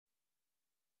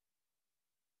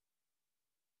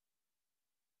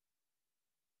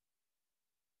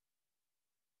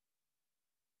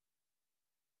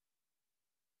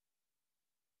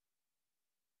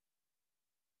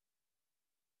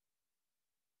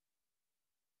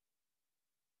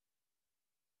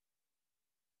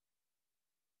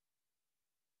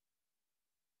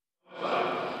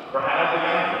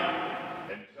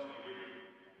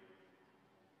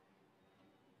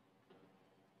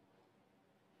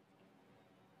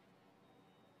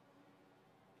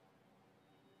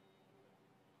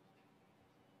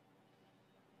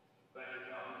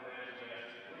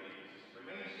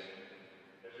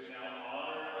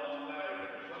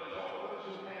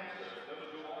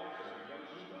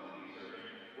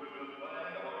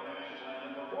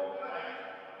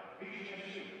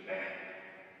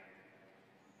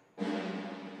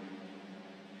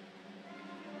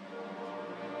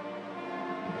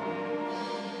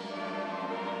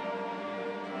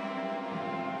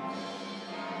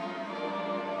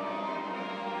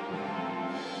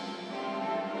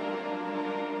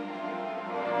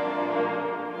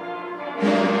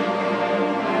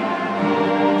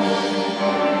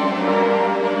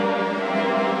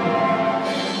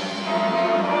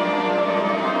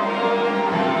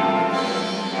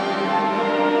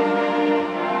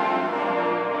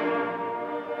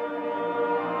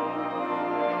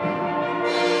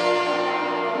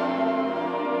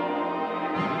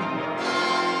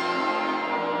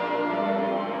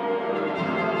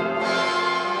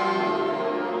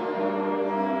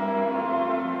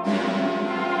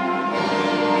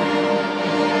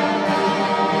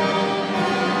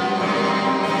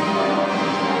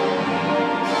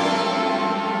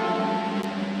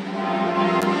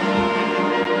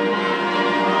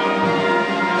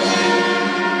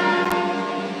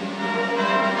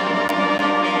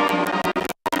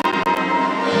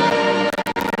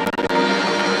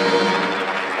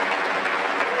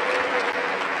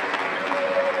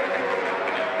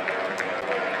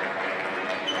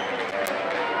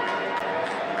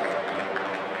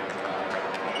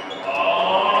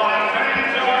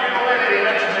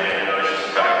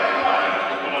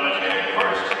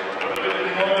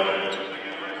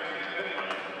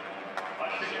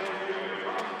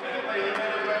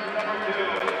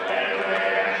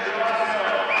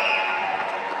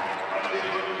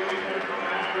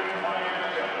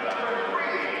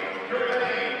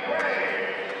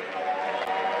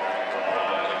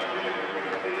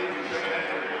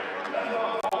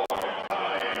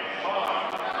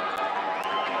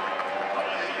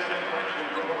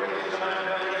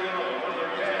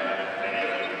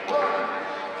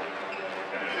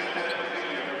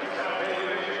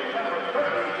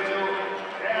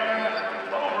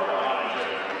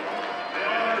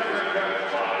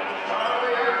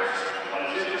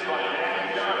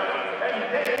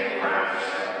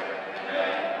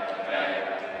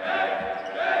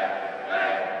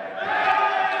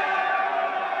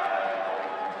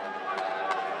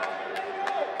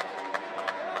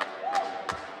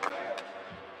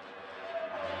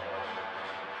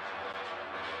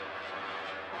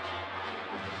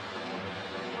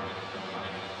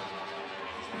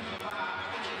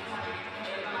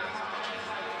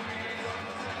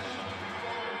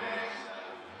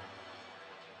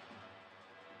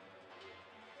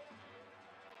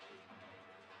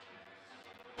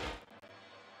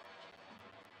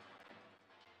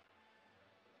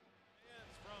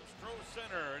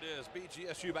Center, it is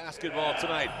BGSU basketball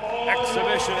tonight.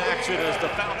 Exhibition action as the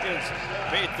Falcons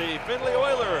meet the Findlay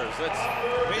Oilers. Let's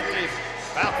meet the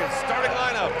Falcons starting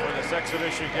lineup for this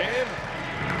exhibition game.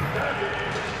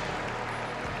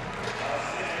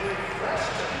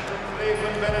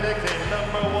 Cleveland Benedictine,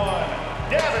 number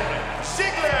 1, Devin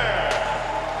Ziegler.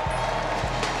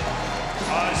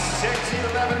 A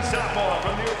 6'11" sophomore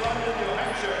from New London, New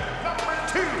Hampshire, number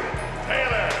 2,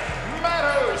 Taylor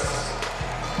Matos.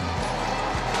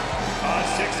 A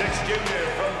 6'6" junior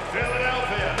from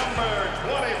Philadelphia, number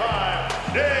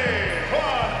 25,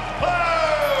 Davon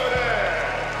Plowden.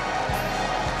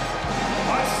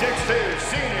 A 6'2"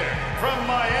 senior from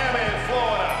Miami,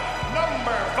 Florida,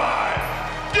 number 5,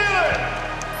 Dylan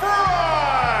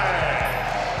Fry.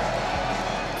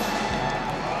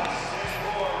 A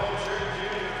 6'4" redshirt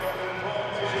junior from Detroit,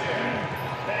 Michigan,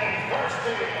 and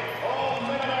varsity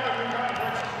All-Mid-American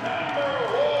Conference, number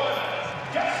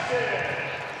 1, Justin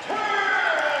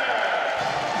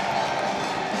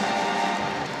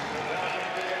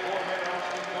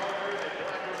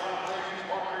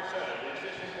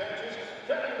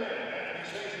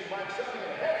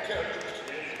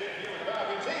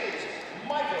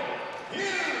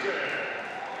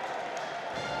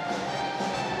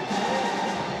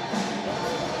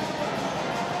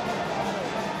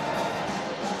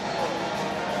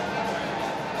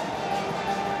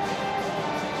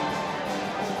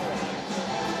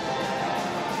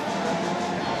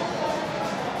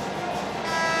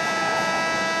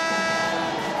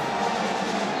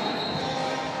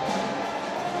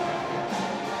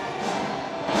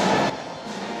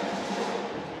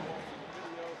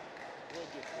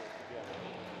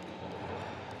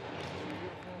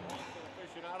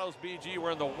BG,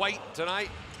 we're in the white tonight.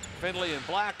 Findlay in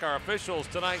black. Our officials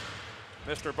tonight,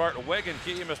 Mr. Bart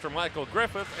Wegenke, Mr. Michael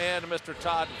Griffith, and Mr.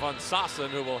 Todd Van Sassen,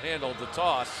 who will handle the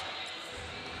toss.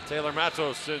 Taylor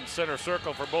Matos in center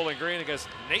circle for Bowling Green against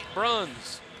Nate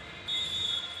Bruns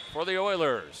for the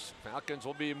Oilers. Falcons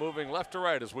will be moving left to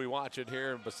right as we watch it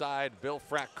here beside Bill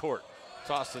Frack Court.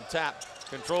 Toss and tap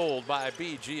controlled by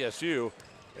BGSU,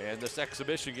 and this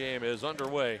exhibition game is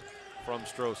underway from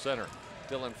Stroh Center.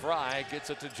 Dylan Fry gets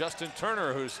it to Justin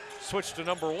Turner, who's switched to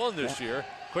number 1 this year.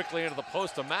 Quickly into the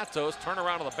post of Matos, turn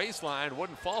around to the baseline,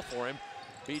 wouldn't fall for him.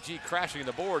 BG crashing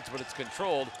the boards, but it's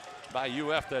controlled by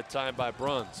UF that time by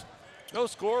Bruns. No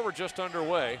score, we're just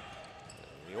underway.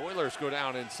 The Oilers go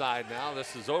down inside now.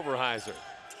 This is Overheiser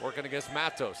working against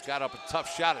Matos. Got up a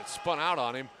tough shot, it spun out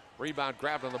on him. Rebound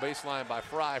grabbed on the baseline by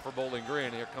Fry for Bowling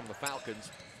Green. Here come the Falcons.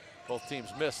 Both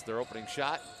teams missed their opening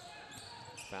shot.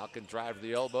 Falcon drive to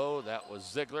the elbow. That was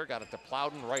Ziegler. Got it to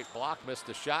Plowden. Right block. Missed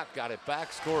the shot. Got it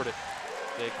back. Scored it.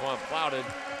 Daquan Plowden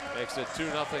makes it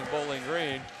 2-0 Bowling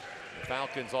Green. The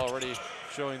Falcons already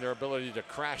showing their ability to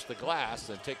crash the glass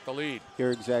and take the lead.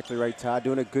 You're exactly right, Todd.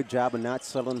 Doing a good job of not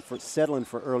settling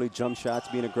for early jump shots,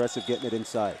 being aggressive, getting it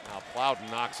inside. Now Plowden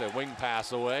knocks a wing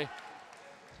pass away.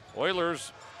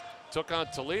 Oilers took on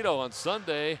Toledo on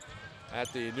Sunday at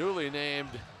the newly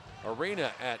named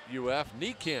arena at UF,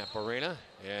 Niekamp Arena,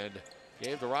 and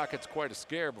gave the Rockets quite a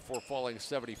scare before falling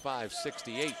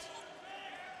 75-68.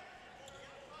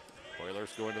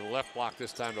 Oilers go into the left block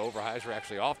this time to Overheiser,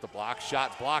 actually off the block.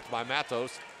 Shot blocked by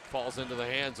Matos, falls into the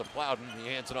hands of Plowden. He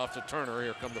hands it off to Turner.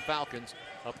 Here come the Falcons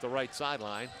up the right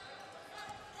sideline.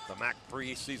 The MAC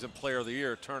preseason player of the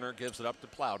year, Turner, gives it up to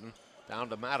Plowden. Down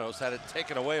to Matos, had it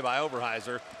taken away by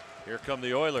Overheiser. Here come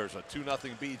the Oilers, a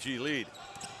 2-0 BG lead.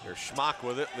 Here's Schmock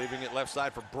with it, leaving it left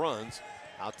side for Bruns.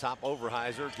 Out top,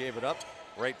 Overheiser gave it up.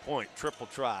 Right point, triple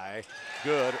try.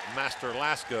 Good, Master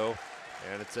Lasco.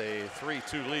 And it's a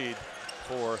 3-2 lead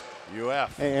for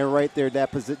UF. And right there,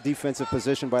 that defensive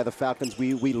position by the Falcons,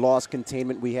 we lost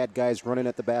containment. We had guys running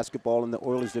at the basketball, and the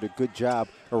Oilers did a good job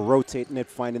of rotating it,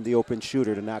 finding the open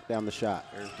shooter to knock down the shot.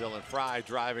 Here's Dylan Fry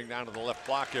driving down to the left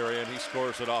block area, and he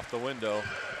scores it off the window.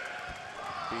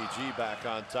 BG back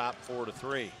on top,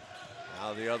 4-3.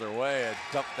 Now the other way, a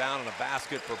dump down in a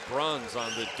basket for Bruns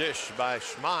on the dish by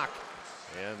Schmock.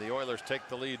 And the Oilers take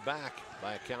the lead back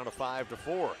by a count of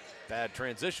 5-4. Bad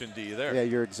transition D there. Yeah,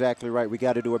 you're exactly right. We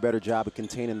got to do a better job of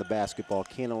containing the basketball.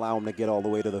 Can't allow them to get all the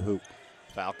way to the hoop.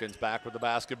 Falcons back with the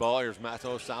basketball. Here's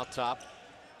Matos out top.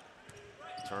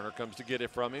 Turner comes to get it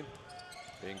from him.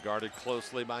 Being guarded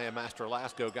closely by a Master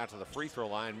Lasco. Got to the free throw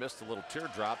line, missed a little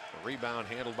teardrop. A rebound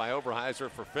handled by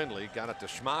Overheiser for Findlay. Got it to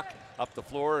Schmock, up the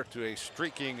floor to a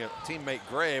streaking teammate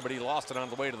Gray, but he lost it on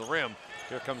the way to the rim.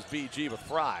 Here comes BG with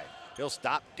Fry. He'll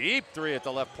stop, deep three at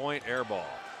the left point, air ball.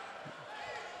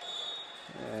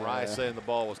 And Fry saying the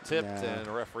ball was tipped, and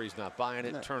the referee's not buying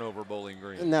it. Turnover, Bowling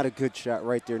Green. Not a good shot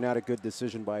right there. Not a good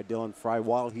decision by Dylan Fry.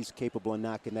 While he's capable of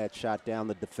knocking that shot down,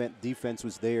 the defense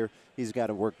was there. He's got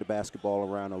to work the basketball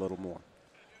around a little more.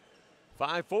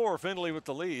 5-4, Findlay with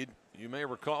the lead. You may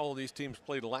recall these teams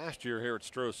played last year here at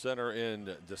Stroh Center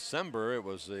in December. It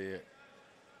was a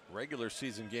regular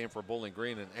season game for Bowling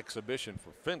Green, an exhibition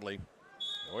for Findlay.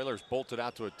 The Oilers bolted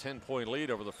out to a 10-point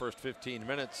lead over the first 15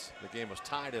 minutes. The game was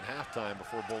tied at halftime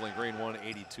before Bowling Green won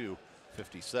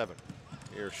 82-57.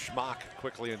 Here's Schmock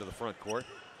quickly into the front court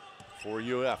for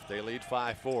UF. They lead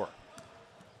 5-4.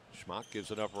 Schmock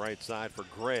gives it up right side for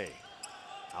Gray.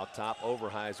 Out top,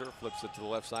 Overheiser flips it to the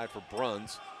left side for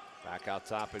Bruns. Back out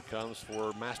top it comes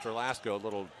for Master-Lasco.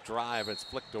 Little drive, it's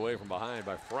flicked away from behind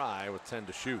by Fry with 10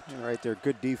 to shoot. Right there,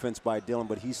 good defense by Dylan,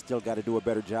 but he's still got to do a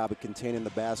better job of containing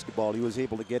the basketball. He was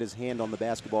able to get his hand on the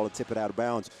basketball and tip it out of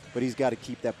bounds, but he's got to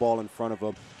keep that ball in front of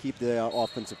him, keep the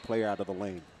offensive player out of the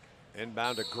lane.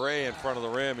 Inbound to Gray in front of the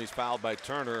rim. He's fouled by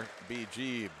Turner.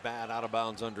 BG, bad out of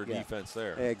bounds under defense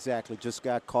there. Exactly, just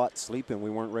got caught sleeping. We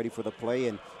weren't ready for the play,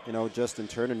 and you know, Justin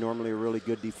Turner, normally a really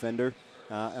good defender,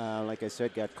 like I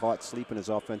said, got caught sleeping. His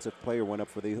offensive player went up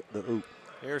for the oop.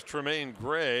 Here's Tremaine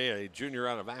Gray, a junior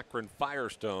out of Akron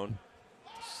Firestone.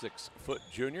 6-foot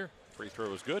junior. Free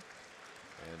throw is good.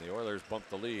 And the Oilers bump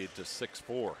the lead to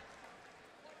 6-4.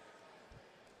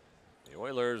 The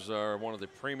Oilers are one of the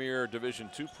premier Division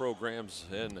II programs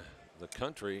in the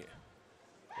country,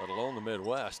 let alone the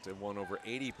Midwest. They've won over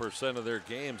 80% of their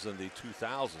games in the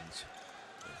 2000s,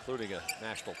 including a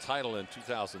national title in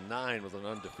 2009 with an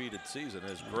undefeated season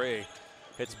as Gray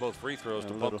hits both free throws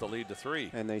to bump the lead to 3.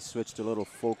 And they switched a little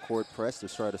full court press to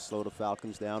try to slow the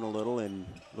Falcons down a little, and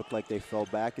looked like they fell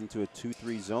back into a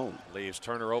 2-3 zone. Leaves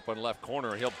Turner open left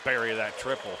corner. He'll bury that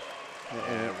triple.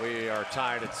 And we are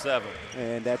tied at 7.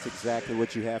 And that's exactly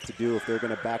what you have to do. If they're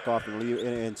going to back off and leave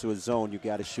into a zone, you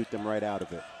got to shoot them right out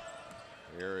of it.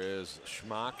 Here is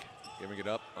Schmock giving it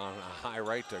up on a high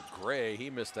right to Gray. He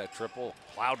missed that triple.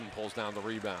 Plowden pulls down the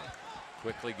rebound.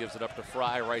 Quickly gives it up to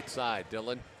Fry right side.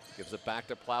 Dillon gives it back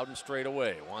to Plowden straight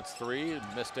away. Wants 3,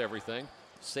 missed everything.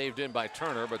 Saved in by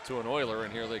Turner, but to an Oiler,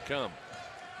 and here they come.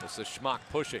 This is Schmock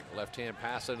pushing. Left-hand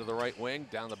pass into the right wing.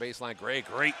 Down the baseline. Gray,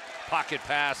 great pocket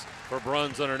pass for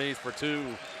Bruns underneath for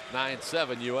 2.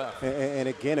 9-7 UF. And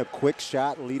again, a quick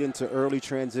shot leading to early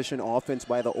transition offense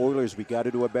by the Oilers. We got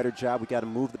to do a better job. We got to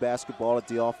move the basketball at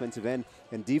the offensive end.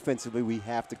 And defensively, we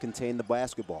have to contain the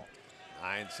basketball.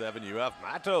 9-7 UF.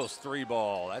 Matos 3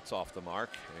 ball. That's off the mark.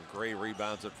 And Gray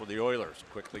rebounds it for the Oilers.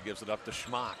 Quickly gives it up to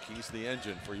Schmock. He's the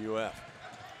engine for UF.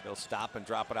 He'll stop and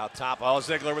drop it out top. Oh,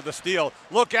 Ziegler with the steal.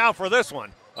 Look out for this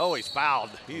one. Oh, he's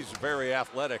fouled. He's very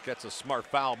athletic. That's a smart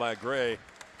foul by Gray.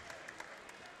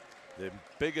 The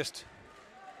biggest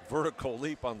vertical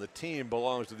leap on the team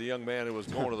belongs to the young man who was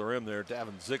going to the rim there,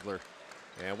 Davin Ziegler.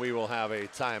 And we will have a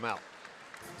timeout.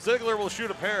 Ziegler will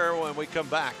shoot a pair when we come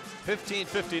back.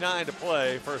 15:59 to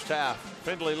play, first half.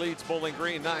 Findlay leads Bowling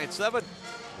Green 9-7. The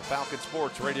Falcon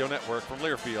Sports Radio Network from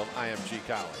Learfield, IMG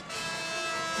College.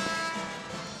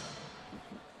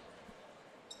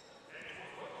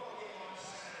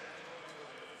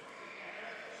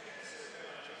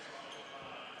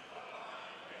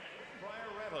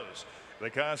 The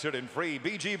concert and free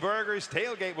BG Burgers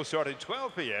tailgate will start at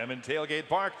 12 p.m. in Tailgate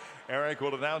Park. Eric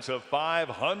will announce a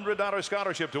 $500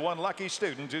 scholarship to one lucky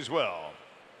student as well.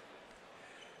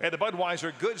 And the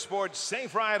Budweiser Good Sports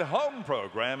Safe Ride Home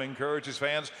program encourages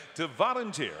fans to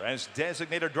volunteer as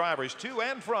designated drivers to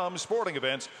and from sporting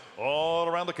events all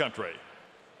around the country.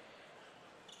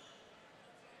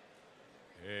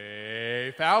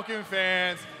 Hey, Falcon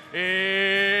fans,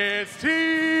 it's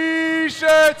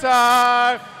T-shirt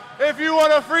time. If you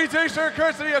want a free T-shirt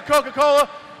courtesy of Coca-Cola,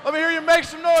 let me hear you make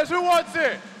some noise. Who wants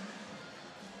it?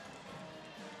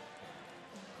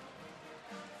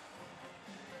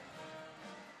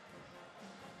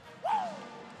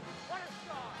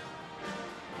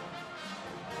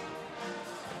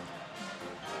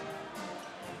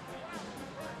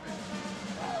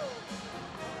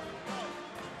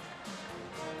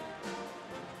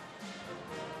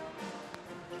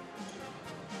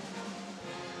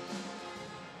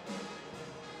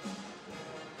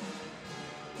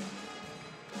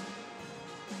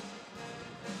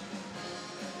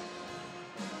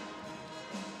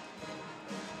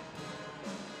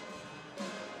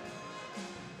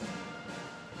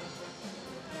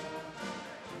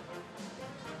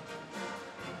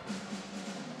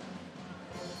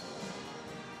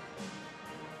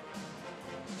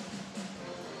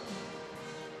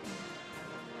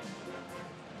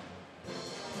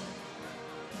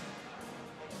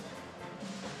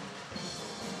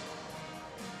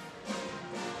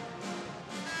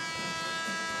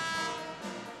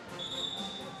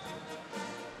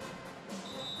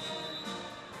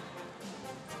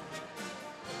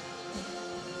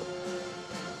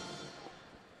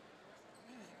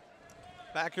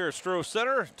 Back here at Stroh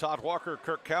Center, Todd Walker,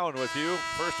 Kirk Cowan with you.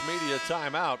 First media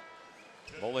timeout.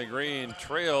 Bowling Green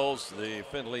trails the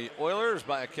Findlay Oilers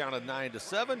by a count of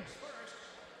 9-7.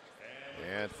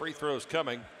 And free throws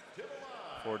coming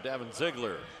for Devin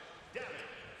Ziegler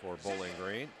for Bowling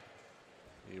Green.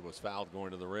 He was fouled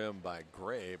going to the rim by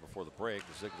Gray before the break.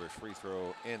 Ziegler's free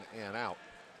throw in and out.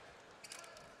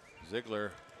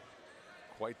 Ziegler,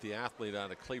 quite the athlete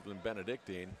out of Cleveland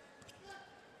Benedictine.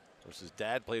 Of course, his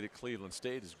dad played at Cleveland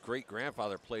State. His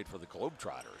great-grandfather played for the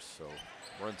Globetrotters, so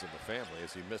runs in the family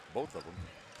as he missed both of them.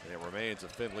 And it remains a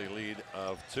Findlay lead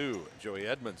of 2. Joey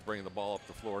Edmonds bringing the ball up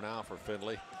the floor now for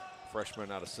Findlay.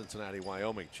 Freshman out of Cincinnati,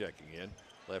 Wyoming checking in.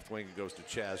 Left wing goes to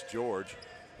Chaz George.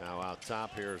 Now out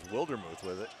top, here's Wildermuth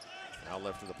with it. Now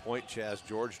left to the point, Chaz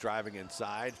George driving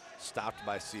inside. Stopped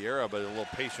by Sierra, but a little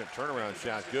patient turnaround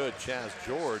shot good. Chaz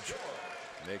George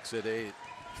makes it a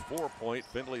 4-point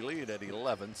Findlay lead at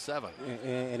 11-7.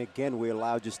 And again, we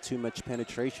allow just too much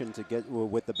penetration to get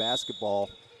with the basketball.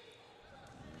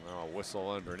 Oh,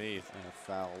 whistle underneath. And a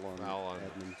foul on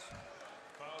Edmonds.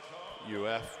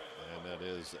 UF, and that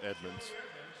is Edmonds.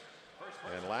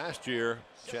 And last year,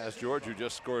 Chaz George, who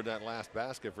just scored that last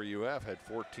basket for UF, had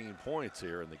 14 points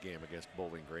here in the game against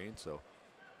Bowling Green. So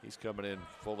he's coming in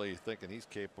fully thinking he's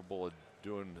capable of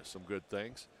doing some good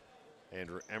things.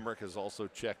 Andrew Emmerich has also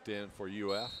checked in for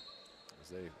UF as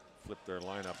they flip their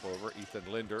lineup over. Ethan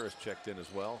Linder has checked in as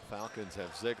well. Falcons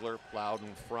have Ziegler, Plowden,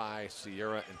 Fry,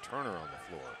 Sierra, and Turner on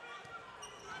the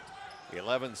floor.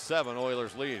 11-7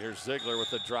 Oilers lead. Here's Ziegler with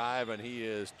the drive, and he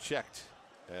is checked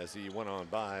as he went on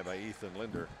by Ethan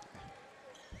Linder.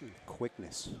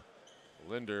 Quickness.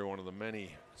 Linder, one of the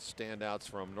many standouts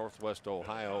from Northwest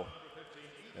Ohio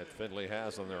that Findlay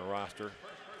has on their roster.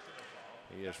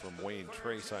 He is from Wayne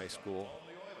Trace High School.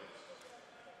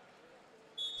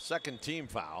 Second team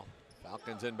foul.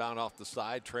 Falcons inbound off the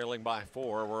side, trailing by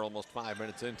 4. We're almost 5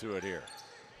 minutes into it here.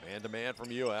 Man-to-man from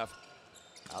UF.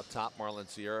 Out top, Marlon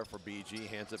Sierra for BG.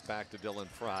 Hands it back to Dylan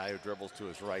Fry, who dribbles to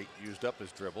his right. Used up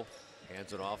his dribble.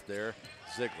 Hands it off there.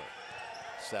 Ziegler.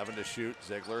 7 to shoot.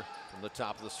 Ziegler from the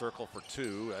top of the circle for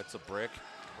 2. That's a brick.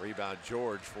 Rebound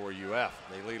George for UF.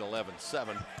 They lead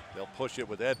 11-7. They'll push it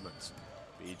with Edmonds.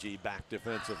 BG back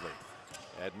defensively.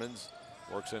 Edmonds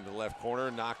works into the left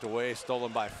corner, knocked away,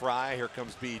 stolen by Fry. Here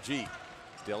comes BG.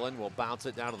 Dylan will bounce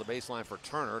it down to the baseline for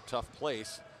Turner. Tough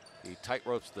place. He tight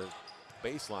ropes the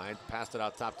baseline, passed it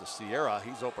out top to Sierra.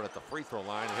 He's open at the free throw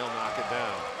line, and he'll knock it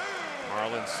down.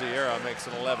 Marlon Sierra makes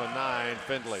it 11-9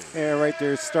 Findlay. Yeah, right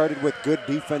there. Started with good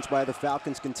defense by the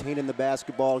Falcons, containing the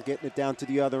basketball, getting it down to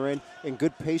the other end, and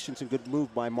good patience and good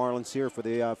move by Marlon Sierra for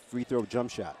the free throw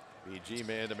jump shot. BG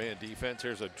man-to-man defense.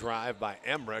 Here's a drive by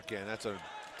Emmerich, and that's a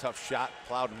tough shot.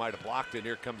 Plowden might have blocked it.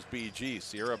 Here comes BG.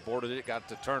 Sierra boarded it, got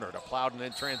it to Turner. To Plowden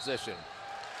in transition.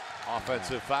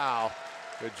 Offensive foul.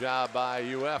 Good job by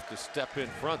UF to step in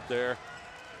front there.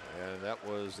 And that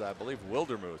was, I believe,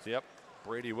 Wildermuth. Yep,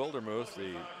 Brady Wildermuth,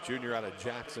 the junior out of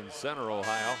Jackson Center,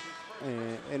 Ohio.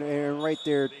 And right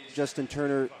there, Justin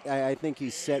Turner, I think he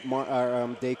set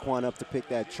Daquan up to pick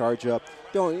that charge up.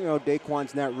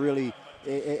 Daquan's not really,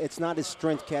 it's not his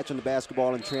strength catching the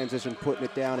basketball in transition, putting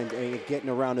it down and getting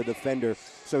around the defender.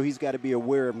 So he's got to be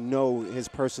aware of his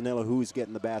personnel of who he's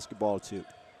getting the basketball to.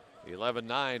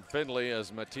 11-9 Findlay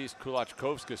as Matisse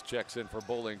Kulachkovskis checks in for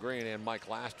Bowling Green, and Mike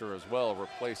Laster as well,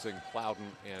 replacing Plowden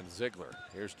and Ziegler.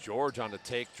 Here's George on the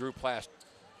take.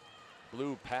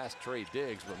 Blew past Trey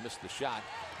Diggs, but missed the shot.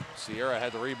 Sierra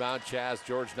had the rebound. Chaz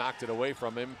George knocked it away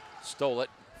from him, stole it,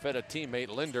 fed a teammate.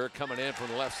 Linder coming in from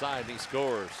the left side, and he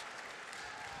scores.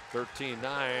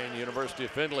 13-9 University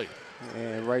of Findlay.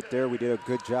 And right there, we did a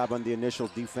good job on the initial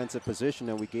defensive position,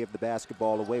 and we gave the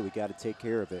basketball away. We got to take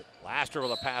care of it. Laster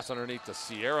with a pass underneath to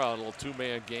Sierra, a little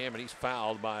two-man game, and he's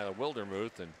fouled by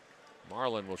Wildermuth, and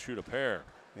Marlon will shoot a pair.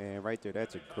 And right there,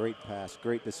 that's a great pass.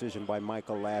 Great decision by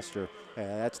Michael Laster.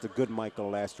 That's the good Michael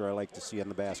Laster I like to see on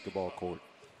the basketball court.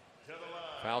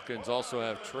 Falcons also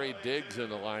have Trey Diggs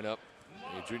in the lineup,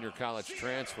 a junior college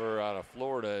transfer out of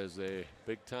Florida, as a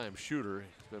big-time shooter.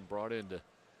 He's been brought in to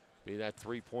be that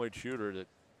three-point shooter that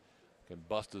can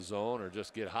bust a zone or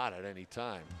just get hot at any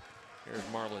time. Here's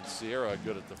Marlon Sierra,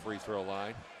 good at the free throw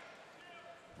line.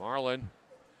 Marlon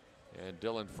and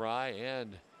Dylan Fry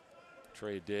and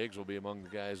Trey Diggs will be among the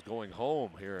guys going home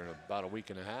here in about a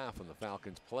week and a half when the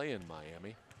Falcons play in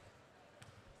Miami.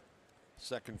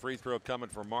 Second free throw coming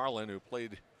for Marlon, who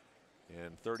played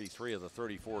in 33 of the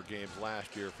 34 games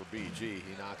last year for BG. He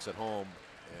knocks it home,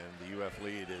 and the UF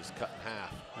lead is cut in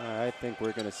half. I think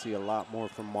we're going to see a lot more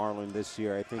from Marlon this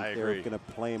year. I think they're going to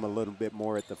play him a little bit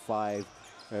more at the 5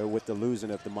 with the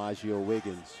losing of DiMaggio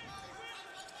Wiggins.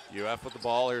 UF with the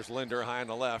ball. Here's Linder high on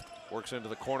the left. Works into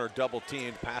the corner, double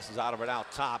teamed, passes out of it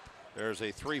out top. There's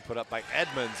a three put up by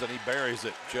Edmonds, and he buries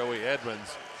it. Joey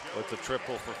Edmonds with the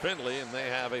triple for Findlay, and they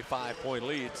have a 5-point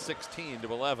lead,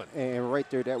 16-11. And right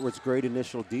there, that was great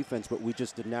initial defense, but we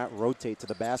just did not rotate to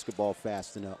the basketball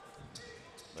fast enough.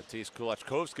 Matisse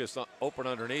Kulachkovskis open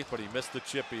underneath, but he missed the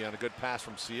chippy on a good pass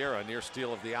from Sierra. Near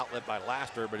steal of the outlet by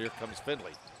Laster, but here comes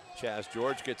Findlay. Chaz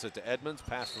George gets it to Edmonds,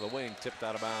 pass to the wing, tipped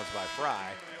out of bounds by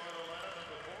Fry.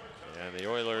 And the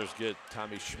Oilers get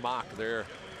Tommy Schmock, their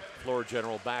floor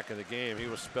general, back in the game. He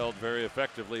was spelled very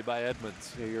effectively by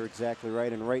Edmonds. Yeah, you're exactly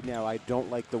right. And right now, I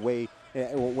don't like the way,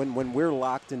 when we're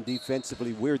locked in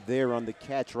defensively, we're there on the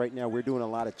catch. Right now, we're doing a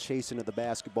lot of chasing of the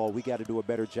basketball. We got to do a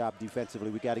better job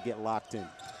defensively. We got to get locked in.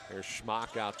 There's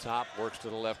Schmock out top, works to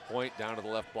the left point, down to the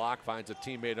left block, finds a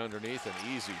teammate underneath, an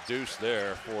easy deuce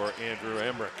there for Andrew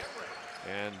Emmerich.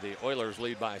 And the Oilers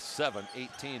lead by 7,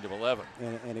 18-11.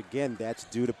 And again, that's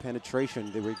due to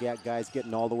penetration. We got guys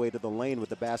getting all the way to the lane with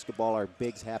the basketball. Our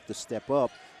bigs have to step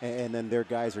up, and then their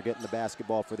guys are getting the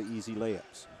basketball for the easy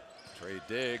layups. Trey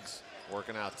Diggs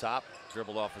working out top,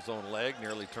 dribbled off his own leg,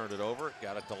 nearly turned it over.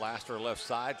 Got it to Laster left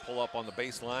side, pull up on the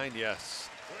baseline, yes.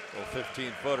 Little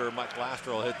 15-footer, Mike Laster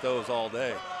will hit those all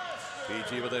day.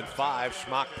 BG within 5,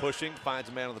 Schmock pushing, finds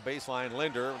a man on the baseline,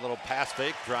 Linder, a little pass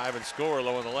fake, drive and score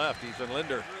low on the left, Ethan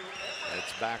Linder.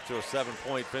 It's back to a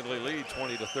 7-point Findlay lead,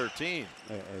 20-13.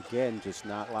 Again, just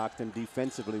not locked in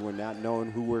defensively. We're not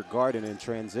knowing who we're guarding in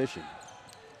transition.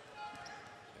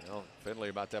 Well, Findlay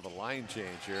about to have a line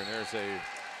change here, and there's a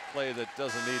play that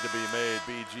doesn't need to be made.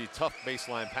 BG, tough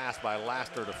baseline pass by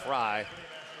Laster to Fry,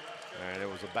 and it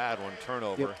was a bad one,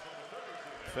 turnover. Yep.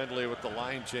 Findlay with the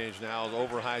line change now.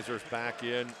 Overheiser's back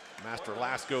in. Master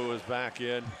Lasco is back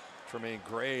in. Tremaine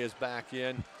Gray is back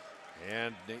in.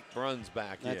 And Nate Brunn's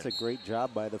back in. That's a great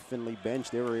job by the Findlay bench.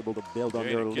 They were able to build on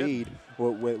their lead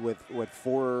with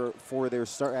four of their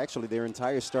start, actually their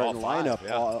entire starting lineup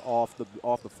off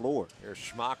the floor. Here's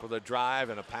Schmock with a drive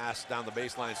and a pass down the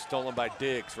baseline, stolen by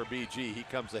Diggs for BG. He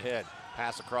comes ahead.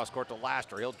 Pass across court to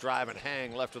Laster. He'll drive and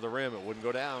hang left of the rim. It wouldn't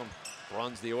go down.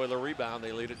 Runs the Oiler rebound.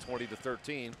 They lead it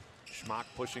 20-13. Schmock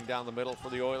pushing down the middle for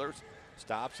the Oilers.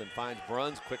 Stops and finds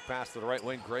Bruns. Quick pass to the right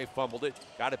wing. Gray fumbled it.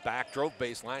 Got it back. Drove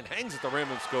baseline. Hangs at the rim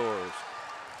and scores.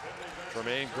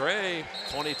 Tremaine Gray,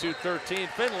 22-13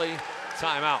 Findlay.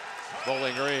 Timeout.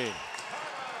 Bowling Green.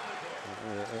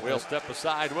 We'll step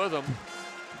aside with them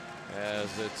as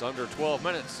it's under 12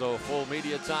 minutes, so full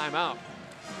media timeout.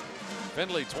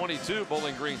 Findlay 22,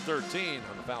 Bowling Green 13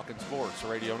 on the Falcon Sports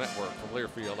Radio Network from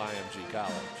Learfield IMG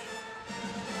College.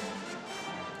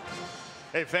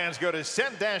 Hey fans, go to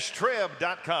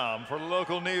scent-trib.com for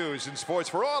local news and sports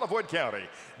for all of Wood County.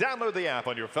 Download the app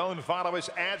on your phone. Follow us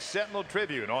at Sentinel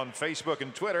Tribune on Facebook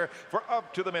and Twitter for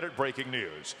up-to-the-minute breaking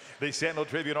news. The Sentinel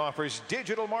Tribune offers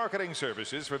digital marketing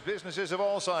services for businesses of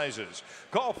all sizes.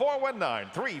 Call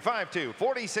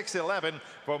 419-352-4611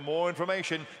 for more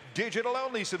information.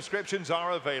 Digital-only subscriptions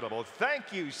are available.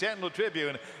 Thank you, Sentinel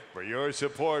Tribune, for your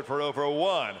support for over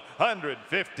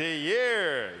 150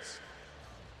 years.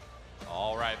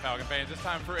 All right, Falcon fans, it's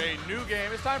time for a new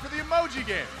game. It's time for the emoji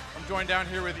game. I'm joined down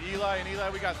here with Eli, and Eli,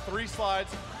 we got 3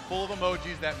 slides full of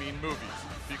emojis that mean movies.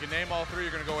 If you can name all 3,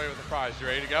 you're gonna go away with a prize. You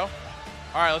ready to go?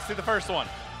 All right, let's see the first one.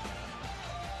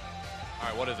 All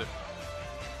right, what is it?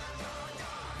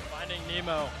 Finding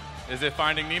Nemo. Is it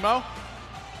Finding Nemo?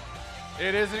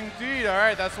 It is indeed. All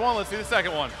right, that's one. Let's see the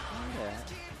second one. Yeah.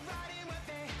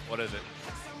 What is it?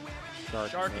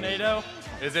 Sharknado.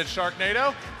 Is it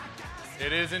Sharknado?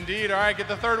 It is indeed. All right, get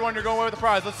the third one. You're going away with the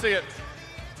prize. Let's see it.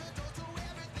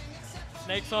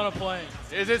 Snakes on a plane.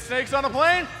 Is it Snakes on a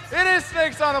Plane? It is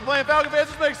Snakes on a Plane. Falcon fans,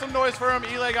 let's make some noise for him.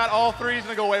 Eli got all 3. He's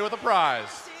going to go away with the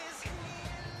prize.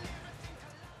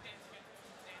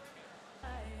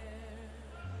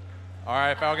 All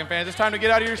right, Falcon fans, it's time to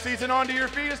get out of your seats and onto your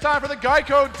feet. It's time for the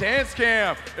Geico Dance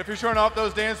Cam. If you're showing off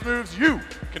those dance moves, you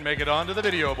can make it onto the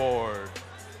video board.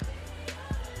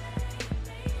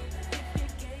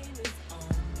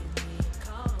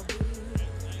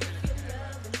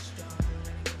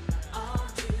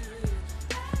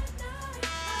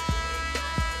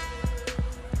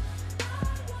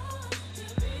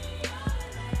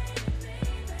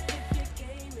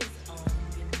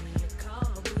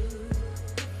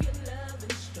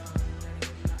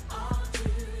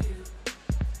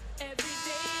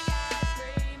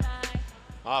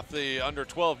 Off the under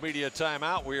 12 media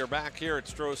timeout, we are back here at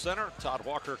Stroh Center. Todd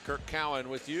Walker, Kirk Cowan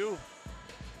with you.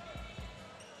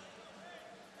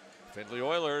 Findlay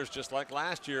Oilers, just like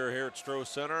last year here at Stroh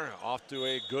Center, off to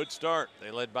a good start.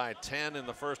 They led by 10 in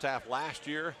the first half last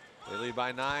year. They lead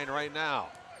by 9 right now.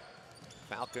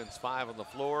 Falcons 5 on the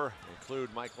floor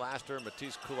include Mike Laster,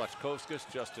 Matisse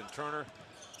Kulachkovskis, Justin Turner,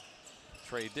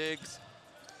 Trey Diggs,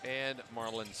 and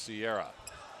Marlon Sierra.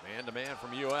 Man-to-man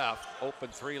from UF, open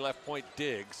three, left point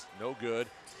Diggs, no good.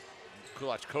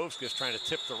 Kulachkovskis trying to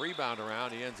tip the rebound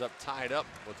around. He ends up tied up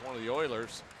with one of the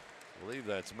Oilers. I believe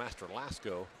that's Master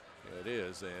Lasco. It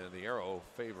is, and the arrow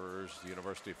favors the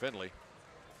University of Findlay.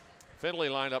 Findlay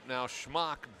lined up now,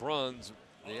 Schmock, Bruns,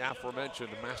 the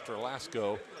aforementioned Master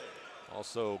Lasco,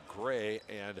 also Gray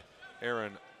and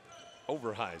Aaron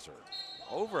Overheiser.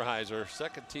 Overheiser,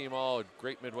 second team all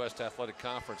Great Midwest Athletic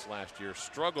Conference last year,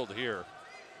 struggled here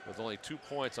with only 2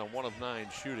 points on 1 of 9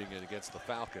 shooting against the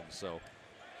Falcons. So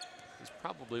he's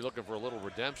probably looking for a little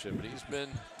redemption, but he's been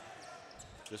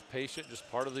just patient, just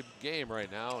part of the game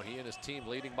right now. He and his team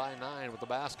leading by 9 with the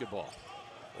basketball.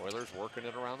 Oilers working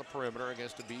it around the perimeter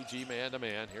against a BG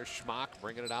man-to-man. Here's Schmock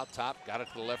bringing it out top, got it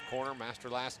to the left corner. Master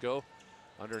Lasco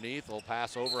underneath, will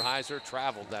pass Overheiser,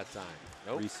 traveled that time.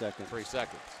 Nope. 3 seconds. 3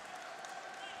 seconds.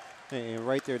 And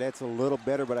right there, that's a little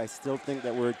better, but I still think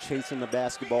that we're chasing the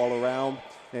basketball around.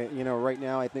 You know, right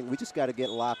now, I think we just got to get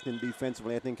locked in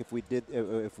defensively. I think if we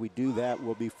do that,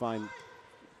 we'll be fine.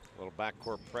 A little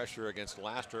backcourt pressure against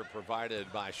Laster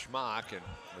provided by Schmock, and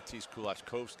Matisse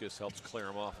Kulachkovskis helps clear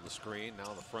him off of the screen. Now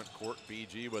in the front court,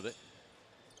 BG with it.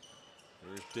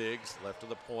 Here's Diggs, left of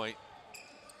the point.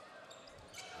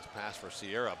 This pass for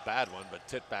Sierra, a bad one, but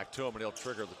tipped back to him, and he'll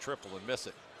trigger the triple and miss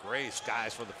it. Gray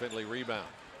skies for the Findlay rebound.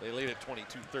 They lead at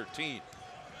 22-13.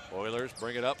 Oilers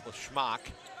bring it up with Schmock.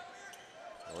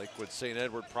 The Lakewood St.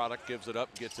 Edward product gives it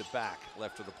up, gets it back,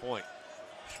 left of the point.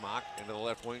 Schmock into the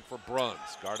left wing for Bruns,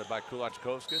 guarded by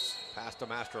Kulachkovskis. Pass to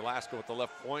Master Lasco with the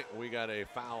left point. We got a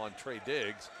foul on Trey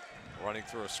Diggs, running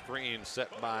through a screen set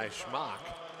by Schmock.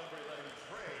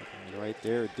 And right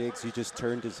there, Diggs, he just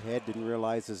turned his head, didn't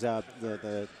realize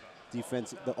the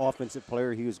offensive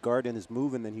player he was guarding is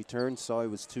moving, then he turned, saw it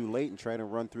was too late, and tried to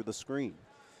run through the screen.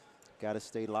 Got to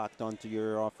stay locked onto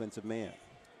your offensive man.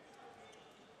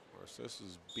 Of course, this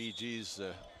is BG's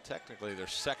technically their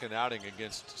second outing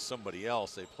against somebody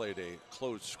else. They played a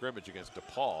closed scrimmage against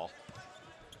DePaul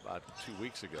about 2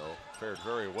 weeks ago. Fared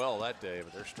very well that day,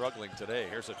 but they're struggling today.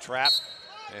 Here's a trap,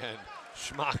 and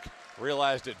Schmock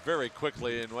realized it very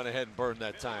quickly and went ahead and burned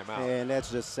that timeout. And that's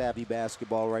just savvy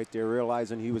basketball right there,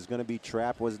 realizing he was going to be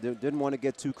trapped. Didn't want to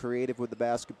get too creative with the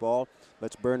basketball.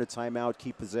 Let's burn a timeout,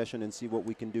 keep possession, and see what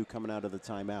we can do coming out of the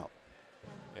timeout.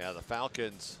 Yeah, the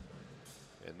Falcons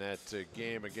in that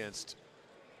game against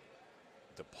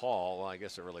DePaul, well, I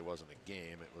guess it really wasn't a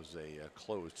game. It was a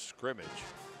closed scrimmage.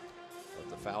 But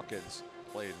the Falcons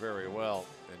played very well.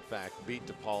 In fact, beat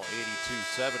DePaul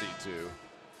 82-72.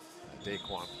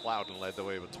 Daquan Plowden led the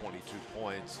way with 22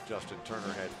 points. Justin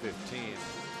Turner had 15 in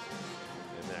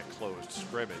that closed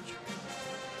scrimmage.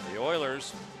 The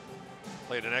Oilers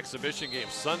played an exhibition game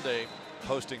Sunday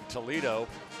hosting Toledo.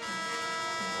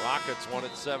 Rockets won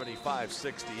at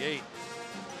 75-68.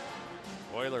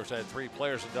 Oilers had 3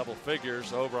 players in double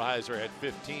figures. Overheiser had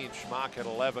 15. Schmock had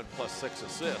 11 plus 6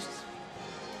 assists.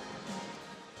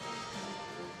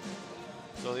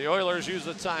 So the Oilers use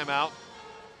the timeout.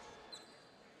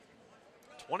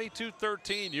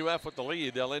 22-13, UF with the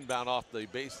lead. They'll inbound off the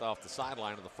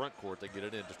sideline of the front court. They get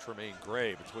it into Tremaine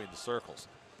Gray between the circles.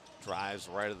 Drives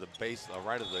right of the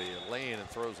right of the lane and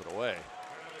throws it away.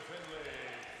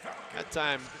 That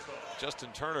time, Justin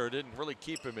Turner didn't really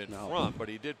keep him in front, but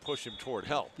he did push him toward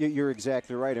help. You're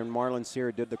exactly right, and Marlon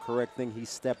Sierra did the correct thing. He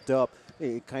stepped up,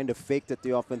 he kind of faked at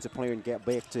the offensive player and got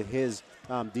back to his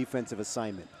defensive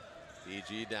assignment.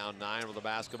 BG down 9 with the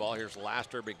basketball. Here's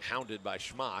Laster being hounded by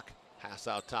Schmock. Pass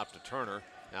out top to Turner.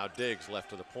 Now Diggs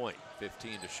left to the point.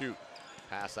 15 to shoot.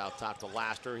 Pass out top to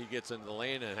Laster. He gets into the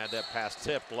lane and had that pass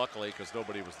tipped, luckily, because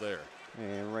nobody was there.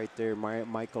 And right there,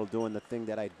 Michael doing the thing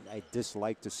that I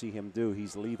dislike to see him do.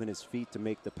 He's leaving his feet to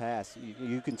make the pass.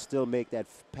 You can still make that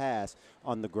pass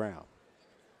on the ground.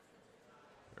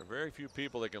 There are very few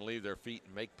people that can leave their feet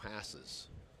and make passes.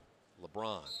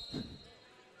 LeBron.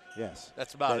 Yes.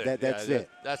 That's about it. That's it.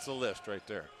 That's the list right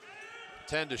there.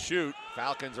 10 to shoot.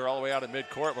 Falcons are all the way out at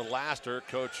midcourt with Laster.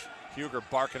 Coach Huger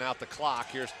barking out the clock.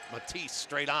 Here's Matisse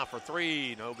straight on for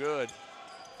 3. No good.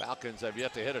 Falcons have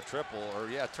yet to hit a triple, or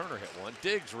yeah, Turner hit one.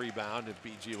 Diggs rebound, and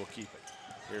BG will keep it.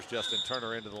 Here's Justin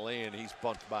Turner into the lane. He's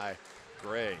bumped by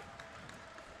Gray.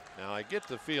 Now I get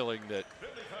the feeling that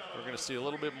We're going to see a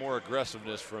little bit more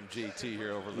aggressiveness from JT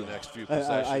here over the next few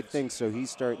possessions. I think so. He's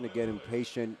starting to get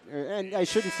impatient. And I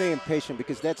shouldn't say impatient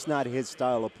because that's not his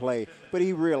style of play. But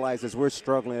he realizes we're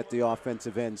struggling at the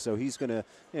offensive end. So he's going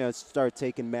to start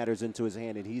taking matters into his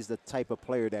hand. And he's the type of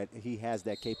player that he has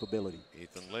that capability.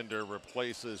 Ethan Linder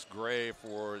replaces Gray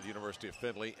for the University of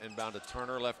Findlay. Inbound to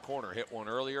Turner, left corner. Hit one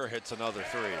earlier, hits another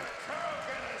three.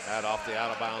 That off the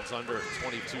out of bounds under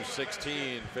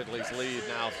 22-16. Findlay's lead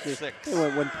now 6.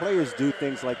 When players do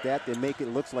things like that, they make it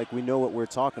look like we know what we're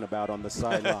talking about on the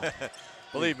sideline.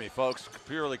 Believe me, folks,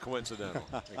 purely coincidental.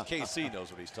 And KC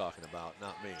knows what he's talking about,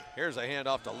 not me. Here's a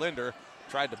handoff to Linder.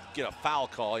 Tried to get a foul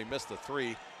call. He missed the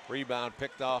 3. Rebound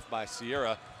picked off by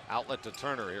Sierra. Outlet to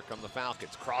Turner. Here come the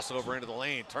Falcons. Crossover into the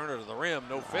lane. Turner to the rim.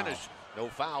 No finish. No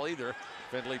foul either.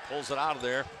 Findlay pulls it out of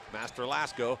there. Master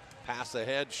Lasco. Pass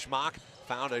ahead. Schmock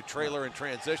found a trailer in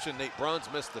transition. Nate Bruns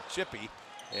missed the chippy.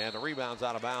 And the rebound's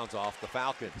out of bounds off the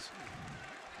Falcons.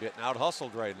 Getting out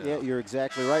hustled right now. Yeah, you're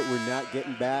exactly right. We're not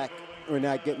getting back. We're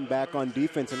not getting back on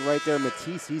defense. And right there,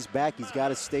 Matisse, he's back. He's got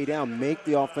to stay down, make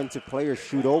the offensive player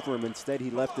shoot over him. Instead,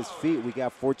 he left his feet. We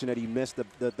got fortunate he missed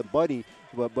the buddy,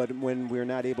 but when we're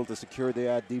not able to secure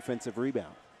the defensive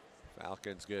rebound.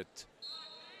 Falcons get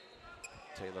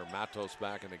Taylor Matos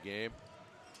back in the game.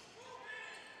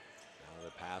 Now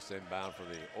the pass inbound for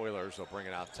the Oilers. They'll bring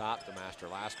it out top to Master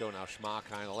Lasco. Now Schmock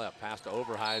kind of left. Pass to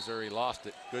Overheiser. He lost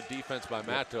it. Good defense by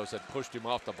Matos. Had pushed him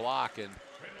off the block, and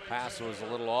pass was a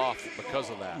little off because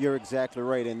of that. You're exactly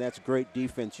right, and that's great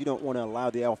defense. You don't want to allow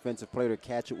the offensive player to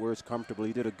catch it where it's comfortable.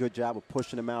 He did a good job of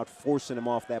pushing him out, forcing him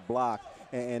off that block,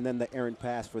 and then the errant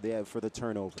pass for the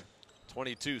turnover.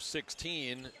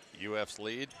 22-16, UF's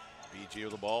lead. BG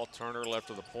with the ball. Turner left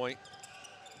of the point,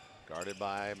 guarded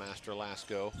by Master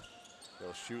Lasco.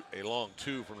 They'll shoot a long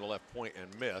 2 from the left point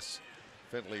and miss.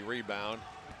 Findlay rebound.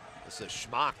 This is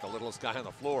Schmock, the littlest guy on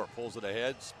the floor, pulls it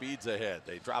ahead, speeds ahead.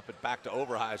 They drop it back to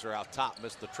Overheiser out top,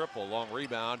 missed the triple, long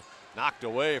rebound, knocked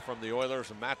away from the Oilers,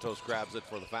 and Matos grabs it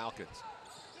for the Falcons.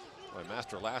 Boy,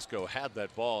 Master Lasco had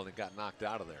that ball and it got knocked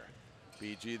out of there.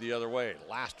 BG the other way.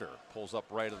 Laster pulls up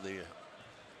right of the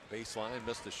baseline,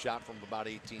 missed the shot from about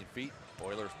 18 feet.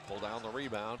 Oilers pull down the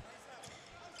rebound.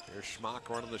 Here's Schmock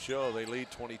running the show. They lead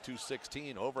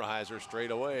 22-16. Overheiser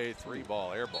straight away,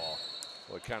 3-ball, air ball.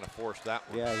 Well, he kind of forced that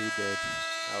one. Yeah, he did.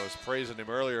 I was praising him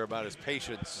earlier about his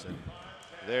patience, and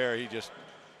there he just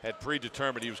had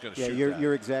predetermined he was going to shoot that.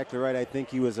 You're exactly right. I think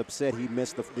he was upset he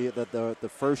missed the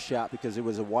first shot because it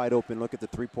was a wide open look at the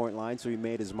three-point line, so he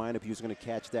made his mind up he was going to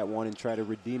catch that one and try to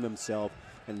redeem himself,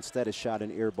 and instead of shot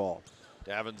an air ball.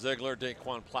 Davin Ziegler,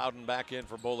 Daquan Plowden back in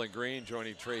for Bowling Green,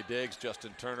 joining Trey Diggs,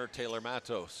 Justin Turner, Taylor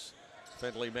Matos.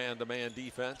 Findlay man-to-man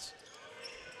defense.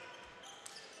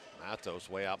 Matos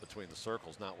way out between the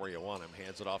circles, not where you want him.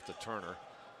 Hands it off to Turner.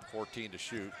 14 to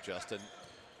shoot. Justin,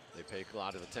 they pay a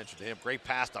lot of attention to him. Great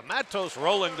pass to Matos,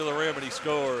 rolling to the rim, and he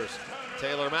scores.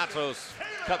 Taylor Matos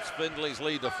cuts Findlay's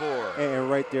lead to 4. And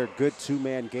right there, good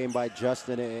two-man game by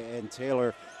Justin and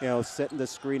Taylor, setting the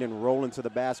screen and rolling to the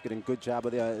basket, and good job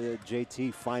of the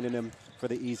JT finding him for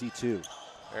the easy 2.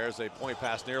 There's a point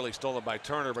pass nearly stolen by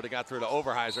Turner, but it got through to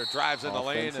Overheiser. Drives in the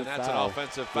lane, and that's foul. an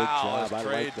offensive foul as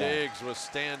Trey like Diggs was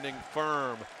standing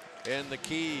firm in the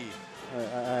key.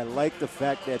 I like the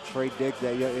fact that Trey Diggs,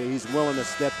 that he's willing to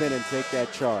step in and take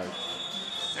that charge.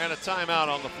 And a timeout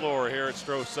on the floor here at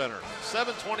Stroh Center.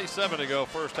 7:27 to go,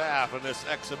 first half in this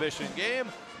exhibition game.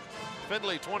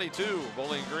 Findlay 22,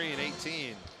 Bowling Green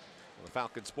 18. On the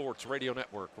Falcon Sports Radio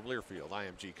Network from Learfield,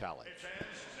 IMG College.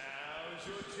 Now's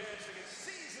your chance to get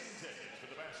season tickets for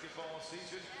the basketball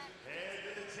season. Head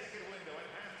to the ticket window at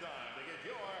halftime to get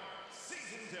your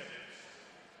season tickets.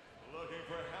 Looking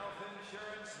for health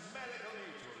insurance? Medical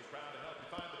Mutual is proud to help you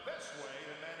find the best way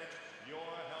to manage your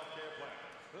healthcare plan.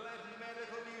 Let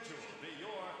Medical Mutual be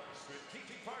your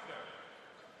strategic partner.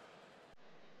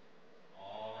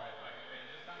 All right,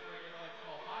 this time we're going to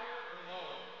call higher or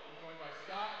lower. I'm joined by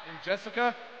Scott and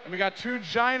Jessica, and we got 2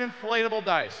 giant inflatable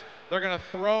dice. They're going to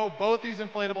throw both these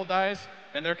inflatable dice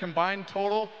and their combined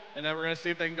total, and then we're going to see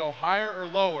if they can go higher or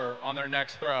lower on their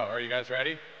next throw. Are you guys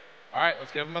ready? All right,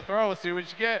 let's give them a throw. Let's see what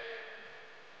you get.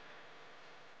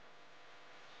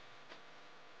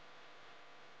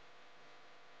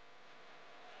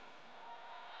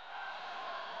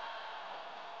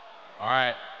 All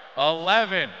right,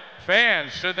 11.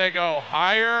 Fans, should they go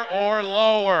higher or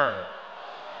lower?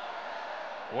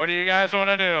 What do you guys want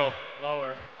to do?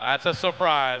 Lower. That's a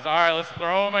surprise. All right, let's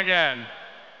throw them again.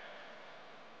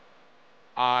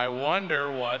 I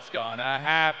wonder what's gonna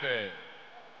happen.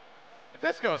 If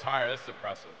this goes higher, this is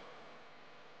impressive.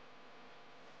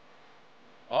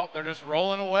 Oh, they're just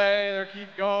rolling away. They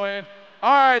keep going.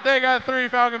 All right, they got 3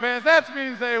 Falcon fans. That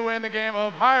means they win the game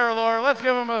of higher or lower. Let's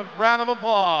give them a round of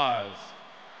applause.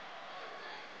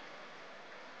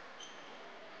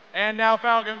 And now,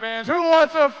 Falcon fans, who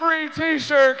wants a free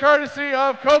t-shirt courtesy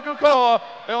of Coca-Cola?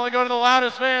 They only go to the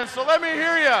loudest fans, so let me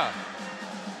hear ya.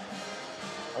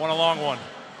 I want a long one.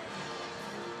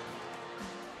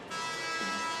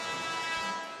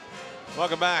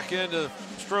 Welcome back into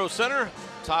Stroh Center.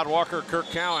 Todd Walker, Kirk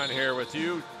Cowan here with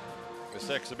you. This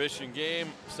exhibition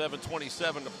game,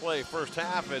 7:27 to play first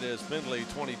half. It is Findlay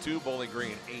 22, Bowling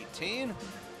Green 18.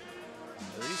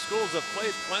 These schools have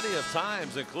played plenty of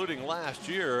times, including last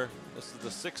year. This is the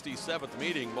 67th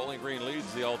meeting. Bowling Green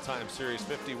leads the all-time series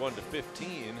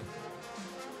 51-15.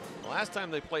 Last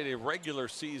time they played a regular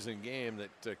season game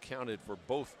that counted for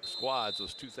both squads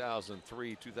was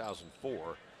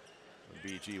 2003-2004.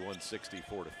 BG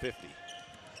 164-50.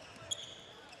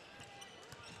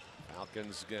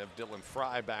 Falcons have Dylan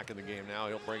Fry back in the game now.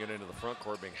 He'll bring it into the front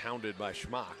court, being hounded by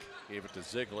Schmock. Gave it to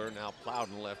Ziegler. Now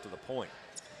Plowden left to the point.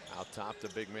 Out top to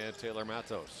big man Taylor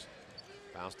Matos.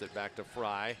 Bounced it back to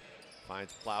Fry.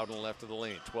 Finds Plowden left of the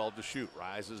lane. 12 to shoot.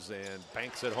 Rises and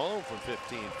banks it home from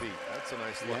 15 feet. That's a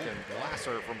nice looking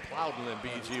glasser from Plowden and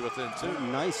BG within 2.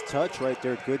 Nice touch right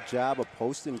there. Good job of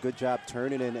posting. Good job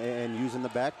turning and using the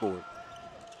backboard.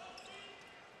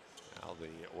 Now the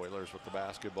Oilers with the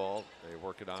basketball. They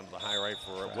work it onto the high right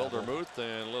for Wildermuth,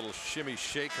 and a little shimmy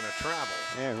shake and a travel.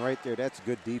 And right there, that's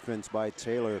good defense by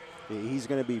Taylor. He's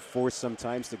going to be forced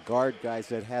sometimes to guard guys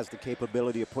that has the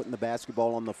capability of putting the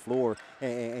basketball on the floor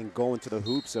and going to the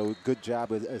hoop. So good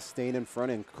job of staying in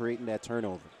front and creating that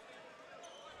turnover.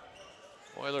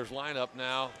 Oilers lineup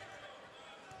now.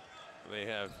 They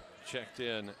have checked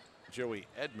in Joey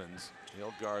Edmonds.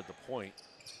 He'll guard the point.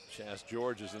 Chaz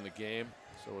George is in the game.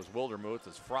 So is Wildermuth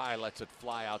as Fry lets it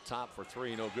fly out top for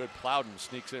 3. No good. Plowden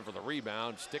sneaks in for the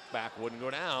rebound. Stick back wouldn't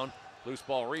go down. Loose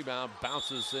ball rebound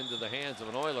bounces into the hands of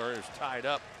an Oiler. It's tied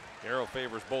up. Arrow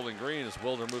favors Bowling Green as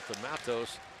Wildermuth and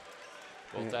Matos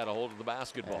both had a hold of the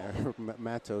basketball.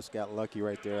 Matos got lucky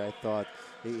right there. I thought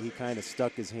he kind of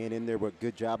stuck his hand in there, but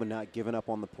good job of not giving up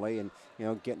on the play and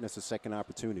getting us a second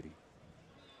opportunity.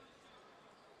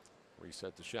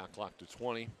 Reset the shot clock to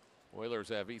 20. Oilers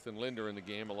have Ethan Linder in the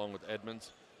game along with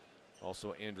Edmonds.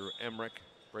 Also Andrew Emmerich,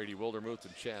 Brady Wildermuth,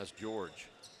 and Chaz George.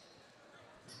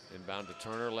 Inbound to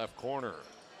Turner, left corner.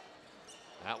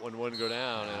 That one wouldn't go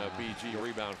down, and a BG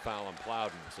rebound foul on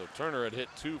Plowden. So Turner had hit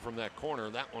 2 from that corner.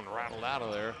 That one rattled out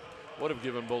of there. Would have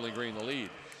given Bowling Green the lead.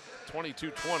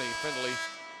 22-20 Findlay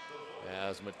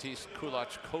as Matisse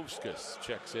Kulachkovskis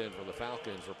checks in for the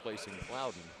Falcons, replacing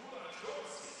Plowden.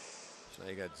 So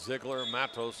you got Ziegler,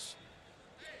 Matos,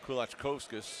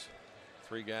 Kulachkovskis,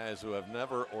 3 guys who have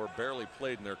never or barely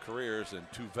played in their careers, and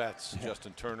 2 vets,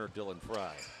 Justin Turner, Dylan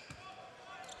Fry.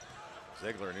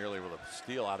 Ziegler nearly with a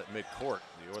steal out at midcourt.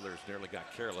 The Oilers nearly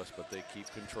got careless, but they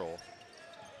keep control.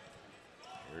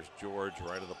 Here's George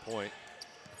right at the point.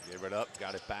 Gave it up,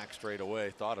 got it back straight away,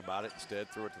 thought about it, instead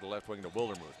threw it to the left wing to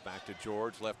Wildermuth. Back to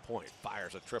George, left point,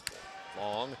 fires a triple.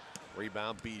 Long,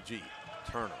 rebound BG,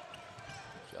 Turner.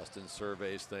 Justin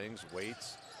surveys things,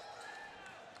 waits.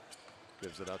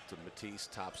 Gives it up to Matisse,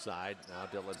 top side. Now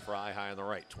Dylan Fry high on the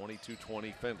right.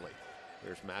 22-20 Findlay.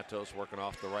 There's Matos working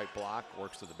off the right block.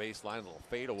 Works to the baseline. A little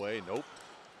fade away. Nope.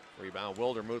 Rebound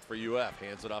Wildermuth for UF.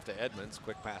 Hands it off to Edmonds.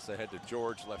 Quick pass ahead to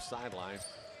George, left sideline.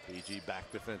 BG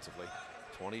back defensively.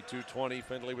 22-20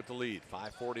 Findlay with the lead.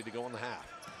 5:40 to go in the half.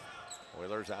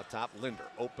 Oilers out top. Linder.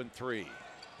 Open 3.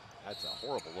 That's a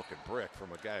horrible looking brick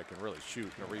from a guy who can really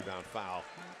shoot, and a rebound foul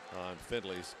on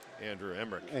Findlay's Andrew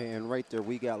Emmerich. And right there,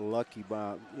 we got lucky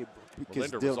because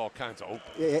Linder was all kinds of open.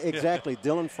 Exactly.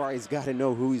 Dylan Fry's got to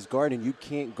know who he's guarding. You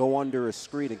can't go under a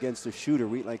screen against a shooter.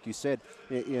 Like you said,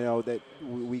 that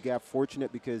we got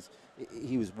fortunate because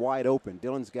he was wide open.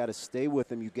 Dylan's got to stay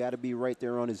with him. You got to be right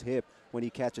there on his hip when he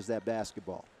catches that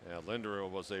basketball. Yeah, Linder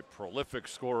was a prolific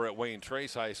scorer at Wayne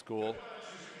Trace High School.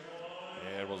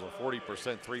 And was a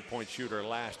 40% three-point shooter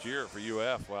last year for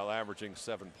UF while averaging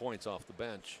 7 points off the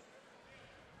bench.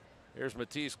 Here's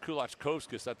Matisse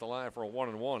Kulachkovskis at the line for a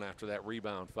 1-and-1 after that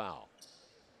rebound foul.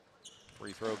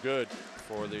 Free throw good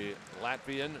for the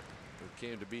Latvian who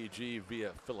came to BG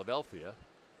via Philadelphia.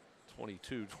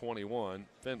 22-21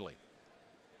 Findlay.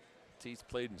 Matisse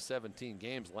played in 17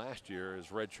 games last year, his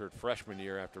redshirt freshman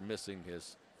year after missing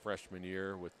his freshman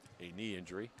year with a knee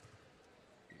injury.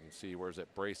 You can see where's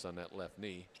that brace on that left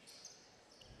knee.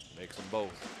 Makes them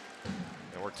both.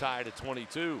 And we're tied at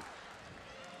 22.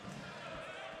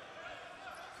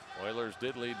 Oilers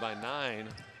did lead by 9.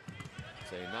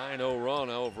 It's a 9-0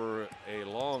 run over a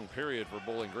long period for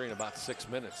Bowling Green, about 6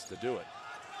 minutes to do it.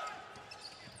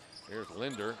 Here's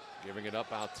Linder giving it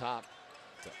up out top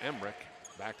to Emmerich.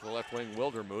 Back to the left wing,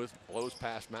 Wildermuth blows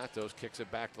past Matos, kicks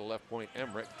it back to the left point.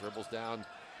 Emmerich dribbles down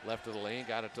left of the lane,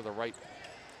 got it to the right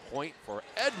point for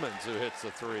Edmonds, who hits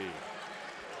the three.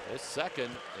 His second,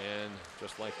 and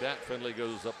just like that, Findlay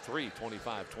goes up 3,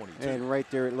 25-22. And right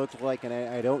there, it looked like, and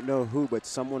I don't know who, but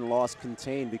someone lost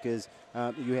contain because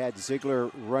you had Ziegler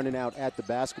running out at the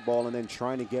basketball and then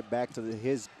trying to get back to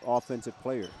his offensive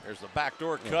player. There's the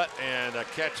backdoor cut and a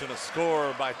catch and a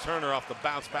score by Turner off the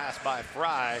bounce pass by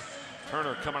Fry.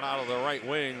 Turner coming out of the right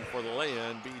wing for the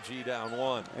lay-in. BG down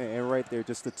 1. And right there,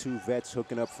 just the two vets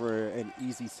hooking up for an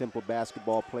easy, simple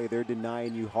basketball play. They're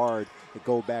denying you hard to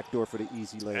go backdoor for the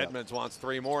easy layup. Edmonds wants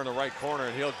 3 more in the right corner,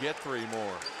 and he'll get 3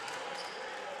 more.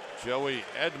 Joey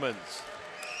Edmonds,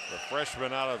 the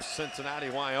freshman out of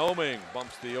Cincinnati, Wyoming,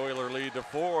 bumps the Oiler lead to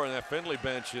 4, and that Findlay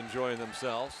bench enjoying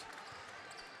themselves.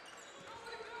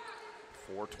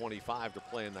 4:25 to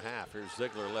play in the half. Here's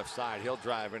Ziegler left side. He'll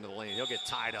drive into the lane. He'll get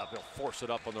tied up. He'll force it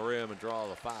up on the rim and draw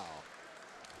the foul.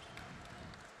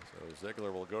 So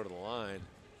Ziegler will go to the line.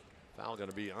 Foul going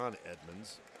to be on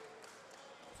Edmonds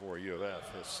for U of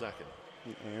F, his second.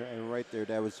 And right there,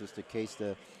 that was just a case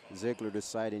to Ziegler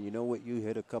deciding, you know what, you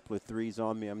hit a couple of threes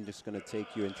on me. I'm just going to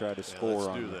take you and try to score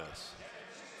on you. Let's do this.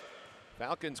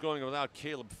 Falcons going without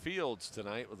Caleb Fields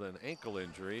tonight with an ankle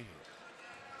injury.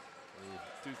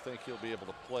 We do think he'll be able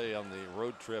to play on the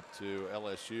road trip to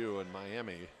LSU and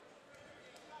Miami.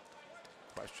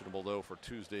 Questionable, though, for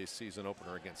Tuesday's season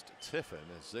opener against Tiffin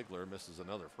as Ziegler misses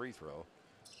another free throw.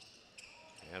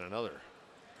 And another.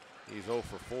 He's 0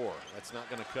 for 4. That's not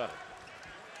going to cut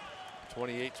it.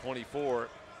 28-24,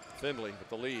 Findlay with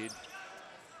the lead.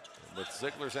 With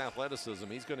Ziegler's athleticism,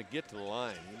 he's going to get to the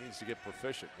line. He needs to get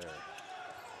proficient there.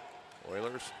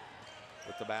 Oilers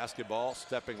with the basketball,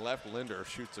 stepping left. Linder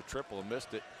shoots a triple and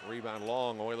missed it. Rebound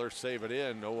long. Oilers save it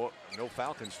in. No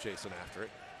Falcons chasing after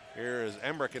it. Here is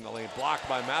Emmerich in the lane, blocked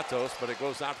by Matos, but it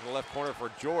goes out to the left corner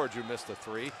for George, who missed the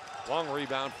 3. Long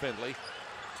rebound, Findlay.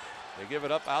 They give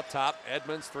it up out top.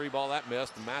 Edmonds, 3 ball, that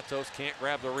missed. Matos can't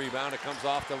grab the rebound. It comes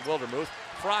off to Wildermuth.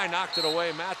 Fry knocked it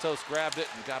away. Matos grabbed it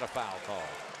and got a foul call.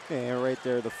 And right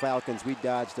there, the Falcons, we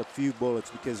dodged a few bullets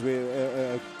because we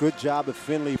a good job of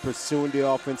Findlay pursuing the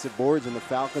offensive boards, and the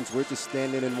Falcons were just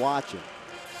standing and watching.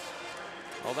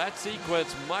 Well, that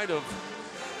sequence might have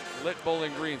lit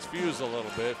Bowling Green's fuse a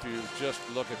little bit if you just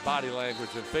look at body language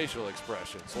and facial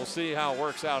expressions. We'll see how it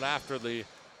works out after the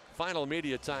final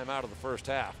media timeout of the first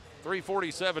half.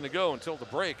 3:47 to go until the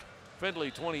break.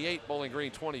 Findlay 28, Bowling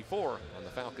Green 24 on the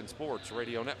Falcon Sports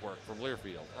Radio Network from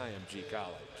Learfield, IMG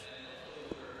College.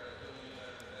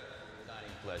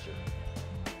 Pleasure.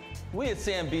 We at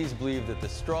Sam Bees believe that the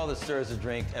straw that stirs a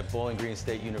drink at Bowling Green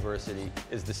State University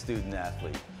is the student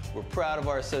athlete. We're proud of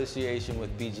our association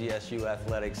with BGSU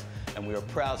Athletics, and we are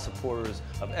proud supporters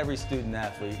of every student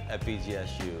athlete at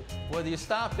BGSU. Whether you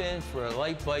stop in for a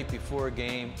light bite before a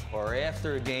game or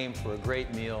after a game for a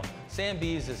great meal, Sam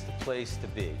Bees is the place to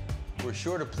be. We're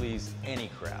sure to please any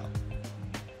crowd.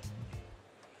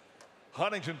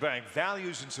 Huntington Bank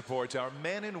values and supports our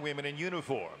men and women in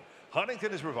uniform.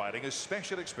 Huntington is providing a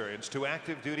special experience to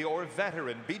active duty or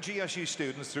veteran BGSU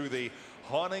students through the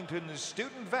Huntington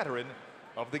Student Veteran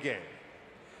of the Game.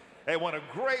 Hey, want a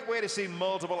great way to see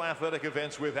multiple athletic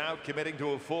events without committing to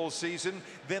a full season?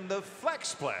 Then the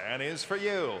Flex Plan is for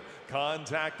you.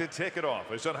 Contact the ticket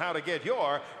office on how to get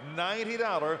your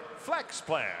 $90 Flex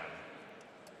Plan.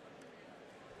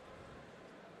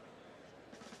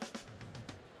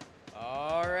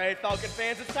 All right, Falcon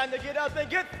fans, it's time to get up and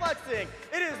get flexing.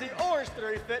 It is the Orange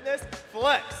Theory Fitness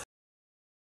Flex.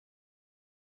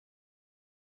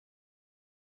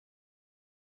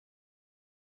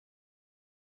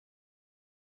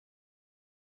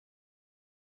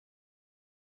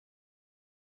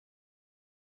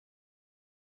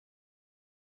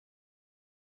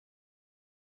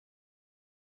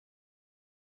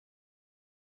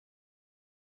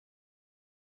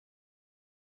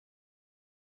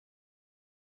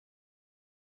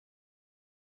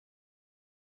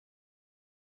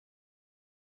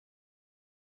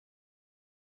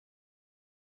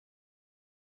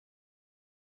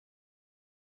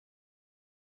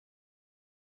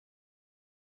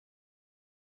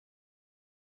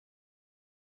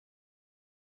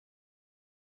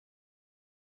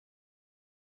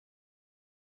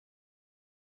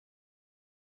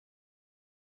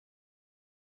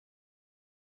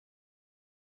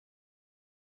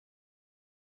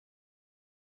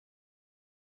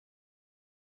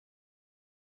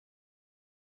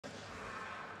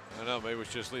 I don't know, maybe we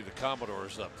should just leave the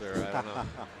Commodores up there. I don't know.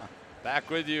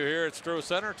 Back with you here at Stroh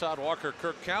Center. Todd Walker,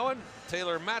 Kirk Cowan,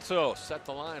 Taylor Matos set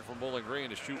the line from Bowling Green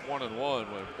to shoot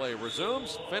 1-1 when play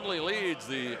resumes. Findlay leads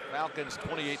the Falcons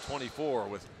 28-24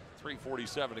 with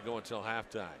 3:47 to go until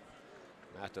halftime.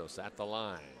 Matos at the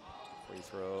line. Free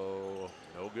throw,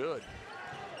 no good.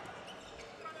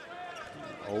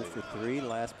 0 for 3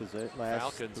 last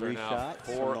Falcons three are now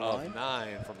shots 4 of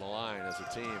 9 from the line as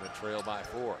a team and trail by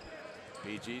 4.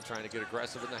 BG trying to get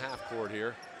aggressive in the half court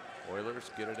here. Oilers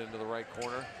get it into the right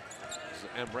corner. This is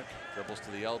Emmerich, dribbles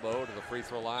to the elbow, to the free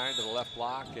throw line, to the left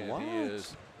block, and he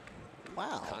is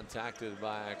contacted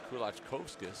by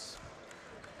Kulachkovskis.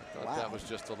 I thought that was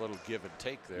just a little give and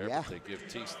take there, but they give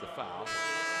Teese the foul.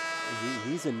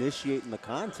 He's initiating the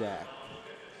contact.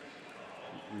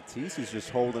 Teese is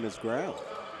just holding his ground.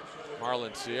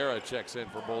 Marlon Sierra checks in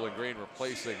for Bowling Green,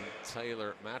 replacing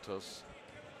Taylor Matos.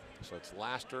 So it's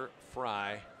Laster,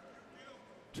 Fry,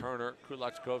 Turner,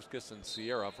 Kulachkovskis, and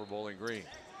Sierra for Bowling Green.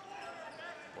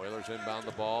 Oilers inbound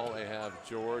the ball. They have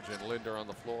George and Linder on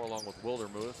the floor along with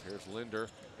Wildermuth. Here's Linder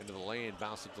into the lane,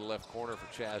 bounce it to the left corner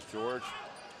for Chaz George.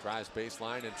 Drives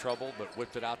baseline, in trouble, but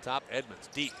whipped it out top. Edmonds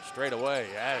deep, straight away,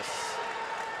 yes.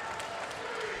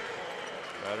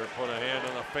 Better put a hand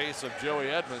on the face of Joey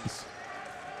Edmonds.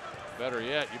 Better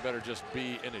yet, you better just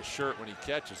be in his shirt when he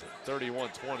catches it.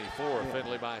 31-24,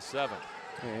 Findlay by 7.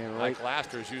 Mike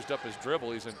Laster's used up his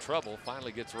dribble. He's in trouble.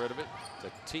 Finally gets rid of it to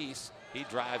Teese. He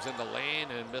drives in the lane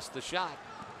and missed the shot.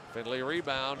 Findlay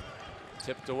rebound.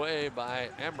 Tipped away by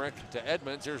Emmerich to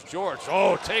Edmonds. Here's George.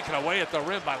 Oh, taken away at the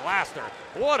rim by Laster.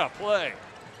 What a play.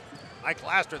 Mike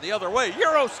Laster the other way.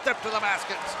 Euro step to the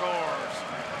basket and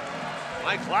scores.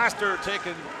 Mike Laster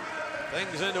taking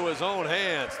things into his own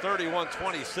hands.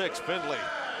 31-26 Findlay.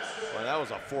 Well, that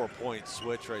was a 4-point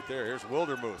switch right there. Here's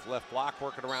Wildermuth, left block,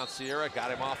 working around Sierra,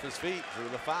 got him off his feet, drew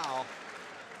the foul.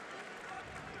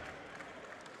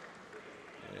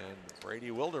 And Brady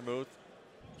Wildermuth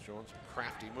showing some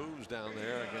crafty moves down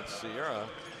there against Sierra.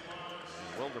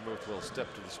 And Wildermuth will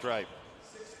step to the stripe.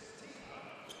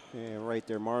 Yeah, right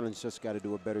there. Marlon's just got to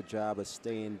do a better job of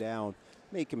staying down.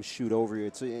 Make him shoot over you.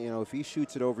 It's, you know, if he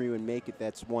shoots it over you and make it,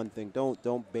 that's one thing.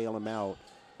 Don't bail him out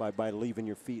by leaving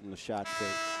your feet in the shot fake.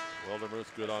 Wildermuth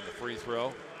good on the free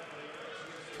throw.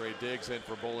 Trey Diggs in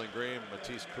for Bowling Green.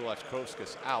 Matisse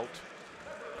Kulachkovskis out.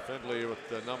 Findlay with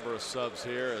the number of subs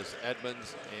here as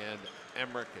Edmonds and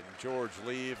Emmerich and George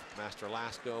leave. Master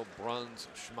Lasco, Bruns,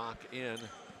 Schmock in.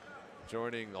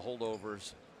 Joining the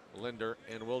holdovers, Linder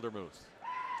and Wildermuth.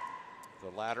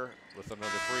 The latter with another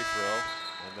free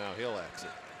throw, and now he'll exit.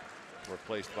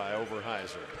 Replaced by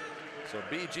Overheiser. So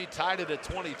BG tied it at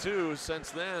 22.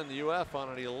 Since then, the UF on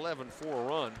an 11-4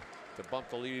 run to bump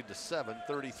the lead to 7,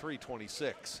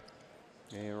 33-26.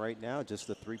 And right now, just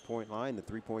the three-point line, the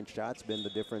three-point shot's been the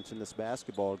difference in this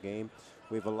basketball game.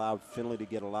 We've allowed Findlay to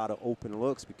get a lot of open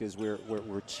looks because we're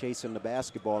chasing the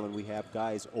basketball and we have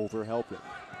guys over helping.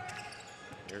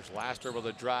 Here's Laster with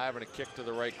a drive and a kick to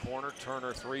the right corner.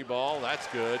 Turner three ball, that's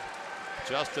good.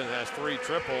 Justin has 3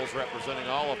 triples, representing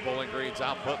all of Bowling Green's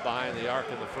output behind the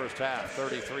arc in the first half.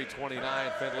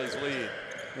 33-29, Findlay's lead.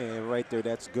 And right there,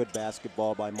 that's good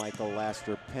basketball by Michael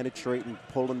Laster, penetrating,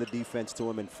 pulling the defense to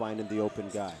him, and finding the open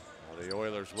guy. Well, the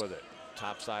Oilers with it.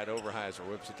 Top side, Overheiser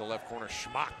whips it to left corner.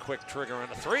 Schmock, quick trigger on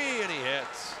the 3, and he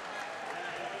hits.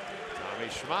 Tommy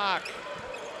Schmock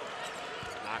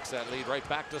knocks that lead right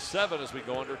back to 7 as we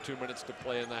go under 2 minutes to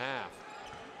play in the half.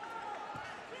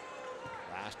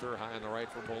 Laster high on the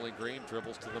right for Bowling Green,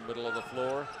 dribbles to the middle of the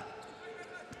floor.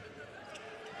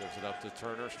 Gives it up to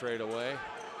Turner straight away.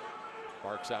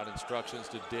 Barks out instructions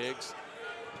to Diggs.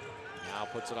 Now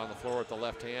puts it on the floor with the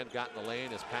left hand, got in the lane,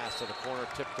 his pass to the corner,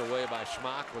 tipped away by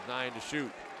Schmock with 9 to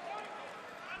shoot.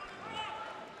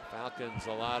 Falcons,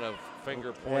 a lot of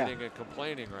finger pointing and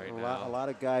complaining right now. A lot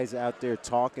of guys out there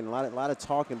talking, a lot of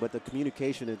talking, but the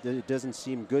communication, it doesn't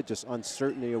seem good, just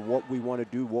uncertainty of what we want to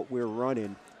do, what we're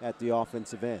running at the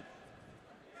offensive end.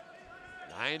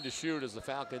 9 to shoot as the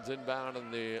Falcons inbound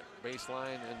in the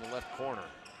baseline in the left corner.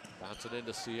 Bounce it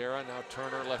into Sierra, now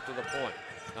Turner left of the point.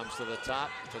 Comes to the top,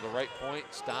 to the right point,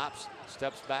 stops,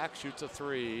 steps back, shoots a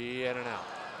 3, in and out.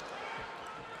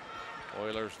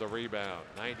 Oilers the rebound.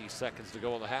 90 seconds to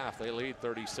go in the half. They lead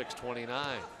 36-29.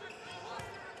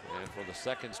 And for the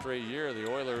second straight year,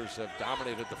 the Oilers have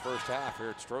dominated the first half here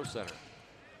at Stroh Center.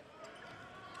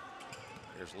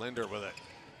 Here's Linder with it.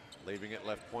 Leaving it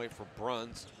left point for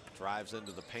Bruns. Drives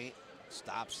into the paint,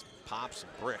 stops, pops,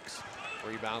 and bricks.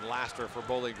 Rebound Laster for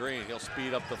Bowling Green. He'll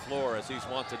speed up the floor as he's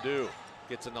wont to do.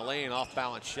 Gets in the lane, off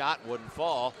balance shot, wouldn't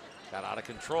fall. Got out of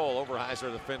control.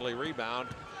 Overheiser the Findlay rebound.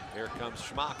 Here comes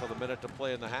Schmock with a minute to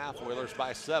play in the half. Oilers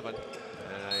by 7.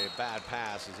 And a bad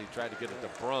pass as he tried to get it to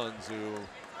Bruns, who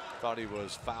thought he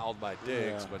was fouled by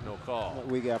Diggs, but no call.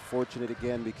 We got fortunate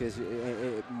again because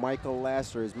Michael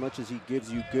Lasser, as much as he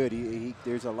gives you good,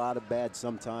 there's a lot of bad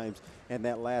sometimes. And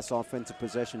that last offensive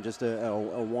possession, just a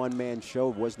one-man show,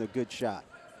 wasn't a good shot.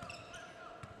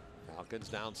 Falcons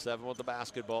down 7 with the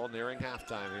basketball, nearing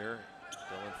halftime here.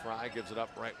 Dylan Fry gives it up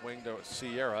right wing to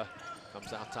Sierra.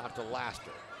 Comes out top to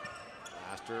Laster.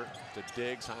 Laster to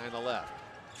Diggs high on the left.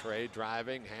 Trey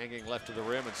driving, hanging left to the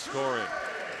rim and scoring.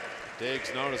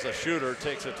 Diggs, known as a shooter,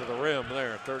 takes it to the rim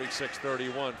there.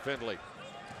 36-31 Findlay.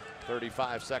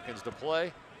 35 seconds to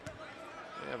play.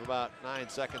 We have about 9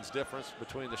 seconds difference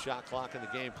between the shot clock and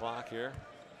the game clock here.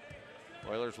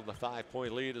 Oilers with a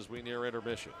 5-point lead as we near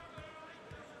intermission.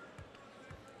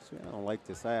 See, I don't like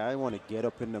this. I want to get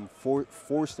up in them,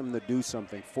 force them to do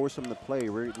something, force them to play.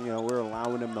 We're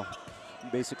allowing them to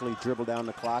basically dribble down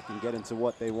the clock and get into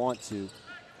what they want to.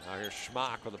 Now here's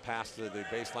Schmock with a pass to the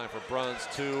baseline for Bruns.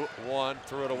 2-1,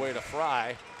 threw it away to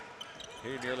Fry.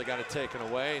 He nearly got it taken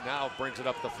away. Now brings it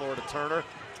up the floor to Turner.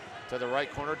 To the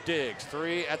right corner, Diggs.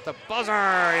 3 at the buzzer,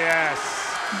 yes!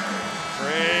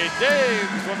 Trey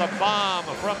Diggs with a bomb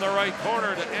from the right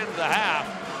corner to end the half.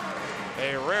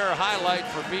 A rare highlight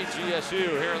for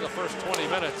BGSU here in the first 20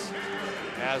 minutes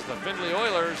as the Findlay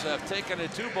Oilers have taken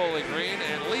it to Bowling Green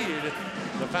and lead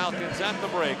the Falcons at the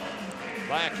break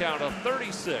by a count of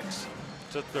 36-34.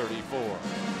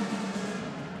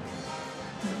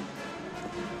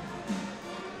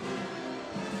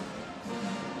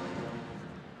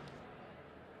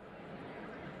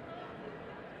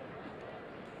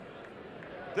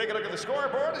 Take a look at the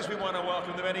scoreboard as we want to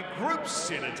welcome the many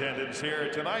groups in attendance here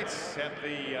tonight at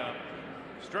the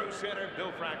Stroh Center,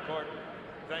 Bill Frack Court.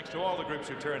 Thanks to all the groups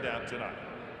who turned out tonight.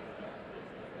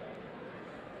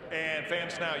 And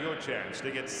fans, now your chance to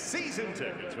get season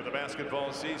tickets for the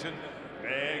basketball season.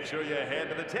 Make sure you head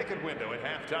to the ticket window at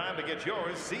halftime to get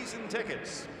your season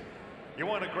tickets. You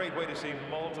want a great way to see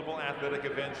multiple athletic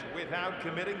events without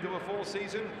committing to a full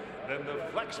season? Then the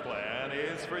Flex Plan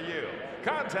is for you.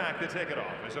 Contact the ticket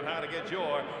office on how to get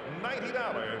your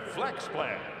 $90 Flex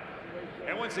Plan.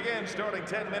 And once again, starting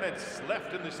 10 minutes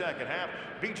left in the second half,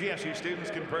 BGSU students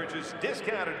can purchase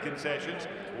discounted concessions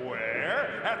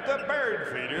where? At the Bird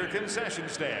Feeder concession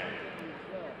stand.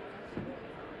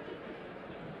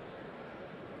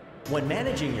 When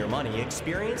managing your money,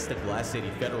 experience the Glass City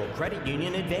Federal Credit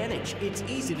Union Advantage. It's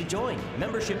easy to join.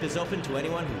 Membership is open to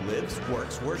anyone who lives,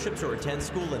 works, worships, or attends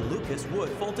school in Lucas, Wood,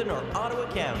 Fulton, or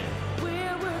Ottawa County.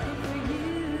 We're working for you.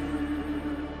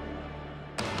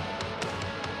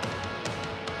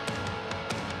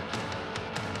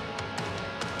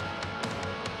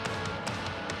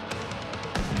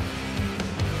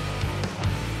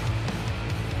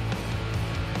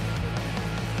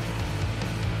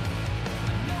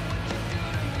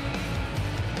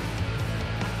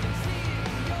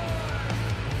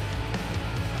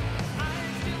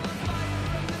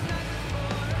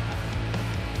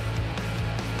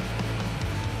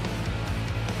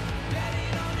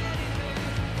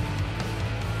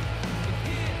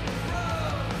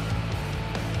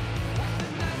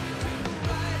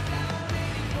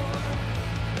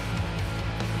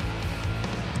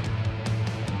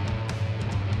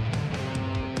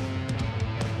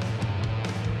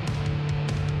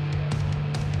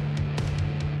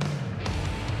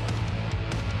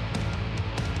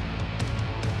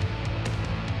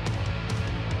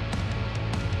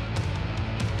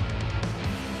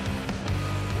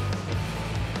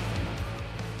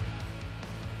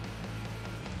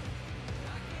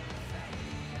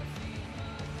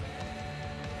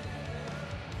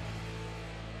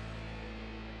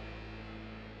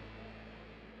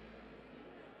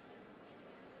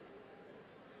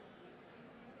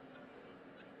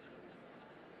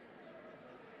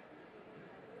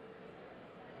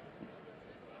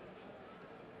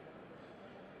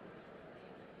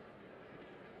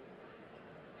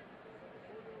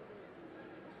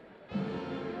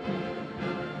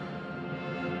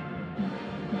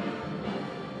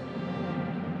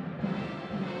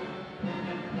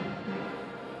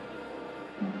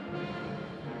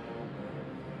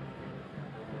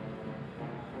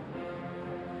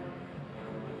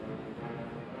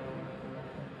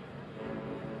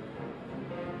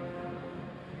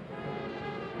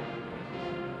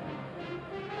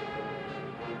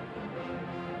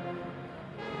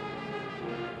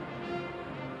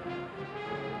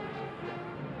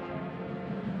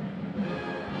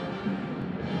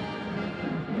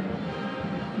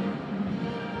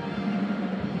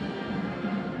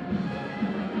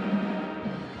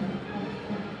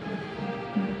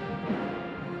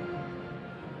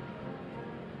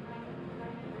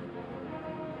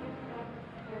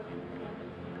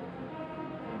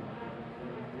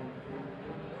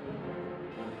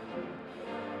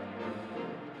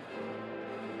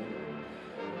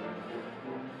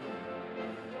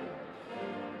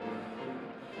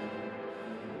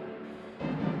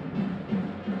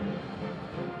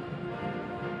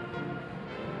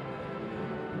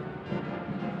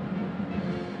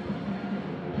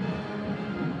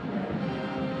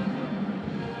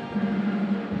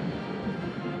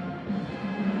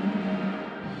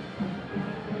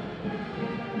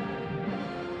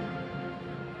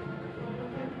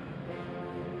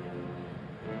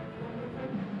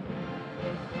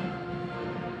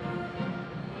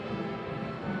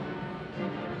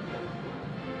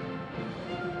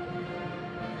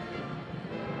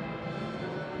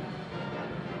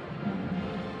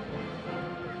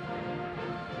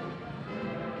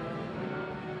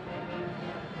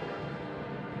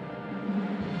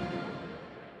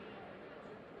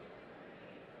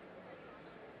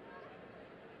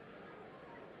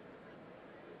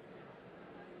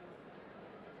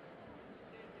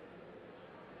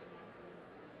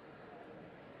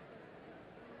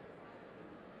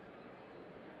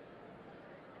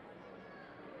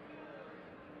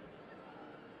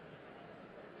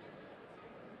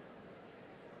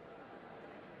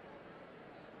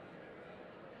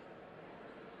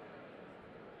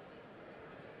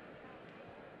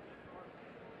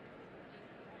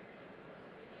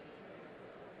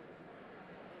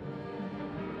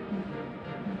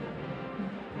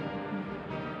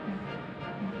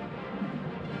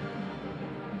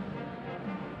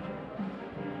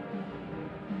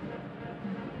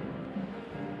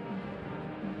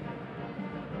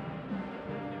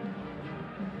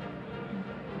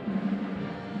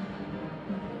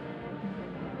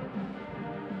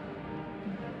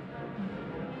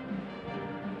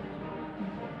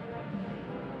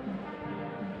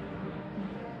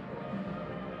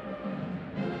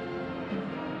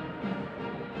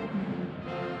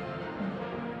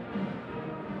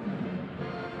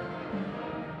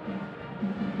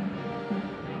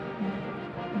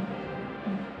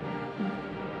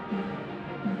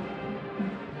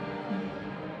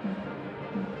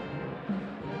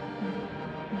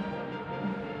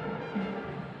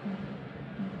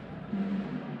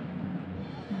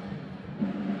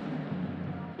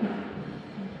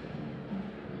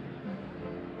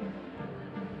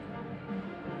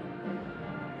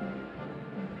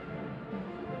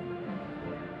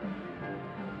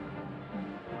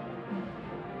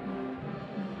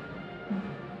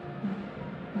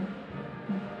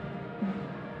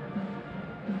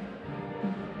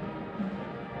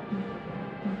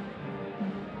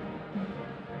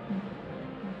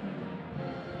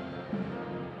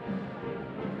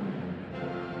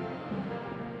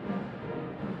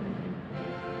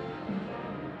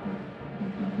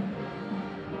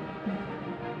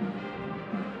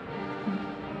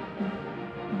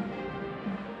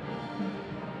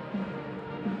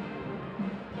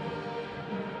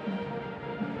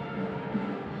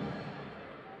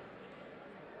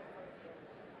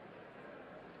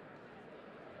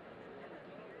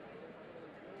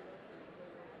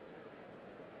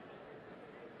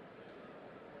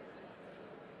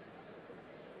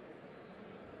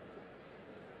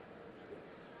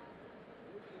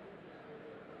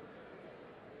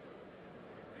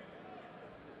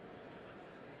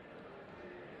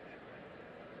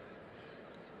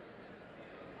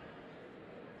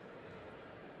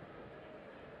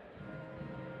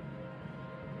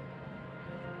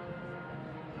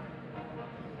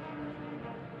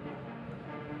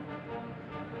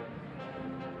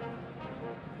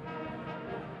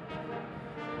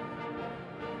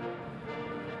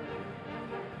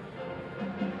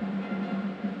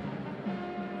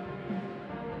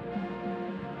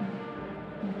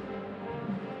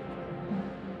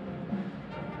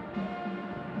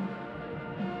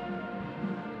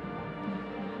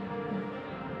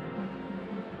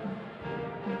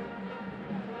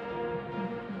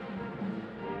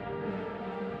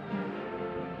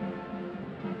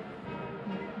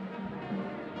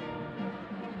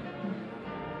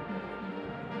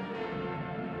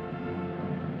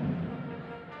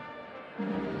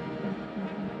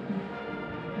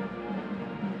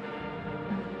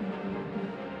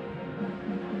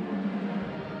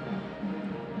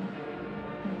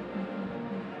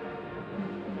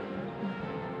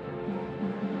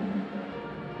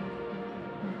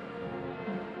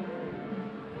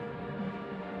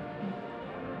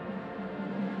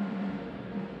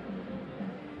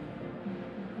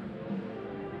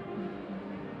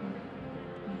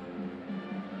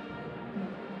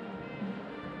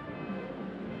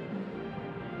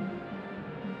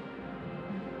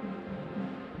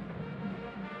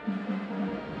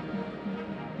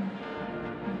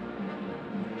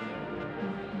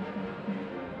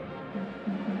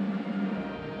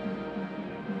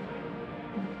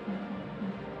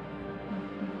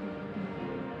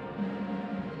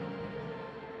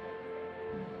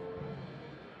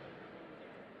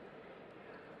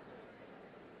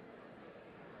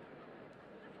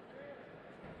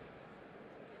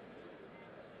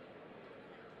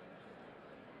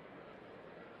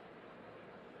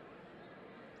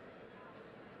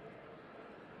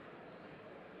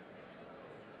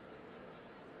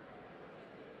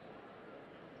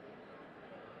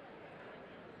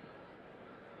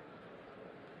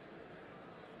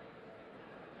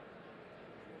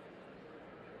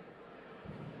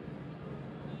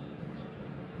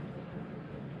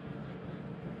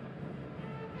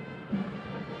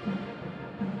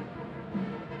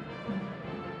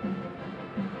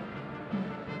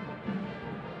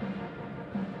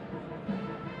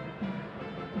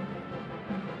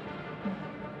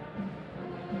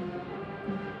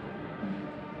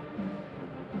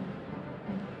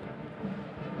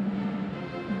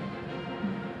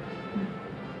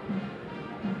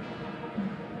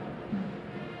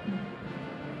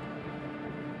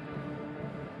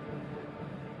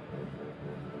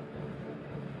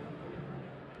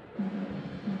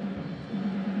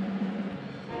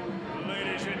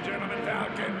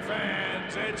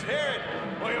 fans, let's hear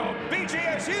it for your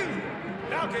BGSU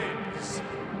Falcons.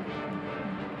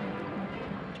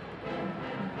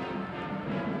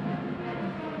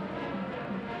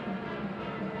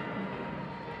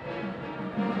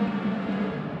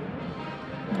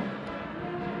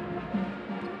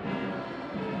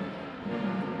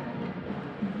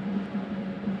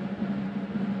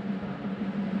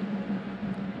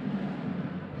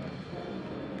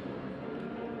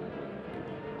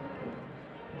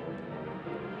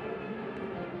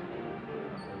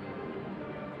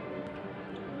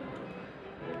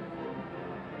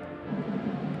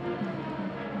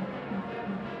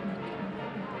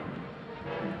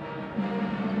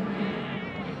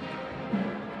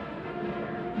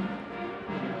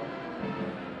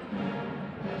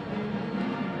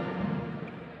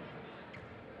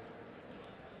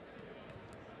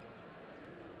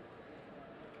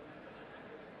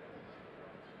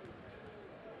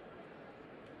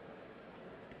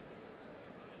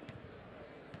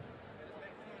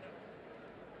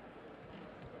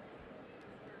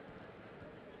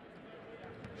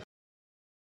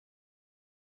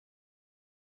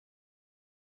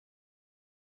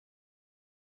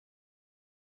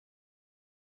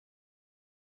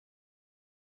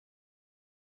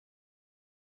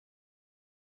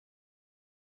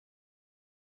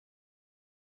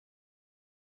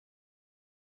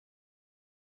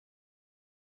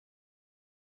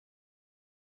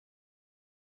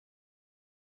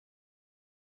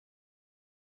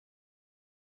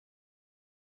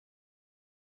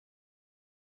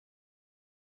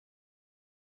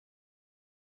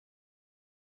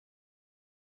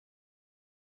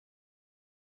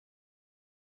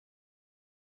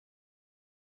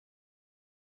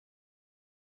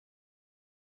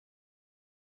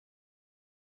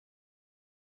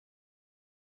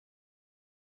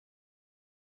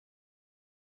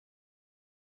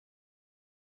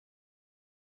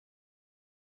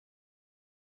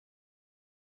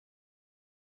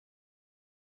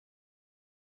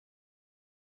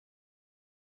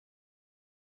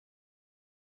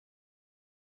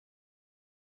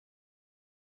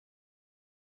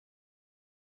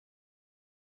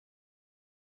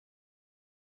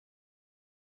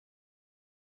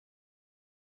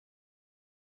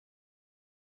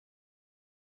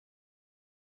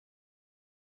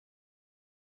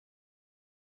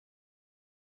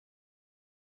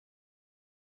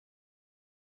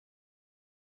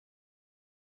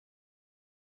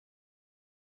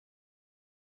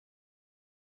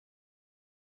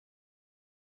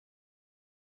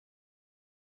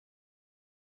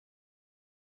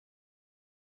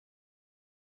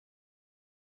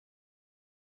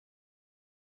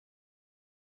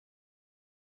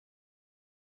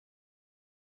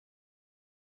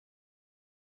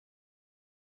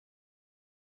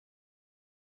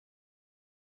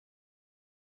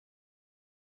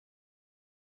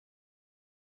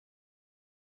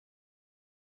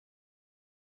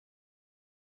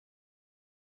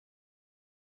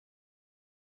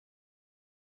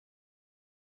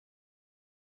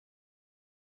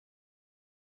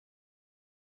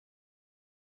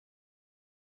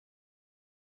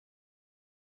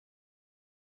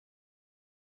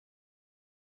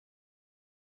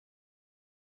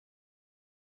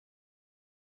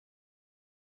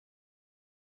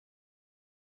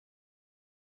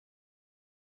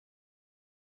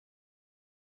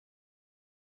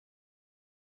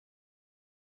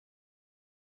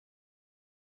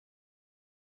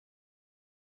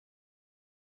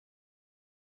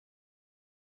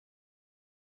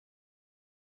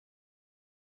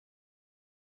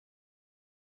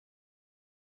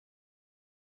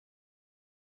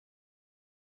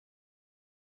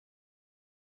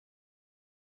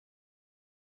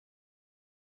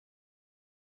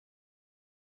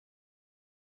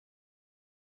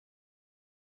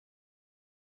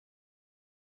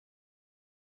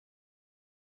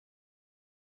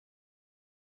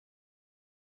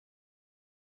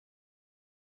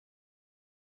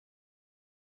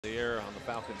 The air on the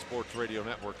Falcon Sports Radio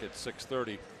Network at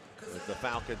 6:30 with the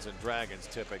Falcons and Dragons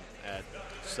tipping at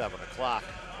 7 o'clock.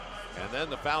 And then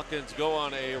the Falcons go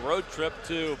on a road trip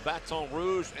to Baton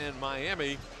Rouge and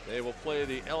Miami. They will play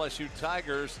the LSU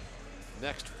Tigers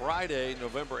next Friday,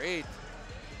 November 8th.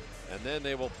 And then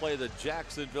they will play the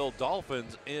Jacksonville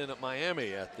Dolphins in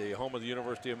Miami at the home of the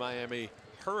University of Miami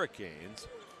Hurricanes.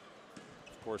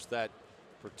 Of course, that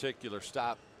particular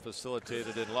stop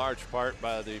facilitated in large part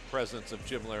by the presence of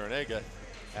Jim Larrañaga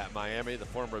at Miami, the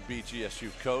former BGSU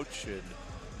coach, and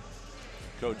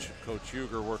Coach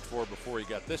Huger worked for before he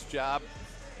got this job.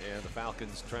 And the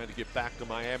Falcons trying to get back to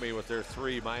Miami with their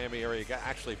 3 Miami area guys,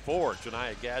 actually 4,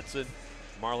 Janiah Gadsden,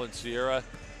 Marlon Sierra,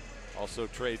 also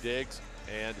Trey Diggs,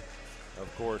 and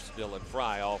of course Dylan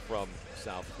Fry, all from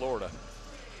South Florida.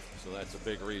 So that's a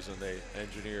big reason they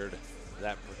engineered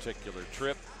that particular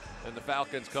trip. And the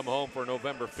Falcons come home for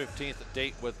November 15th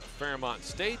date with Fairmont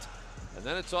State. And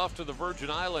then it's off to the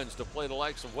Virgin Islands to play the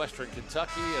likes of Western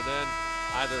Kentucky, and then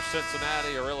either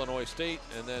Cincinnati or Illinois State,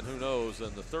 and then who knows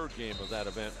in the third game of that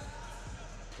event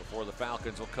before the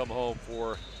Falcons will come home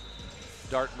for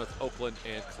Dartmouth, Oakland,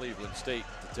 and Cleveland State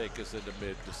to take us into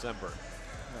mid-December.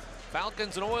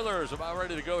 Falcons and Oilers about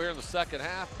ready to go here in the second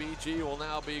half. BG will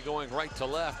now be going right to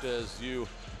left as you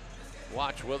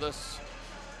watch with us.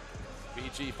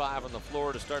 BG 5 on the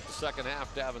floor to start the second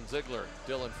half. Davin Ziegler,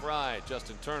 Dylan Fry,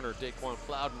 Justin Turner, Daquan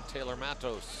Plowden, Taylor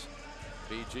Matos.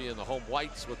 BG in the home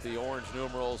whites with the orange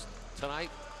numerals tonight.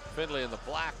 Findlay in the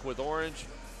black with orange.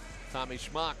 Tommy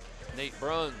Schmock, Nate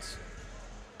Bruns,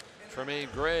 Tremaine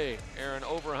Gray, Aaron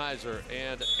Overheiser,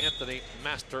 and Anthony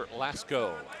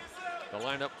Master-Lasco. The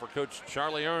lineup for Coach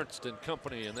Charlie Ernst and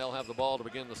company, and they'll have the ball to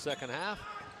begin the second half.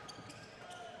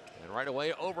 And right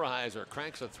away, Overheiser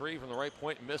cranks a three from the right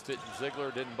point, missed it.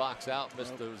 Ziegler didn't box out,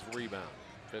 missed his rebound.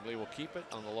 Findlay will keep it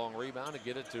on the long rebound and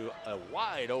get it to a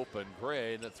wide open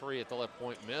Gray, and the three at the left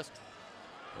point missed.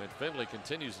 And Findlay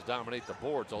continues to dominate the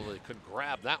boards, although they couldn't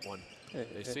grab that one.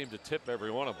 They seem to tip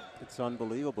every one of them. It's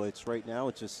unbelievable. It's right now,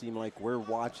 it just seemed like we're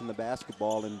watching the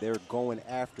basketball and they're going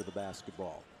after the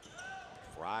basketball.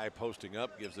 Fry posting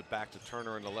up, gives it back to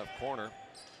Turner in the left corner.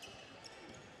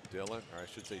 Dylan, or I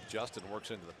should say Justin,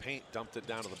 works into the paint, dumped it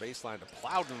down to the baseline to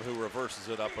Plowden, who reverses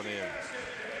it up and in.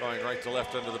 Going right to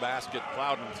left under the basket,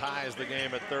 Plowden ties the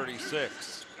game at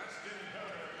 36.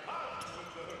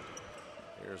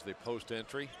 Here's the post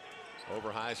entry.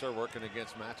 Overheiser working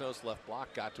against Matos, left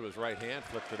block, got to his right hand,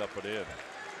 flipped it up and in.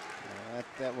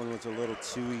 That one was a little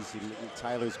too easy.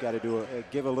 Tyler's got to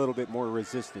give a little bit more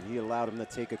resistance. He allowed him to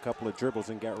take a couple of dribbles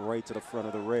and got right to the front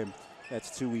of the rim.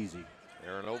 That's too easy.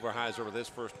 Aaron Overheiser with his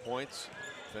first points.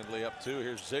 Findlay up two.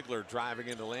 Here's Ziegler driving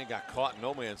into the lane, got caught in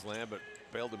no man's land, but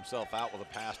bailed himself out with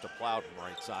a pass to Plowden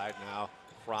right side. Now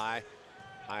Fry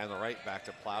high on the right, back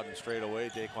to Plowden straight away.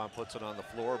 Daquan puts it on the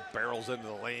floor, barrels into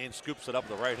the lane, scoops it up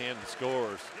with the right hand and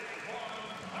scores.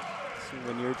 See,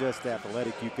 when you're just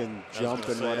athletic, you can jump,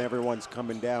 and when everyone's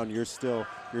coming down, you're still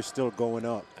going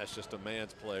up. That's just a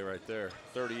man's play right there.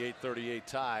 38-38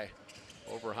 tie.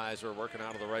 Overheiser working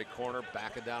out of the right corner,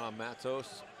 backing down on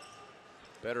Matos.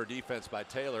 Better defense by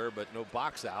Taylor, but no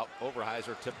box out.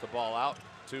 Overheiser tipped the ball out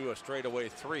to a straightaway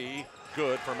three.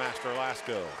 Good for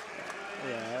Master-Lasco.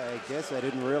 Yeah, I guess I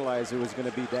didn't realize it was going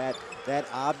to be that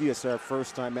obvious our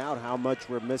first time out, how much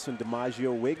we're missing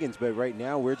DiMaggio Wiggins, but right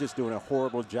now we're just doing a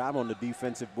horrible job on the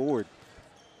defensive board.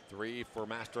 Three for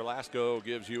Master-Lasco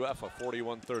gives UF a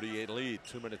 41-38 lead,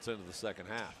 2 minutes into the second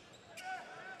half.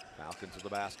 Falcons with the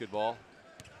basketball.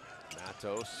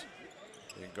 Matos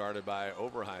being guarded by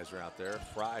Overheiser out there.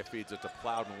 Fry feeds it to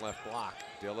Plowden, left block.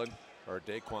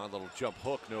 Daquan, little jump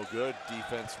hook, no good.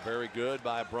 Defense very good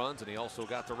by Bruns, and he also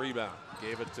got the rebound.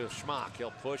 Gave it to Schmock.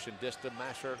 He'll push and dish to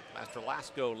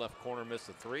Master-Lasco, left corner, missed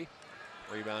the three.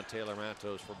 Rebound Taylor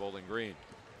Matos for Bowling Green.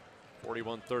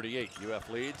 41-38, UF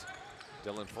leads.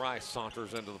 Dylan Fry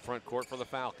saunters into the front court for the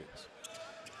Falcons.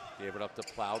 Gave it up to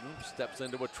Plowden, steps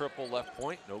into a triple left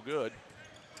point, no good.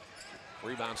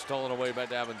 Rebound stolen away by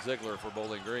Davin Ziegler for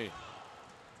Bowling Green.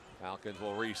 Falcons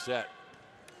will reset.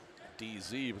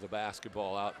 DZ with the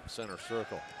basketball out in center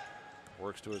circle.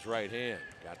 Works to his right hand,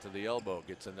 got to the elbow,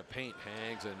 gets in the paint,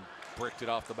 hangs and bricked it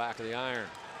off the back of the iron.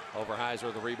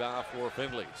 Overheiser the rebound for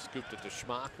Findlay. Scooped it to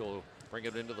Schmock, who'll bring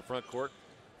it into the front court.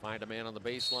 Find a man on the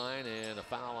baseline and a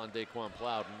foul on Daquan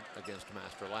Plowden against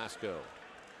Master-Lasco.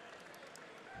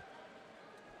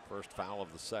 First foul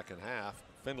of the second half.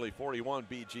 Findlay 41,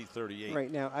 BG 38.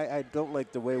 Right now, I don't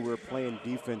like the way we're playing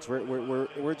defense.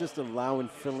 We're just allowing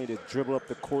Findlay to dribble up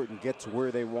the court and get to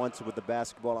where they want to with the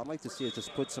basketball. I'd like to see us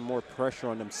just put some more pressure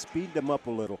on them, speed them up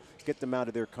a little, get them out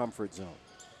of their comfort zone.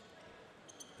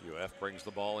 UF brings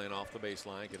the ball in off the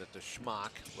baseline, get it to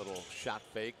Schmock, little shot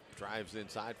fake, drives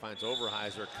inside, finds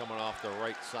Overheiser coming off the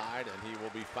right side, and he will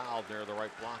be fouled near the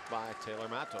right block by Taylor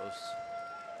Matos.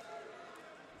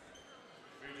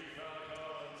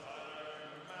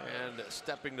 And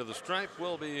stepping to the stripe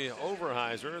will be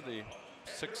Overheiser, the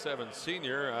 6'7"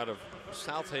 senior out of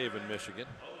South Haven, Michigan.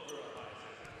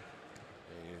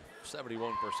 A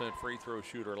 71% free throw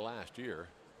shooter last year.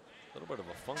 A little bit of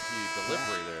a funky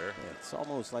delivery there. Yeah, it's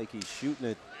almost like he's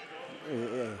shooting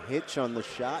a hitch on the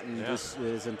shot, and just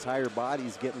his entire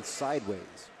body's getting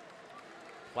sideways.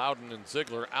 Plowden and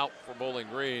Ziegler out for Bowling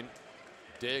Green.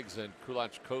 Diggs and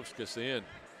Kulachkovskis in.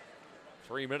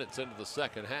 3 minutes into the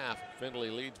second half, Findlay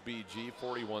leads BG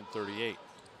 41-38.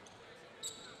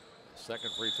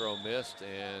 Second free throw missed,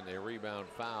 and a rebound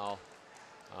foul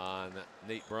on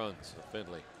Nate Bruns of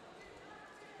Findlay.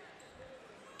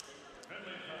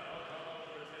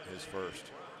 His first.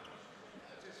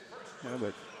 Yeah,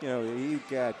 but you know, he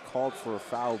got called for a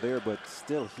foul there, but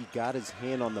still he got his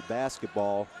hand on the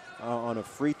basketball on a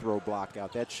free throw block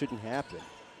out. That shouldn't happen.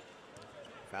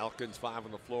 Falcons 5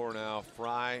 on the floor now.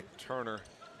 Fry, Turner,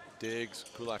 Diggs,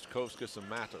 Kulachkovskis, and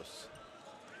Matos.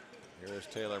 Here's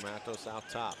Taylor Matos out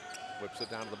top. Whips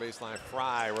it down to the baseline.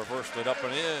 Fry reversed it up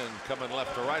and in. Coming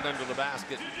left to right under the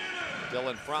basket.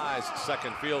 Dylan Fry's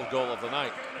second field goal of the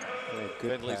night.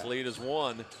 Findlay's lead is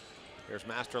 1. Here's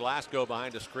Master Lasco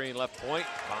behind a screen left point.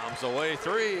 Bombs away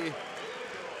 3.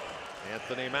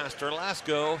 Anthony Master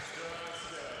Lasco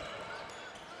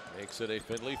makes it a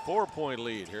Findlay 4-point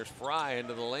lead. Here's Fry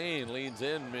into the lane, leans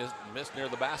in, missed near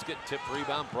the basket, tipped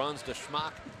rebound, Bruns to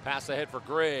Schmock, pass ahead for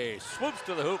Gray, swoops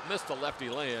to the hoop, missed a lefty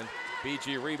lay-in.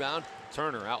 BG rebound,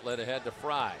 Turner outlet ahead to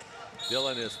Fry.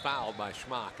 Dillon is fouled by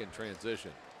Schmock in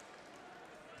transition.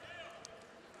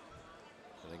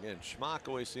 And again, Schmock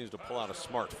always seems to pull out a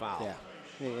smart foul.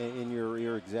 Yeah, and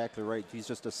you're exactly right. He's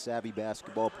just a savvy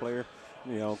basketball player.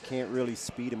 You know, can't really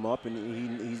speed him up,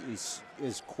 and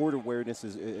his court awareness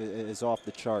is off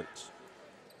the charts.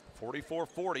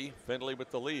 44-40, Findlay with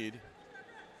the lead.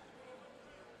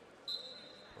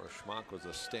 Or Schmock was a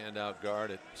standout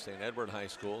guard at St. Edward High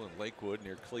School in Lakewood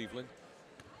near Cleveland.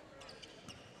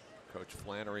 Coach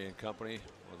Flannery and company,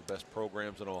 one of the best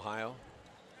programs in Ohio.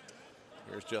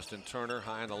 Here's Justin Turner,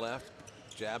 high on the left,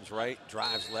 jabs right,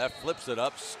 drives left, flips it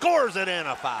up, scores it in,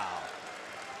 a foul.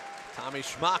 Tommy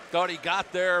Schmock thought he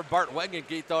got there. Bart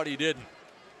Wegenke thought he didn't.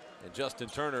 And Justin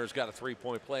Turner's got a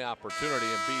 3-point play opportunity,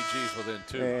 and BG's within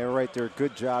 2. And right there,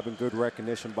 good job and good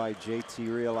recognition by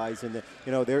JT, realizing that,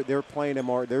 you know, they're playing him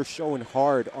hard. They're showing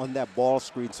hard on that ball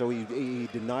screen, so he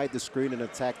denied the screen and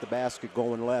attacked the basket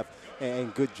going left.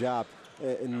 And good job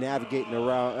navigating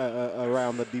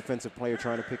around the defensive player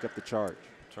trying to pick up the charge.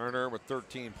 Turner with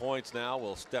 13 points now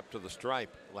will step to the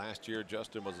stripe. Last year,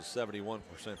 Justin was a 71%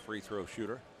 free throw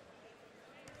shooter.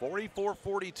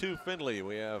 44-42 Findlay.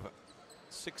 We have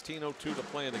 16:02 to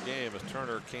play in the game as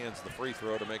Turner cans the free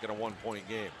throw to make it a 1-point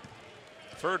game.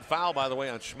 Third foul, by the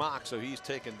way, on Schmock, so he's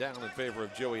taken down in favor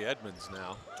of Joey Edmonds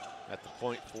now at the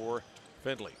point for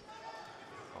Findlay.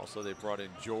 Also, they brought in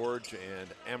George and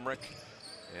Emmerich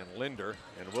and Linder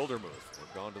and Wildermuth.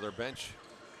 They've gone to their bench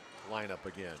lineup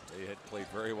again. They had played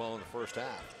very well in the first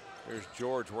half. Here's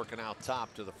George working out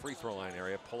top to the free throw line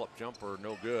area. Pull-up jumper,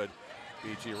 no good.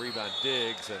 BG rebound,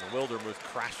 Diggs, and Wildermuth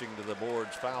crashing to the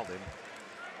boards, fouled him.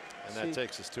 And that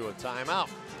takes us to a timeout.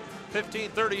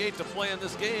 15:38 to play in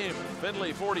this game.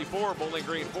 Findlay 44, Bowling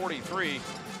Green 43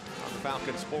 on the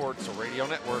Falcon Sports Radio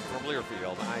Network from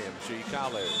Learfield, IMG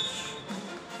College.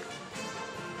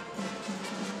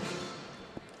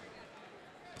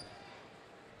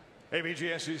 Hey,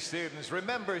 BGSU students,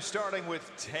 remember, starting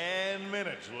with 10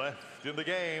 minutes left in the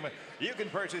game, you can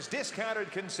purchase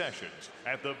discounted concessions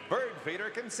at the Bird Feeder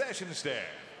concession stand.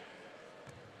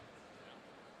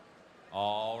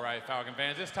 All right, Falcon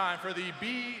fans, it's time for the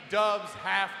B-Dubs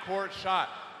half-court shot.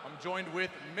 I'm joined with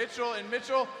Mitchell. And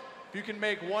Mitchell, if you can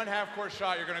make one half-court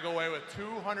shot, you're going to go away with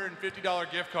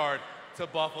 $250 gift card to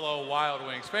Buffalo Wild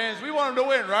Wings. Fans, we want them to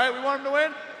win, right? We want them to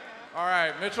win? All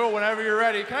right, Mitchell, whenever you're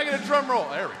ready. Can I get a drum roll?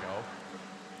 There we go.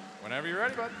 Whenever you're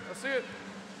ready, bud. Let's see it.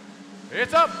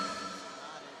 It's up.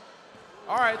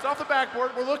 All right, it's off the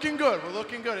backboard. We're looking good. We're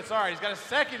looking good. It's all right. He's got a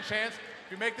second chance.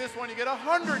 If you make this one, you get a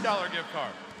 $100 gift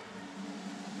card.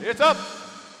 It's up.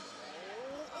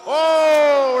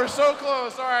 Oh, we're so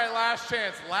close. All right, last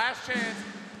chance. Last chance.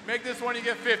 Make this one, you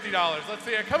get $50. Let's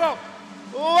see it. Come on.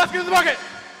 Let's get in the bucket.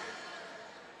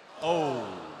 Oh.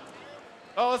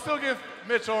 Oh, let's still give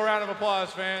Mitchell a round of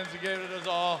applause, fans. He gave it us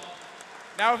all.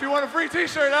 Now, if you want a free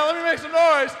t-shirt, now let me make some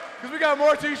noise, because we got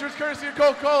more t-shirts courtesy of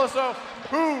Coca-Cola, so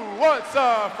who wants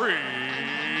a free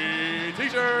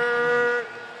t-shirt?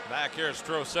 Back here at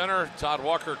Stroh Center, Todd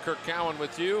Walker, Kirk Cowan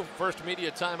with you. First media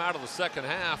timeout of the second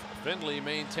half. Findlay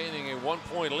maintaining a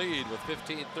 1-point lead with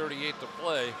 15:38 to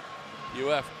play.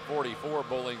 UF 44,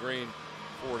 Bowling Green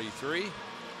 43.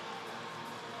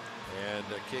 And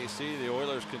KC, the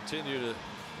Oilers continue to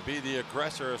be the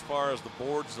aggressor as far as the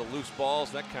boards, the loose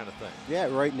balls, that kind of thing. Yeah,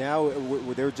 right now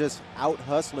they're just out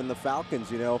hustling the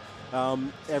Falcons, you know.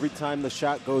 Every time the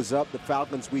shot goes up, the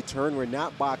Falcons, we turn. We're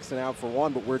not boxing out for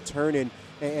one, but we're turning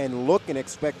and looking,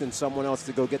 expecting someone else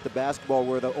to go get the basketball,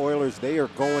 where the Oilers, they are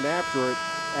going after it.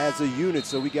 as a unit.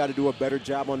 So we got to do a better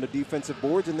job on the defensive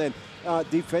boards. And then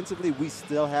defensively, we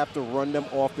still have to run them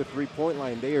off the three-point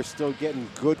line. They are still getting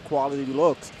good quality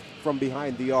looks from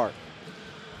behind the arc.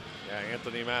 Yeah,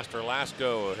 Anthony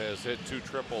Masterlasco has hit 2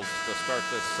 triples to start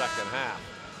this second half.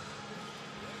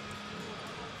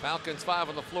 Falcons 5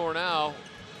 on the floor now.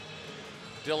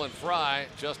 Dylan Fry,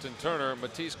 Justin Turner,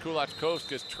 Matisse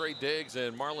Kulachkovskis, Trey Diggs,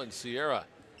 and Marlon Sierra.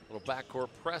 Little backcourt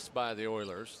press by the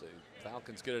Oilers. The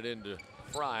Falcons get it into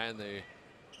Fry, and the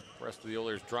rest of the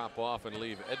Oilers drop off and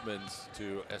leave Edmonds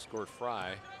to escort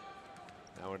Fry.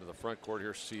 Now into the front court.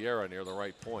 Here's Sierra near the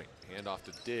right point. Hand off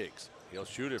to Diggs. He'll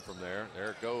shoot it from there.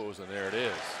 There it goes, and there it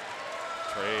is.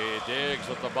 Trey Diggs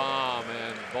with the bomb,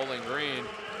 and Bowling Green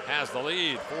has the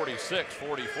lead,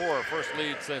 46-44. First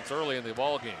lead since early in the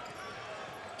ball game.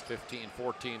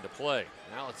 15-14 to play.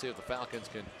 Now let's see if the Falcons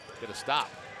can get a stop.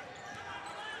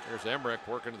 Here's Emmerich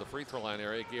working to the free throw line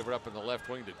area. Gave it up in the left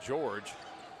wing to George.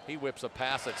 He whips a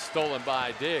pass that's stolen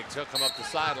by Diggs. He'll come up the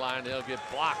sideline. He'll get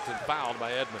blocked and fouled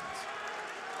by Edmonds.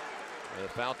 The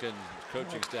Falcons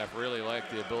coaching staff really like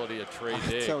the ability of Trey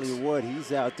Diggs. I tell you what,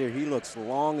 he's out there. He looks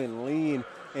long and lean,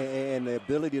 and the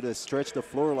ability to stretch the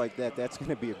floor like that, that's going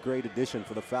to be a great addition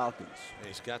for the Falcons.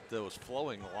 He's got those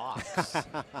flowing locks,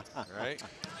 right?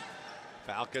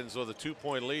 Falcons with a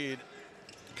 2-point lead.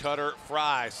 Cutter,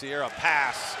 Fry, Sierra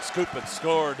pass, scoop and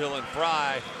score, Dylan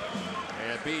Fry.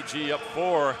 And BG up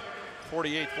 4,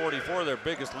 48-44, their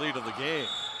biggest lead of the game.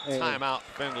 Timeout,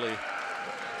 Findlay.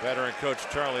 Veteran coach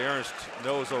Charlie Ernst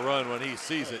knows a run when he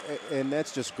sees it. And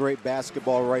that's just great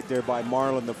basketball right there by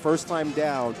Marlon. The first time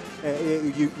down,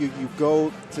 you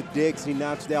go to Diggs, he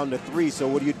knocks down the 3. So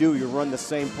what do? You run the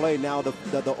same play. Now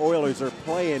the Oilers are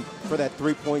playing for that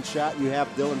 3-point shot. You have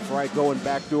Dylan Fry going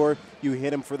backdoor. You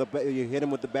hit him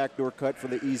with the backdoor cut for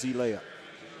the easy layup.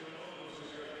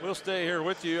 We'll stay here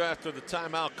with you after the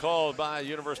timeout called by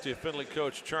University of Findlay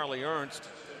coach Charlie Ernst.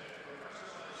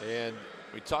 And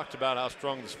we talked about how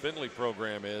strong this Findlay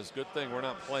program is. Good thing we're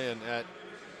not playing at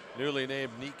newly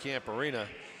named Niekamp Arena.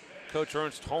 Coach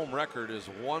Ernst's home record is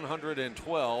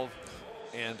 112-12.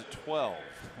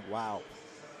 Wow.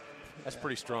 That's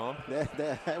pretty strong.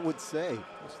 That I would say.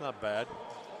 That's not bad.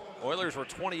 Oilers were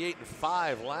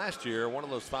 28-5 last year. One of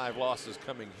those 5 losses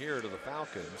coming here to the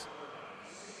Falcons.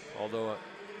 Although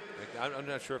I'm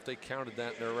not sure if they counted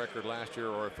that in their record last year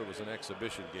or if it was an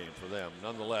exhibition game for them.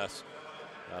 Nonetheless,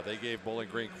 they gave Bowling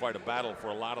Green quite a battle for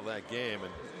a lot of that game,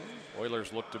 and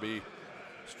Oilers look to be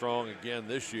strong again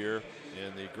this year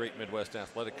in the Great Midwest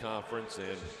Athletic Conference,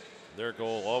 and their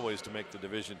goal always to make the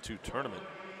Division II tournament.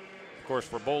 Of course,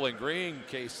 for Bowling Green,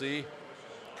 KC,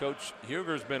 Coach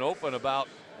Huger's been open about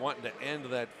wanting to end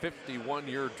that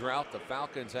 51-year drought. The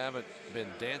Falcons haven't been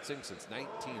dancing since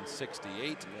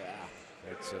 1968. Yeah.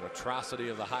 It's an atrocity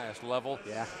of the highest level.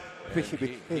 Yeah.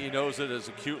 he knows it as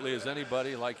acutely as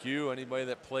anybody, like you, anybody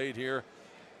that played here.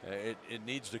 It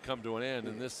needs to come to an end,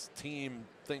 and this team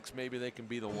thinks maybe they can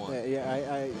be the one.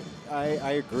 Yeah,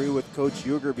 I agree with Coach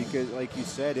Huger because, like you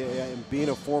said, and being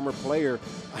a former player,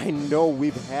 I know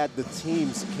we've had the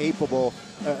teams capable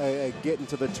of getting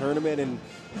to the tournament, and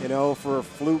you know, for a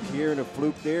fluke here and a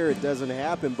fluke there, it doesn't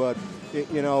happen. But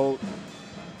you know,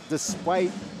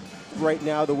 despite right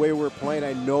now the way we're playing,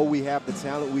 I know we have the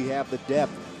talent, we have the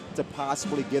depth to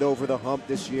possibly get over the hump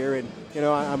this year. And you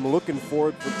know, I'm looking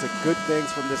forward to good things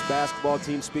from this basketball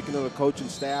team. Speaking of the coaching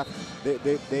staff,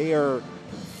 they are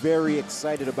very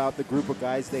excited about the group of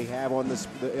guys they have on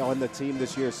the team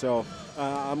this year. So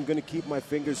I'm going to keep my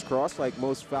fingers crossed like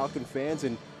most Falcon fans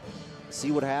and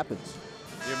see what happens.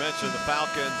 You mentioned the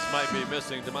Falcons might be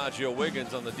missing DiMaggio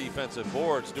Wiggins on the defensive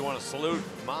boards. Do want to salute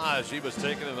Maj. He was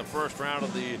taken in the first round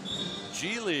of the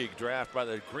G League draft by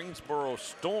the Greensboro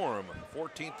Storm,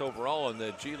 14th overall in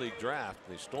the G League draft.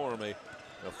 The Storm, an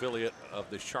affiliate of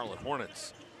the Charlotte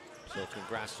Hornets. So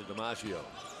congrats to DiMaggio.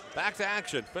 Back to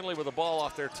action. Findlay with the ball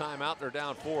off their timeout. They're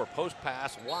down 4. Post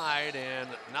pass wide and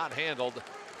not handled.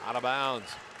 Out of bounds.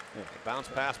 A bounce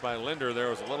pass by Linder there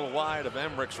was a little wide of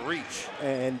Emmerich's reach.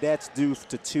 And that's due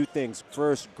to 2 things.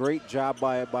 First, great job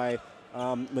by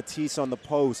Matisse on the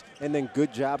post, and then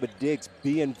good job of Diggs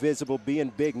being visible,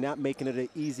 being big, not making it an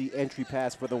easy entry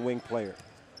pass for the wing player.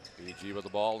 BG with the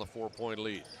ball in a 4-point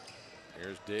lead.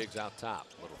 Here's Diggs out top.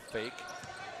 Little fake.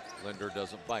 Linder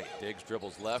doesn't bite. Diggs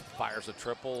dribbles left, fires a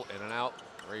triple, in and out.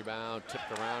 Rebound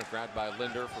tipped around, grabbed by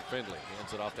Linder for Findlay.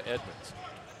 Hands it off to Edmonds.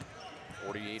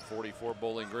 48-44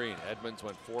 Bowling Green. Edmonds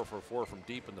went 4 for 4 from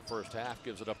deep in the first half.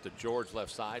 Gives it up to George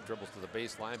left side. Dribbles to the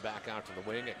baseline. Back out to the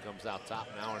wing. It comes out top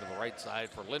now into the right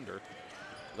side for Linder.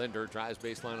 Linder drives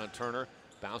baseline on Turner.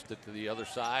 Bounced it to the other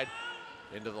side.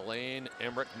 Into the lane.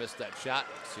 Emmerich missed that shot.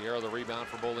 Sierra the rebound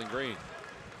for Bowling Green.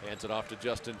 Hands it off to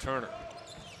Justin Turner.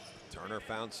 Turner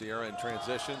found Sierra in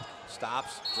transition,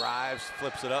 stops, drives,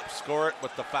 flips it up, score it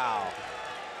with the foul.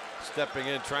 Stepping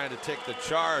in, trying to take the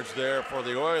charge there for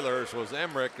the Oilers was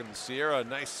Emmerich, and Sierra, a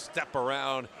nice step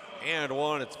around and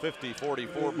one. It's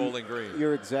 50-44 Bowling Green.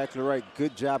 You're exactly right.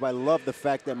 Good job. I love the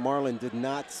fact that Marlon did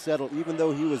not settle, even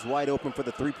though he was wide open for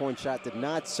the three-point shot, did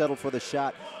not settle for the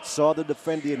shot. Saw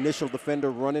the initial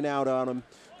defender running out on him,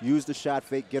 used the shot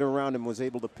fake, get around him, was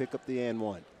able to pick up the and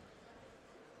one.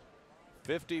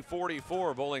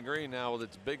 50-44 Bowling Green now with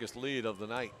its biggest lead of the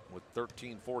night with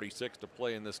 13:46 to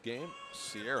play in this game.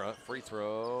 Sierra, free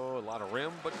throw, a lot of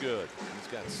rim, but good.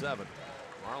 He's got 7.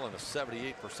 Marlon, a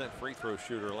 78% free throw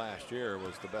shooter last year,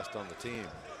 was the best on the team.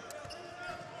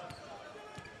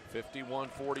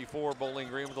 51-44 Bowling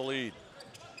Green with the lead.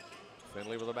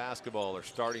 Findlay with the basketball. Their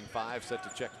starting 5 set to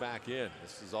check back in.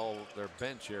 This is all their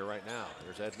bench here right now.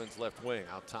 There's Edmonds left wing,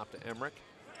 out top to Emmerich.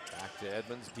 Back to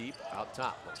Edmonds, deep, out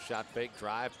top. Shot fake,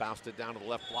 drive, bounced it down to the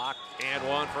left block, and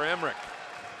one for Emmerich.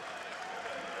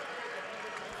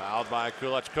 Fouled by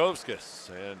Kulachkovskis,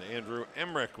 and Andrew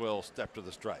Emmerich will step to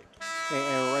the stripe.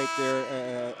 And right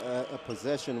there, a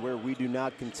possession where we do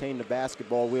not contain the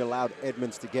basketball. We allowed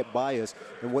Edmonds to get by us.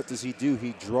 And what does he do?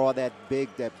 He draw that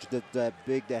big, that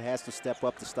big that has to step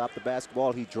up to stop the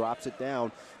basketball. He drops it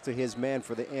down to his man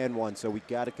for the and one. So we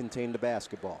got to contain the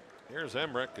basketball. Here's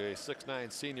Emmerich, a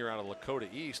 6'9" senior out of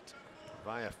Lakota East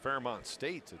via Fairmont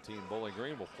State, a team Bowling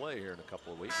Green will play here in a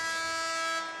couple of weeks.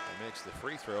 He makes the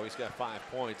free throw. He's got 5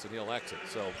 points and he'll exit.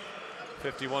 So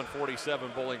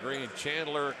 51-47 Bowling Green.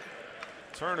 Chandler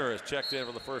Turner has checked in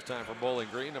for the first time for Bowling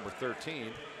Green, number 13.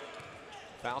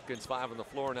 Falcons 5 on the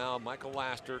floor now. Michael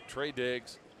Laster, Trey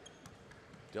Diggs,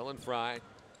 Dylan Fry,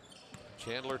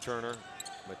 Chandler Turner,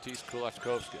 Matisse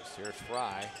Kulachkovskis. Here's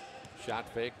Fry. Shot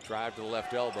fake, drive to the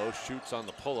left elbow, shoots on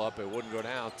the pull-up. It wouldn't go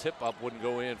down. Tip-up wouldn't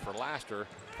go in for Laster.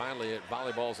 Finally, it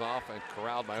volleyballs off and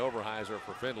corralled by Overheiser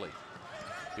for Findlay.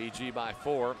 BG by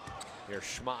 4. Here's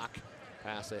Schmock.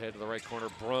 Pass ahead to the right corner.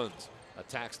 Bruns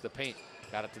attacks the paint.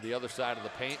 Got it to the other side of the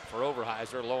paint for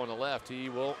Overheiser. Low on the left. He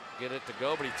will get it to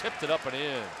go, but he tipped it up and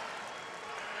in.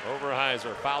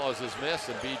 Overheiser follows his miss,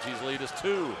 and BG's lead is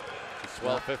 2.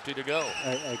 12:50 to go.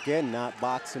 Again, not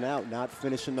boxing out, not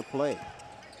finishing the play.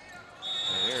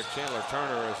 And here Chandler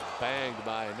Turner is banged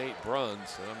by Nate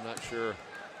Bruns, and I'm not sure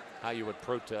how you would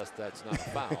protest that's not a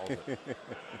foul.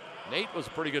 Nate was a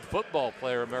pretty good football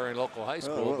player at Marion Local High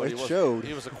School, but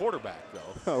he was a quarterback,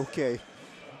 though. Okay.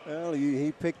 Well,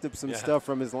 he picked up some stuff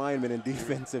from his linemen and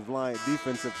defensive guys,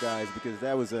 because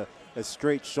that was a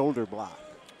straight shoulder block.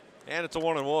 And it's a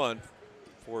 1-and-1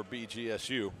 for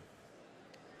BGSU.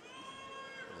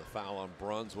 The foul on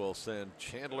Bruns will send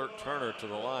Chandler Turner to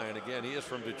the line. Again, he is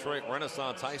from Detroit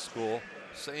Renaissance High School,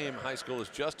 same high school as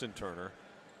Justin Turner.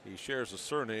 He shares a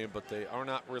surname, but they are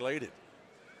not related,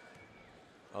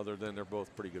 other than they're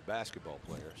both pretty good basketball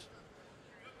players.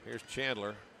 Here's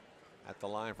Chandler at the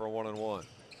line for a 1-and-1.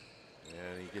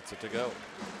 And he gets it to go.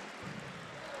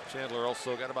 Chandler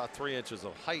also got about 3 inches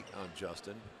of height on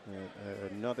Justin.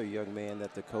 Another young man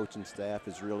that the coaching staff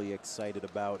is really excited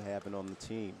about having on the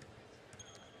team.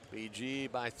 BG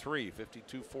by 3,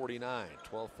 52-49,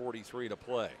 12:43 to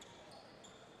play.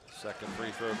 Second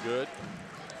free throw good.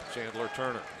 Chandler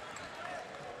Turner.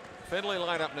 Findlay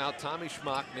lineup now: Tommy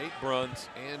Schmock, Nate Bruns,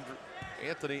 and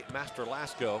Anthony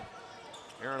Masterlasco,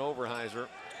 Aaron Overheiser,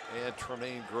 and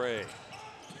Tremaine Gray.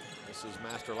 This is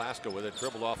Masterlasco with it,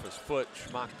 dribbled off his foot.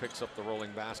 Schmock picks up the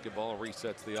rolling basketball,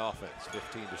 resets the offense.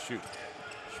 15 to shoot.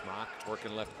 Schmock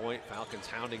working left point. Falcons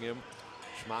hounding him.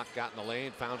 Schmock got in the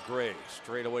lane, found Gray.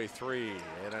 Straightaway 3,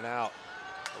 in and out.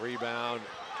 Rebound,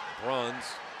 Bruns.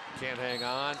 Can't hang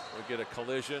on. We get a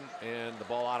collision, and the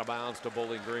ball out of bounds to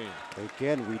Bowling Green.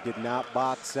 Again, we did not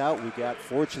box out. We got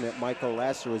fortunate. Michael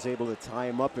Laster was able to tie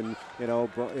him up, and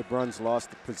Bruns lost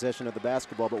the possession of the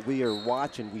basketball. But we are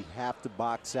watching. We have to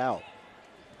box out.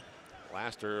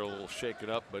 Laster a little shaken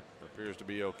up, but appears to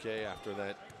be okay after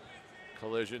that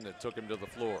collision that took him to the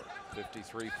floor.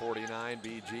 53-49,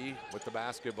 BG with the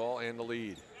basketball and the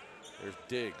lead. There's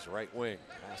Diggs, right wing.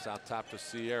 Pass out top to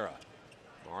Sierra.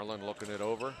 Marlon looking it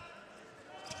over.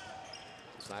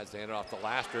 Decides to hand it off to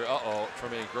Laster.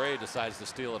 Tremaine Gray decides to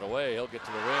steal it away. He'll get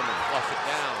to the rim and flush it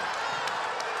down.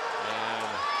 And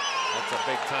that's a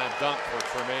big-time dunk for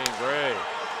Tremaine Gray.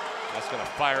 That's going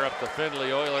to fire up the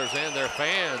Findlay Oilers and their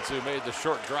fans, who made the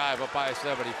short drive up by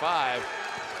 75.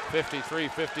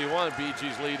 53-51,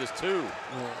 BG's lead is 2.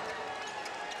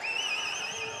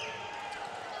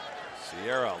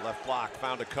 Sierra, left block,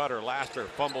 found a cutter. Laster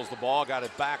fumbles the ball, got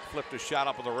it back, flipped a shot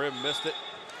up on the rim, missed it.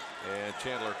 And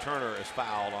Chandler Turner is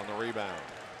fouled on the rebound.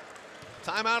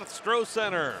 Timeout at Stroh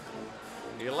Center.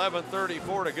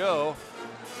 11:34 to go.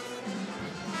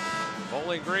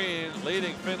 Bowling Green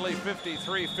leading Findlay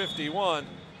 53-51.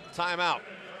 Timeout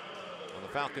on the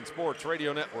Falcon Sports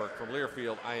Radio Network from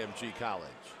Learfield IMG College.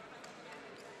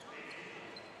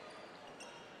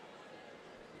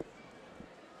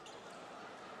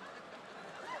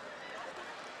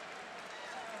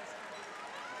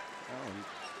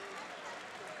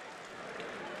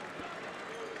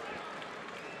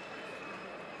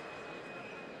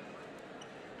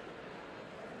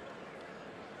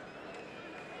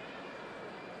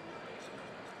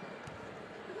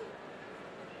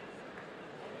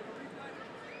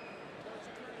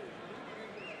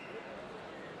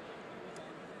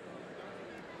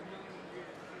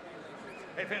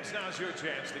 Hey fans, now's your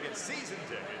chance to get season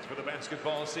tickets for the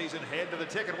basketball season. Head to the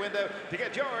ticket window to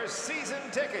get your season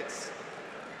tickets.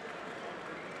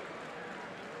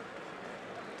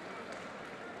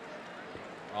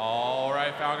 All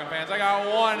right, Falcon fans, I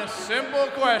got one simple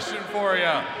question for you.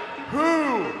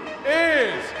 Who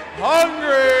is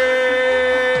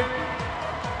hungry?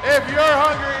 If you're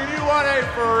hungry and you want a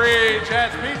free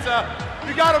chance pizza,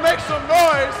 you gotta make some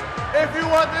noise if you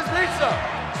want this pizza.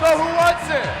 So who wants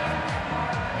it?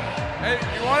 Hey,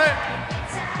 you want it?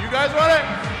 You guys want it?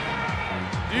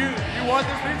 Do you want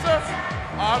this pizza?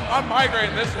 I'm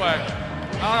migrating this way. I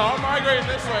don't know, I'm migrating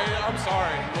this way. I'm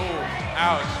sorry. Ooh,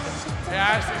 ouch. Hey,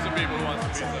 I see some people who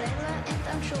want some pizza.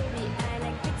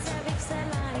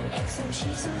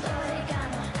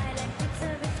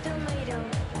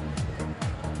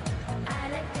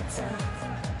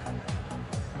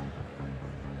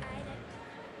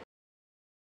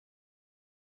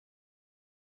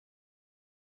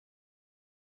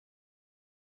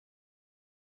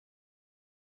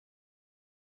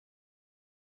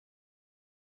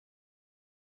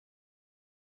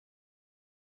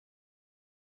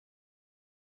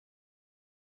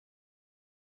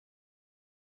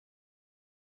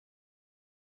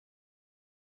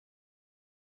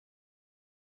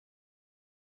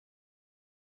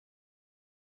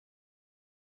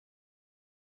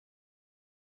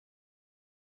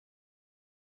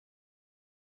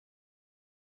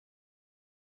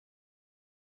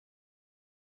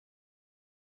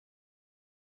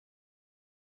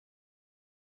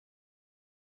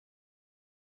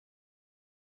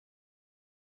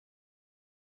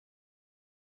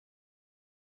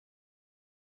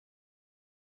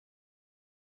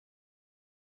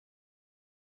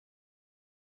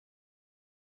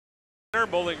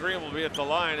 Bowling Green will be at the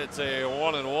line. It's a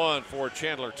 1-1 for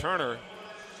Chandler Turner.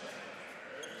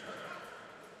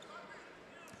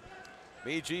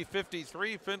 BG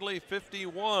 53, Findlay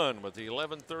 51 with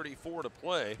 11:34 to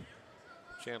play.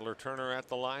 Chandler Turner at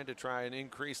the line to try and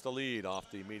increase the lead off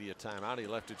the immediate timeout. He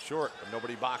left it short, but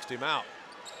nobody boxed him out.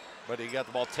 But he got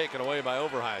the ball taken away by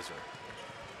Overheiser.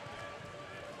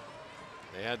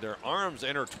 They had their arms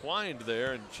intertwined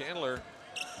there, and Chandler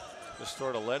just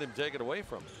sort of let him take it away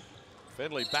from him.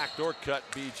 Findlay backdoor cut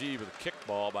BG with a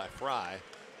kickball by Fry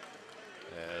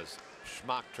as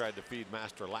Schmock tried to feed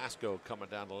Master Lasco coming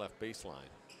down the left baseline.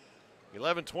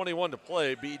 11:21 to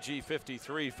play. BG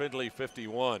 53, Findlay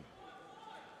 51.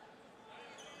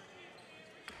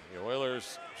 The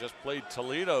Oilers just played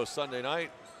Toledo Sunday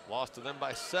night, lost to them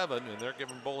by 7, and they're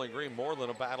giving Bowling Green more than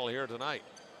a battle here tonight.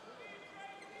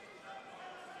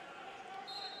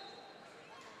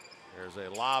 There's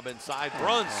a lob inside.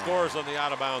 Bruns scores on the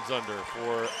out of bounds under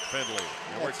for Findlay.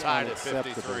 And we're tied at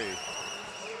 53.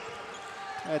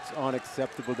 That's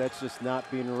unacceptable. That's just not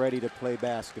being ready to play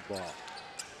basketball.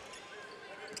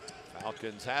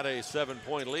 Falcons had a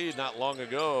 7-point lead not long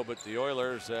ago, but the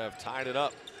Oilers have tied it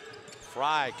up.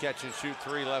 Fry catch and shoot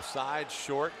three left side,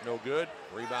 short, no good.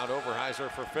 Rebound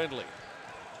Overheiser for Findlay.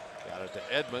 Got it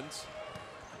to Edmonds.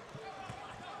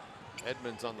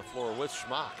 Edmonds on the floor with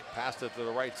Schmock. Passed it to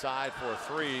the right side for a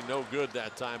three. No good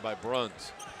that time by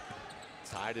Bruns.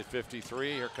 Tied at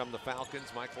 53. Here come the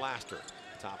Falcons. Mike Laster,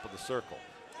 top of the circle.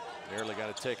 Nearly got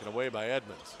it taken away by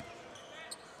Edmonds.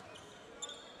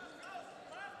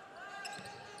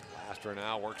 Laster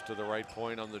now works to the right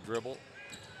point on the dribble.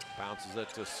 Bounces it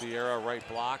to Sierra, right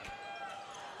block.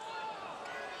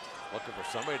 Looking for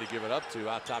somebody to give it up to.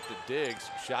 Out top to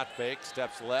Diggs. Shot fake,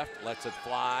 steps left, lets it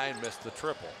fly, and missed the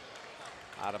triple.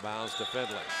 Out of bounds to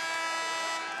Findlay.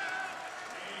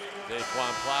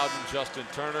 Daquan Plowden, Justin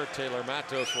Turner, Taylor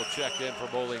Matos will check in for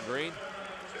Bowling Green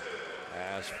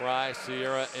as Fry,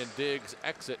 Sierra, and Diggs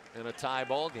exit in a tie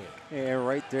ball game. And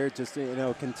right there, just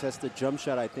contested jump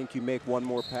shot. I think you make one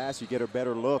more pass, you get a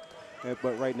better look.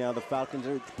 But right now the Falcons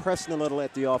are pressing a little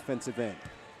at the offensive end.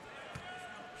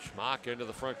 Schmock into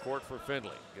the front court for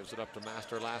Findlay. Gives it up to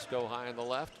Master Lasco high on the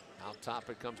left. Out top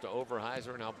it comes to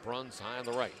Overheiser. Now Bruns high on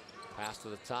the right. Pass to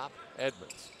the top.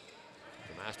 Edmonds.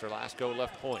 To Master Lasco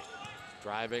left point.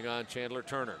 Driving on Chandler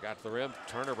Turner. Got to the rim.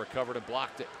 Turner recovered and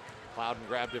blocked it. Plowden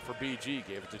grabbed it for BG.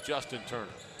 Gave it to Justin Turner.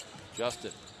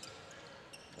 Justin.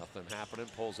 Nothing happening.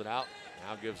 Pulls it out.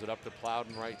 Now gives it up to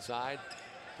Plowden right side.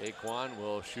 Daquan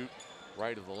will shoot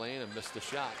right of the lane and miss the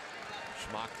shot.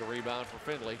 Schmock the rebound for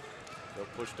Findlay. They'll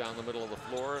push down the middle of the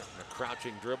floor. A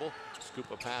crouching dribble.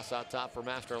 Scoop a pass out top for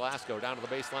Master Lasco. Down to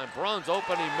the baseline. Bruns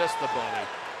open. He missed the bunny.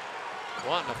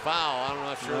 Wanting a foul. I'm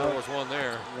not sure there was one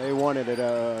there. They wanted it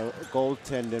a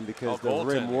goaltending because the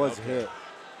rim was hit.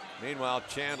 Meanwhile,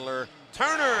 Chandler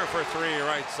Turner for three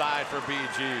right side for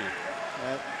BG.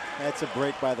 That's a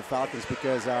break by the Falcons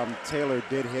because Taylor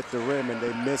did hit the rim and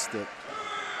they missed it.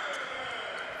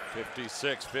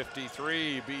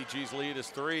 56-53. BG's lead is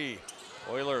 3.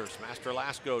 Oilers, Master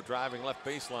Lasco driving left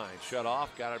baseline. Shut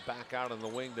off. Got it back out on the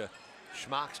wing to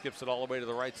Schmock. Skips it all the way to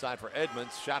the right side for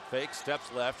Edmonds. Shot fake.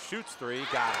 Steps left. Shoots 3.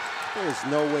 Got it. There's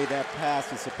no way that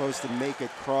pass is supposed to make it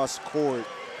cross court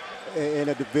in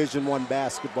a Division I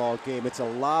basketball game. It's a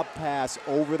lob pass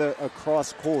over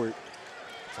across court.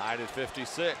 Tied at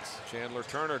 56. Chandler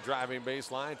Turner driving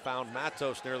baseline. Found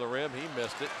Matos near the rim. He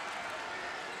missed it.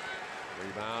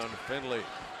 Rebound Findlay.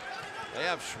 They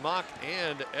have Schmock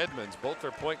and Edmonds, both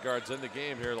their point guards in the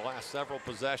game here the last several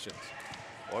possessions.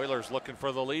 Oilers looking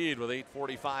for the lead with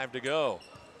 8:45 to go.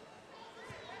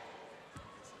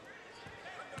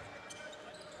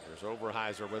 There's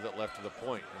Overheiser with it left to the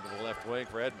point. Into the left wing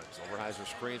for Edmonds. Overheiser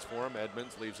screens for him.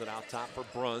 Edmonds leaves it out top for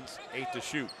Bruns. 8 to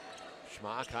shoot.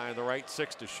 Schmock high on the right,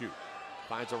 6 to shoot.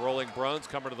 Finds a rolling Bruns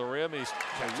coming to the rim. He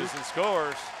catches and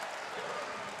scores.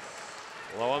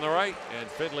 Low on the right, and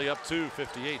Findlay up 2,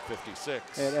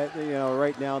 58-56. And you know,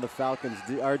 right now the Falcons,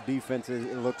 our defense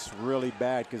it looks really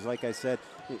bad because, like I said,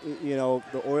 you know,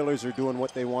 the Oilers are doing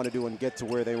what they want to do and get to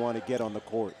where they want to get on the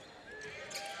court.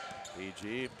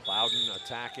 BG, Plowden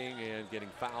attacking and getting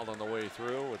fouled on the way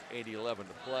through with 8:11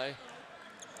 to play.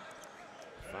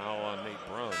 Foul on Nate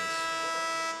Bruns.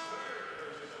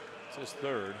 It's his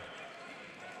third.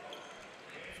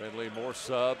 Findlay more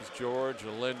subs. George,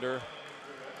 Linder,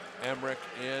 Emmerich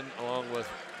in along with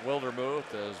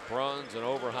Wildermuth as Bruns and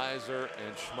Overheiser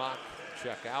and Schmock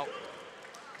check out.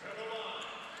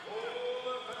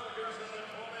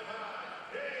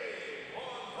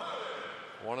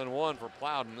 One and one for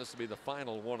Plowden. This will be the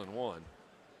final 1-1.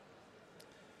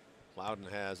 Plowden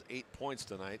has 8 points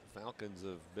tonight. Falcons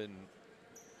have been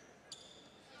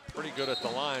pretty good at the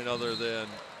line other than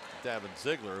Davin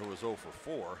Ziegler, who was 0 for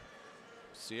 4.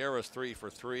 Sierra's 3 for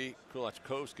 3.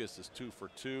 Kulachkovskis is 2 for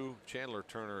 2. Chandler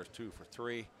Turner is 2 for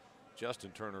 3.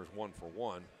 Justin Turner is 1 for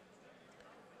 1.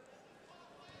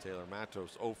 Taylor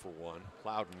Matos 0 for 1.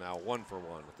 Plowden now 1 for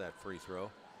 1 with that free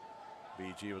throw.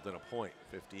 BG within a point,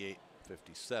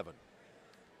 58-57.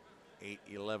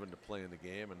 8:11 to play in the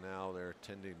game, and now they're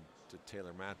tending to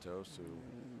Taylor Matos,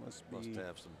 who must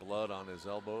have some blood on his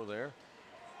elbow there.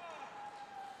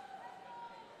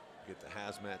 Get the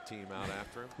hazmat team out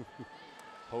after him.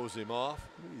 Hose him off.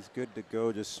 He's good to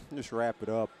go. Just wrap it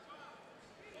up.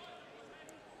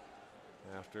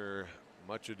 After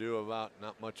much ado about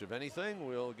not much of anything,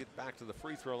 we'll get back to the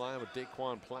free throw line with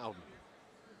Daquan Plowden.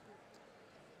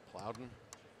 Plowden,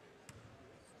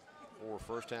 4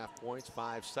 first half points,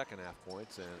 5 second half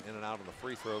points, and in and out on the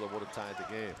free throw that would have tied the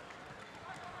game.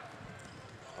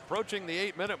 Approaching the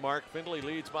 8-minute mark, Findlay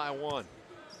leads by 1.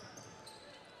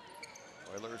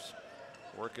 Oilers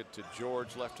work it to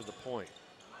George left to the point.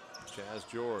 Chaz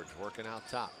George working out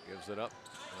top, gives it up.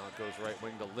 Now it goes right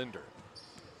wing to Linder.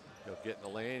 He'll get in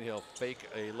the lane, he'll fake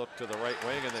a look to the right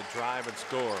wing and then drive and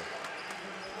score.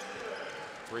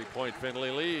 3-point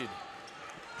Findlay lead.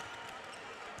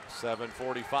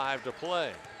 7:45 to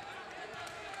play.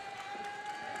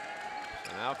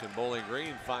 Now can Bowling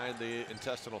Green find the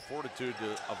intestinal fortitude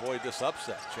to avoid this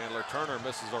upset? Chandler Turner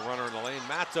misses a runner in the lane.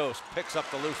 Matos picks up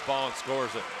the loose ball and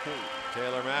scores it.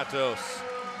 Taylor Matos,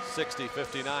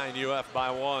 60-59, UF by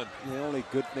 1. The only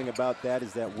good thing about that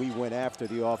is that we went after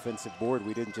the offensive board.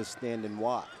 We didn't just stand and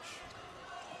watch.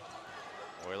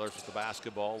 Oilers with the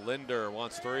basketball. Linder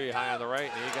wants 3 high on the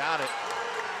right, and he got it.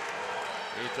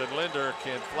 Ethan Linder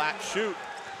can flat shoot,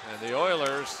 and the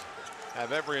Oilers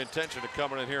have every intention of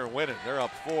coming in here and winning. They're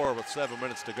up 4 with 7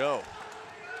 minutes to go.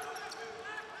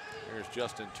 Here's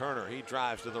Justin Turner. He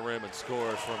drives to the rim and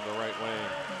scores from the right wing.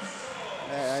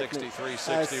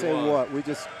 63-61. I say what, we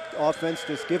just, offense,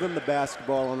 just give him the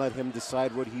basketball and let him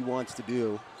decide what he wants to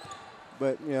do.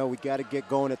 But, you know, we got to get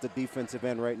going at the defensive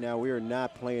end right now. We are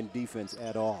not playing defense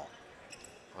at all.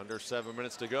 Under 7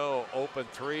 minutes to go. Open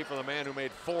three for the man who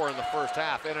made 4 in the first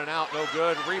half. In and out, no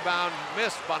good. Rebound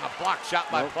missed on a block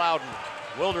shot by Plowden.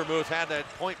 Wildermuth had that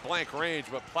point blank range,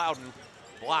 but Plowden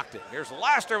blocked it. Here's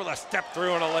Laster with a step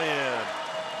through and a lay-in.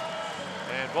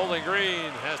 And Bowling Green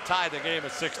has tied the game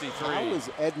at 63. How was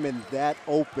Edmond that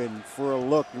open for a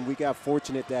look, and we got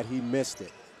fortunate that he missed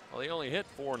it? Well, he only hit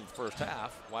 4 in the first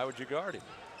half. Why would you guard him?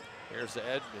 Here's the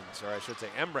Edmonds, or I should say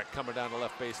Emmerich coming down the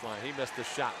left baseline. He missed the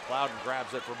shot. Plowden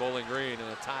grabs it for Bowling Green in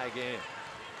a tie game.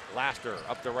 Laster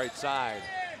up the right side.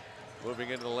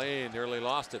 Moving into the lane, nearly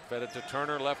lost it. Fed it to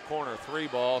Turner, left corner. 3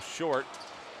 ball, short.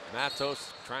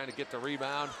 Matos trying to get the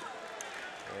rebound.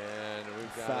 And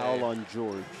we've got foul on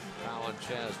George. Foul on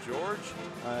Chaz George.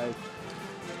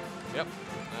 Yep,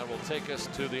 that will take us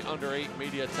to the under 8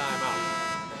 media timeout.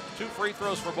 2 free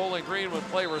throws for Bowling Green when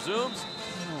play resumes.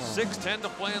 6:10 to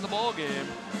play in the ball game.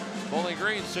 Bowling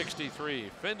Green 63,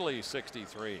 Findlay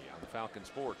 63 on the Falcon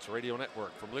Sports Radio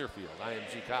Network from Learfield,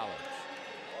 IMG College.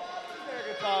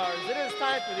 American Cars, it is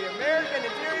time for the American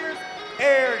Interiors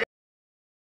Air.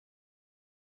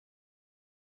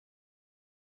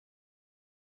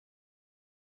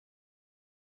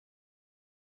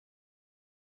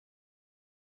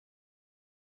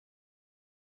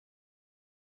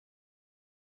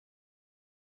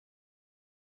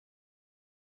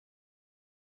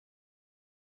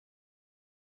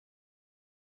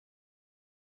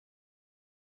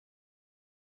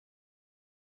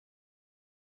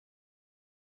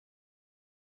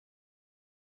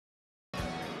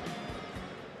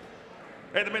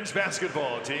 And the men's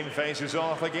basketball team faces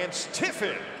off against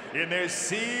Tiffin in their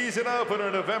season opener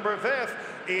November 5th.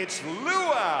 It's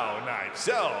luau night,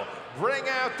 so bring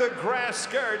out the grass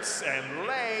skirts and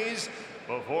leis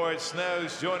before it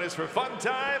snows. Join us for fun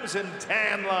times and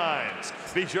tan lines.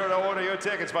 Be sure to order your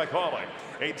tickets by calling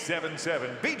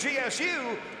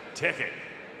 877-BGSU-TICKET.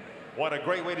 What a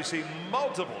great way to see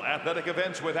multiple athletic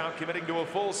events without committing to a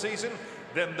full season.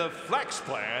 Then the Flex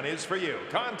Plan is for you.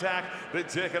 Contact the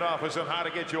ticket office on how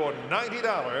to get your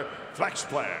 $90 Flex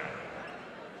Plan.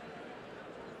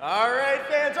 All right,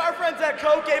 fans, our friends at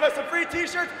Coke gave us some free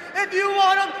t-shirts. If you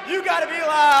want them, you gotta be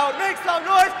loud. Make some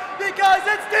noise because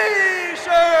it's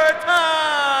t-shirt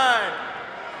time.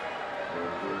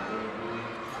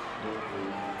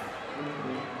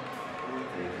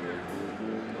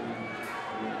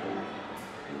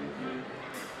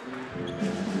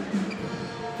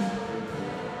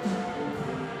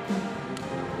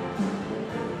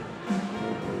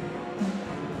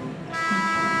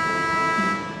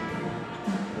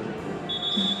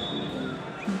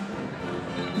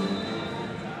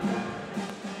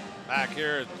 Back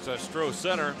here at Stroh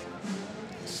Center,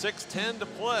 6:10 to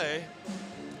play.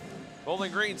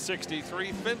 Bowling Green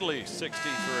 63, Findlay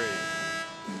 63.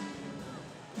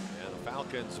 And the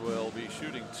Falcons will be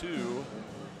shooting 2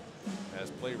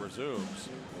 as play resumes.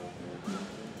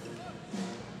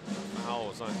 Foul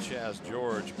was on Chaz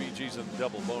George. BG's in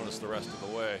double bonus the rest of the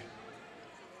way.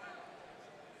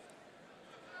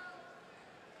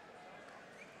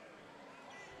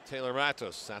 Taylor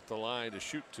Matos at the line to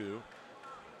shoot 2.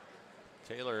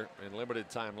 Taylor, in limited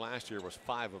time last year, was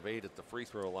 5 of 8 at the free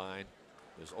throw line.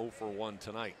 Is 0 for 1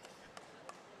 tonight.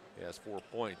 He has 4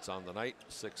 points on the night.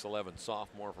 6'11"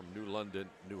 sophomore from New London,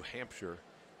 New Hampshire.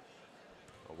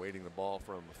 Awaiting the ball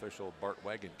from official Bart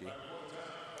Wagenke.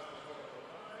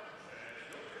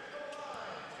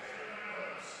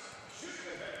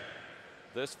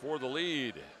 This for the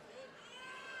lead.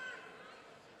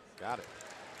 Got it.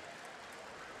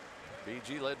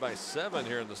 BG led by 7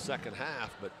 here in the second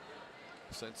half, but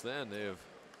since then, they've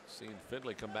seen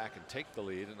Findlay come back and take the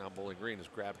lead, and now Bowling Green has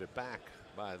grabbed it back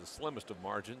by the slimmest of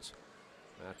margins.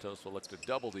 Matos will look to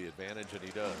double the advantage, and he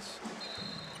does.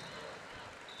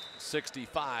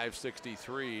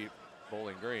 65-63,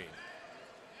 Bowling Green.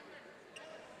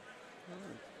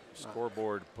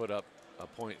 Scoreboard put up a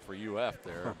point for UF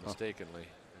there mistakenly,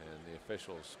 and the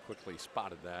officials quickly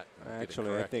spotted that.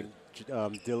 Actually, I think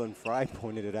Dylan Fry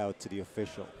pointed it out to the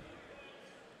official.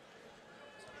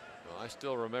 I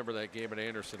still remember that game at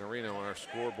Anderson Arena when our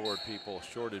scoreboard people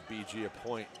shorted BG a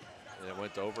point, and it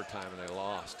went to overtime and they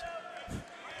lost.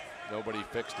 Nobody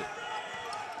fixed it.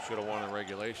 Should have won in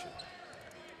regulation.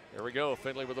 Here we go,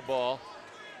 Findlay with the ball.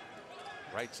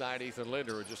 Right side, Ethan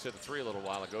Linder, who just hit a 3 a little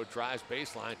while ago, drives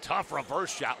baseline. Tough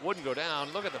reverse shot, wouldn't go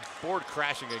down. Look at the board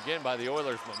crashing again by the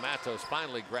Oilers, but Matos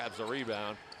finally grabs the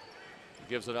rebound. He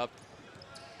gives it up.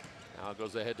 Now it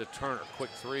goes ahead to Turner. Quick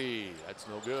 3, that's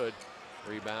no good.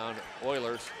 Rebound,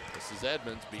 Oilers. This is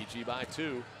Edmonds, BG by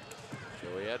 2.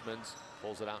 Joey Edmonds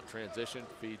pulls it out in transition,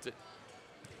 feeds it.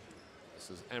 This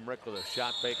is Emmerich with a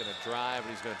shot fake and a drive, and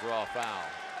he's going to draw a foul.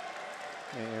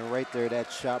 And right there,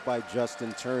 that shot by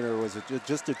Justin Turner was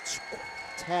just a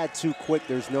tad too quick.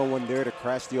 There's no one there to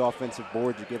crash the offensive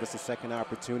board to give us a second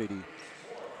opportunity.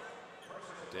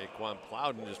 Daquan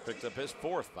Plowden just picked up his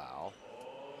 4th foul.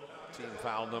 Team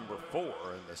foul number 4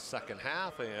 in the second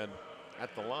half, and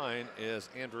at the line is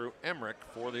Andrew Emmerich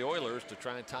for the Oilers to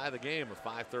try and tie the game with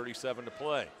 5:37 to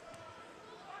play.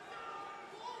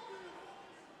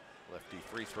 Lefty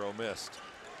free throw missed.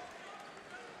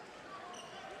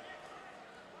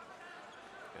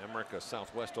 Emmerich, a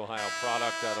Southwest Ohio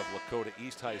product out of Lakota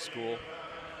East High School.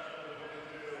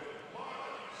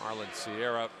 Marlon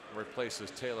Sierra replaces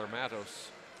Taylor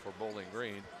Matos for Bowling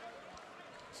Green.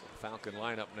 So the Falcon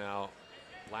lineup now: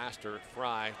 Laster,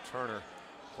 Fry, Turner,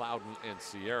 Plowden, and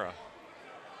Sierra.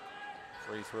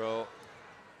 Free throw,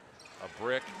 a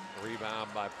brick,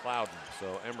 rebound by Plowden.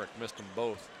 So Emmerich missed them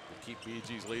both to keep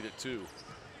BG's lead at 2.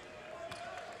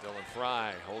 Dylan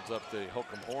Fry holds up the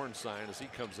Hook'em Horn sign as he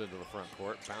comes into the front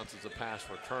court. Bounces a pass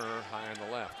for Turner high on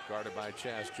the left, guarded by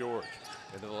Chaz George.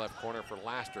 Into the left corner for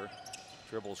Laster.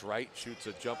 Dribbles right, shoots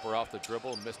a jumper off the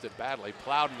dribble, missed it badly.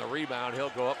 Plowden the rebound, he'll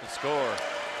go up and score.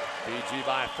 BG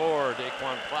by 4,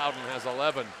 Daquan Plowden has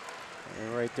 11.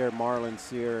 And right there, Marlon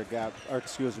Sierra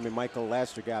Michael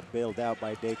Laster got bailed out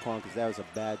by Daquan because that was a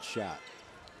bad shot.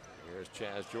 Here's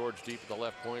Chaz George deep at the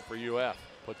left point for UF.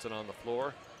 Puts it on the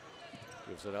floor,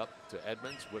 gives it up to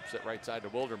Edmonds, whips it right side to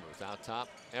Wildermuth. Out top,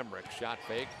 Emmerich, shot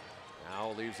fake.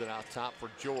 Now leaves it out top for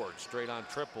George. Straight on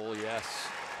triple, yes.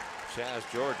 Chaz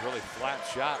George, really flat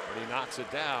shot, but he knocks it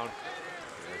down.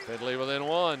 And Findlay within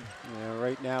 1. Yeah,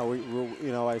 right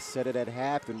now, I said it at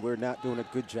half, and we're not doing a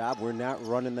good job. We're not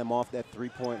running them off that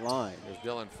 3-point line. There's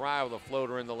Dylan Fry with a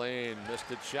floater in the lane.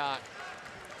 Missed it shot.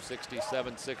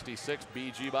 67-66,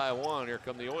 BG by 1. Here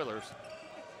come the Oilers.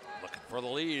 Looking for the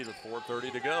lead with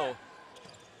 4:30 to go.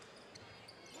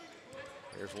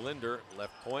 Here's Linder,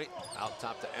 left point, out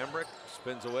top to Emmerich,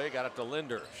 spins away, got it to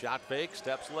Linder. Shot fake,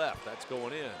 steps left, that's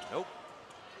going in. Nope.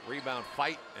 Rebound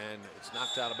fight, and it's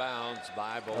knocked out of bounds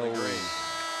by Bowling Green.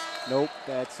 Nope,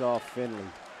 that's off Findlay.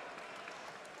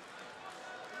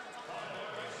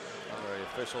 The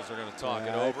officials are going to talk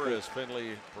it over as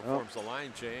Findlay performs the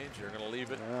line change. They're going to leave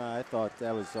it. I thought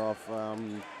that was off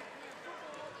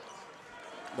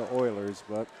the Oilers,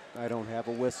 but I don't have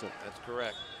a whistle. That's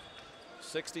correct.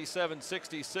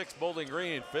 67-66 Bowling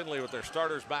Green. Findlay with their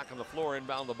starters back on the floor,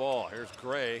 inbound the ball. Here's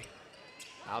Gray.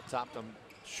 Out top to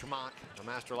Schmock. The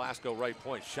Master Lasco right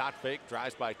point. Shot fake,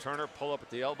 drives by Turner. Pull up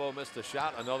at the elbow, missed the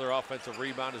shot. Another offensive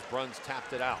rebound as Bruns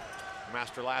tapped it out.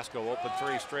 Master Lasco open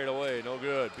 3 straight away. No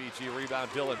good. BG rebound.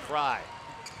 Dylan Fry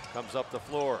comes up the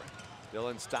floor.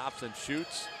 Dylan stops and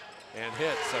shoots and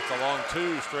hits. That's a long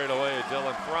 2 straight away.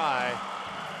 Dylan Fry.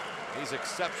 He's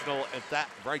exceptional at that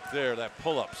right there, that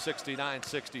pull-up.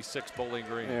 69-66 Bowling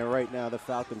Green. Yeah, right now the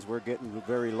Falcons, we're getting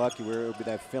very lucky.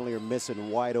 That Findlay are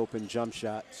missing wide open jump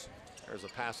shots. There's a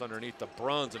pass underneath the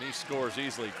Bruns, and he scores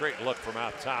easily. Great look from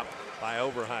out top by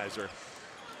Oberheiser.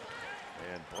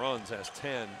 And Bruns has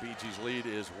 10. BG's lead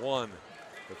is 1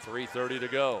 with 3:30 to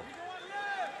go.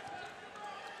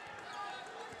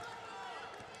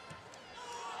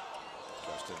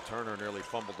 Justin Turner nearly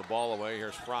fumbled the ball away.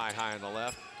 Here's Fry high on the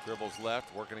left. Dribbles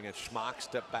left, working against Schmock.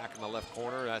 Step back in the left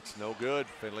corner. That's no good.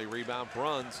 Findlay rebound.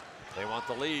 Bruns. They want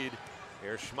the lead.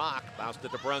 Here's Schmock. Bounced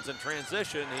it to Bruns in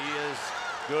transition. He is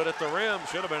good at the rim.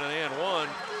 Should have been an and 1.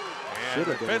 And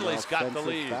Findlay's got the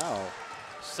lead.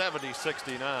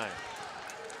 70-69.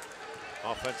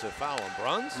 Offensive foul on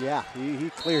Bruns. Yeah, he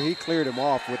cleared him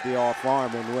off with the off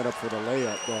arm and went up for the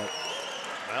layup. But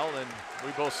well, then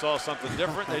we both saw something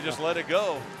different. They just let it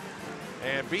go.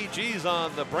 And BG's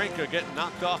on the brink of getting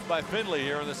knocked off by Findlay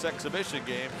here in this exhibition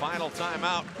game. Final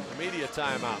timeout, immediate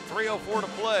timeout. 3:04 to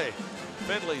play.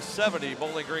 Findlay 70,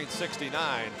 Bowling Green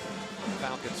 69.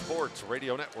 Falcon Sports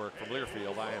Radio Network from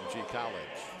Learfield, IMG College.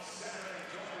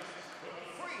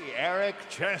 Free Eric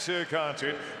Chesser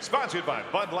concert, sponsored by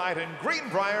Bud Light and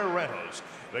Greenbrier Rentals.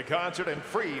 The concert and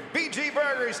free BG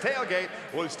Burgers tailgate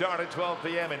will start at 12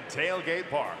 p.m. in Tailgate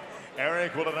Park.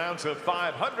 Eric will announce a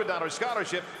 $500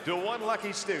 scholarship to one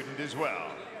lucky student as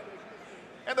well.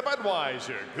 And the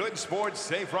Budweiser Good Sports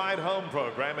Safe Ride Home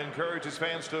program encourages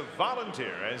fans to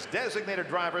volunteer as designated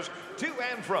drivers to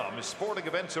and from sporting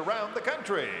events around the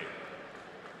country.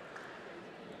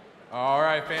 All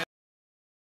right, fans.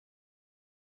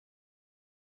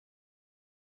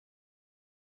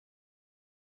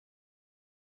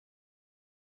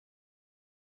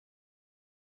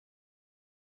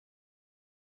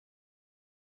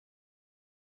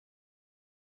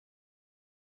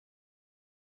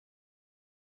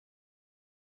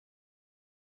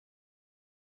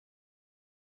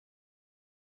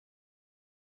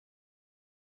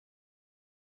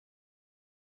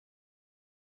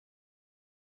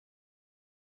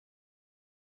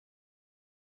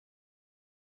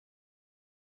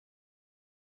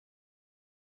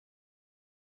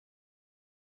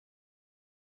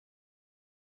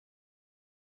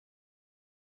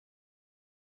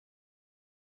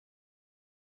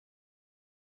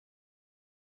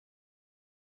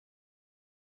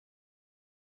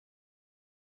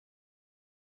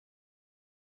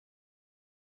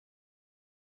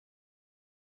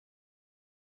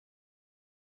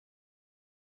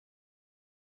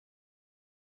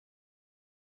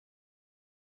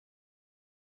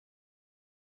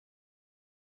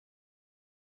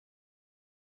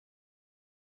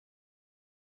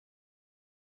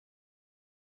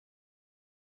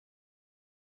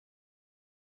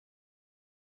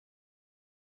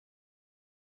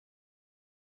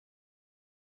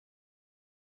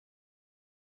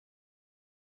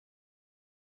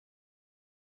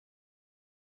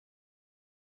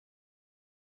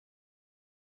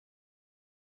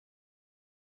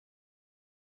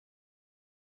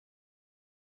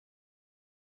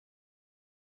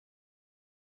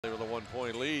 With a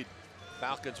 1-point lead.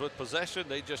 Falcons with possession.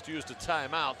 They just used a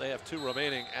timeout. They have 2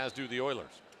 remaining, as do the Oilers.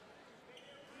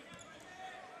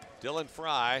 Dylan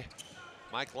Fry,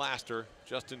 Mike Laster,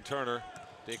 Justin Turner,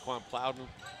 Daquan Plowden,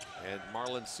 and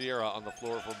Marlon Sierra on the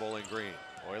floor for Bowling Green.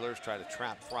 Oilers try to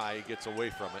trap Fry. He gets away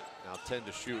from it. Now 10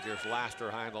 to shoot. Here's Laster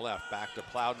high on the left. Back to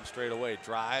Plowden straight away.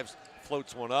 Drives,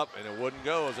 floats one up, and it wouldn't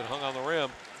go as it hung on the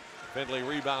rim. Findlay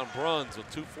rebound Bruns with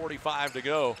 2:45 to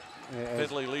go.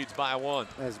 Findlay leads by 1.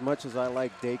 As much as I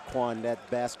like Daquan, that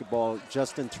basketball,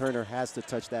 Justin Turner has to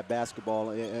touch that basketball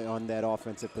on that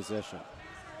offensive possession.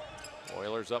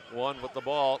 Oilers up 1 with the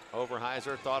ball.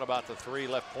 Overheiser thought about the 3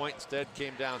 left point. Instead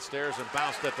came downstairs and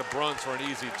bounced at the Bruns for an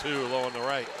easy 2 low on the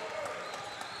right.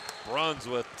 Bruns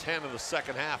with 10 in the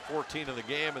second half, 14 in the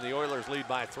game, and the Oilers lead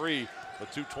by 3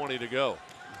 with 2:20 to go.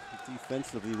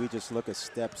 Defensively, we just look a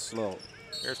step slow.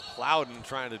 Here's Plowden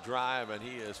trying to drive, and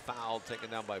he is fouled, taken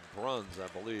down by Bruns, I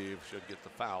believe. Should get the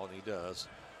foul, and he does.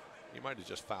 He might have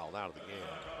just fouled out of the game.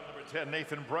 Number 10,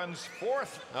 Nathan Bruns,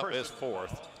 4th. His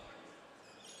 4th.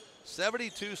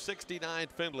 72-69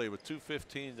 Findlay with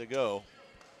 2:15 to go.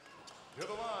 To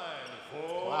the line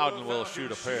for Plowden will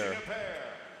shoot a pair.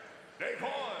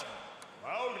 Daquan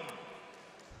Plowden.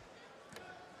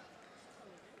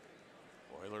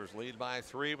 Oilers lead by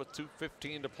 3 with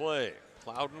 2:15 to play.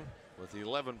 Plowden with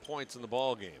 11 points in the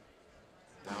ball game.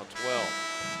 Now 12.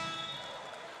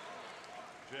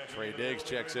 Trey Diggs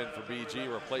checks in for BG,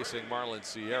 replacing Marlon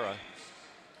Sierra.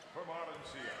 For Marlon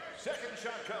Sierra. Second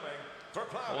shot coming for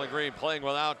Plowden. Bowling Green playing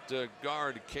without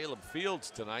guard Caleb Fields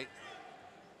tonight.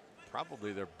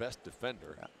 Probably their best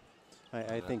defender.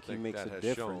 Yeah. I think he makes a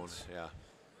difference. Shown, yeah.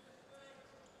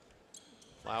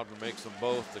 Plowden makes them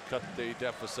both to cut the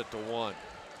deficit to 1.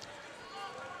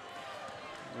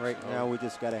 Right now, we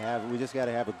just got to have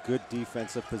a good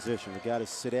defensive position. We got to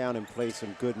sit down and play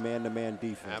some good man-to-man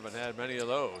defense. Haven't had many of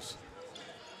those.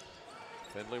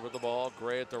 Findlay with the ball.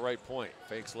 Gray at the right point.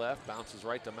 Fakes left, bounces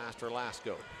right to Master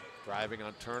Lasco. Driving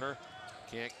on Turner,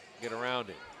 can't get around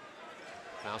him.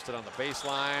 Bounced it on the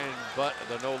baseline, but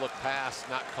the no-look pass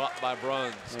not caught by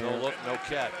Bruns. No look, no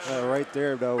catch. Right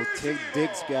there, though,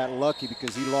 Diggs got lucky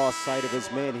because he lost sight of his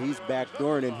man. He's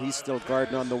backdooring, and he's still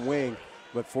guarding on the wing.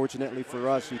 But fortunately for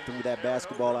us, he threw that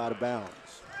basketball out of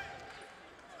bounds.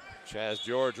 Chaz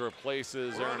George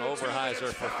replaces Aaron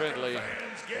Overheiser for Findlay.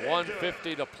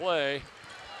 1:50 to play.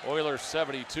 Oilers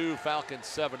 72, Falcons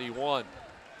 71.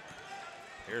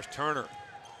 Here's Turner.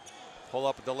 Pull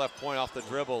up at the left point off the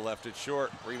dribble, left it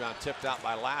short. Rebound tipped out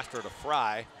by Laster to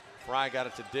Fry. Fry got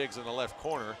it to Diggs in the left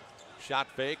corner. Shot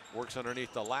fake, works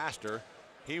underneath the Laster.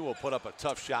 He will put up a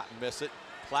tough shot and miss it.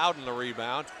 Plowden the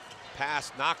rebound.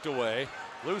 Pass knocked away.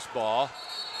 Loose ball.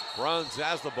 Bruns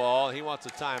has the ball. He wants a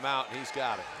timeout, and he's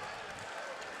got it.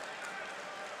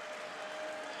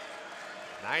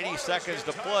 90 seconds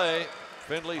to play.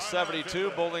 Findlay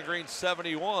 72, Bowling Green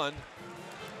 71.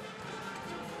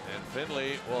 And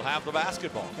Findlay will have the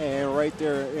basketball. And right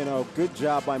there, good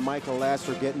job by Michael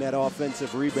Laster getting that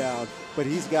offensive rebound. But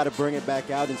he's got to bring it back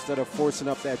out instead of forcing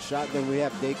up that shot. Then we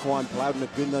have Daquan Plowden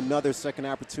getting another second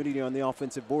opportunity on the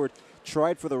offensive board.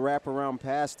 Tried for the wraparound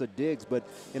pass to Diggs, but,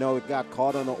 it got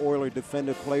caught on the Oiler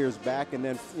defender player's back, and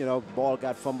then, ball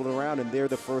got fumbled around, and they're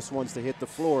the first ones to hit the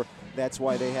floor. That's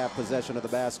why they have possession of the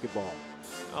basketball.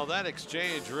 Well, that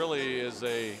exchange really is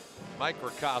a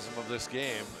microcosm of this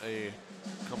game. A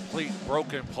complete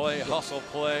broken play, hustle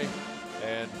play,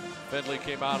 and Findlay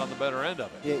came out on the better end of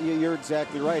it. Yeah, you're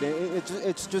exactly right.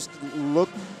 It's just look,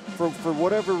 for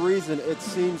whatever reason, it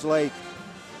seems like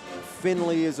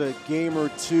Findlay is a game or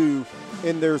two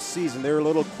in their season. They're a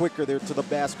little quicker there to the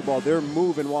basketball. They're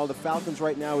moving, while the Falcons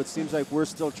right now, it seems like we're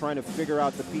still trying to figure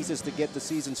out the pieces to get the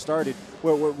season started.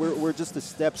 We're just a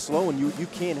step slow, and you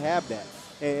can't have that.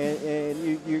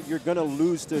 And you're going to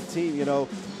lose to a team,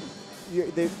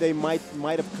 they might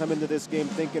have come into this game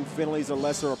thinking Findlay's a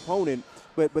lesser opponent,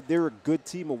 but they're a good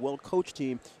team, a well-coached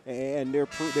team, and they're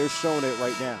showing it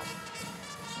right now.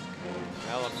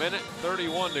 Now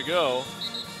 1:31 to go.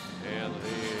 And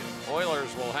the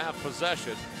Oilers will have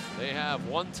possession. They have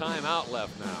 1 timeout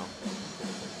left now.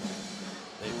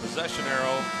 The possession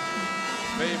arrow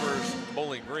favors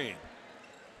Bowling Green.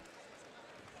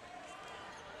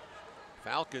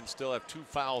 Falcons still have 2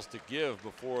 fouls to give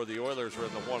before the Oilers are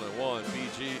in the 1-and-1.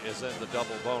 BG is in the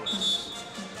double bonus.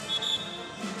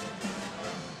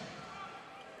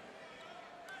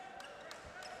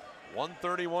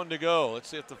 .131 to go. Let's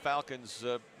see if the Falcons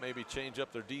maybe change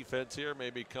up their defense here,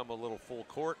 maybe come a little full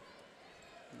court.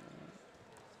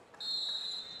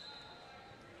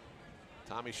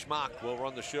 Tommy Schmock will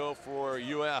run the show for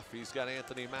UF. He's got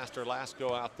Anthony Master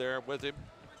Lasco out there with him.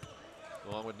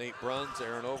 along with Nate Bruns,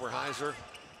 Aaron Overheiser,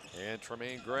 and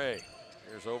Tremaine Gray.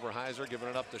 Here's Overheiser giving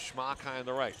it up to Schmock high on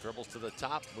the right. Dribbles to the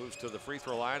top, moves to the free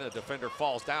throw line. The defender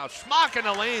falls down. Schmock in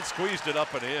the lane, squeezed it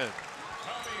up and in.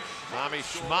 Tommy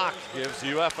Schmock gives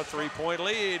UF a 3-point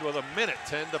lead with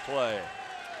 1:10 to play.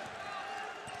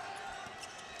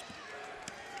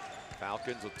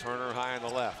 Falcons with Turner high on the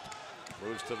left.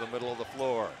 Moves to the middle of the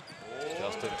floor.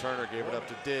 Justin Turner gave it up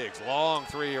to Diggs. Long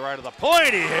three right of the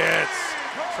point. He hits.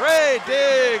 Trey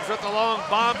Diggs with the long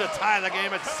bomb to tie the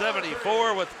game at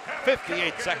 74 with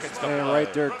 58 seconds to play. And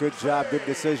right there, good job, good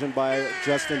decision by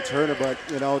Justin Turner. But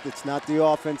you know, it's not the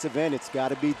offensive end; it's got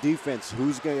to be defense.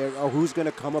 Who's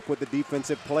gonna come up with the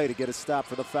defensive play to get a stop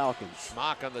for the Falcons?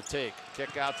 Schmock on the take.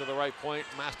 Kick out to the right point.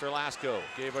 Master Lasco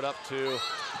gave it up to.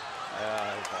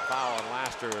 Foul on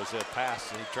Laster as it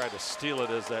passed. He tried to steal it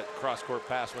as that cross-court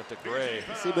pass went to Gray.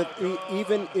 See, but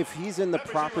even if he's in the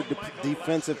proper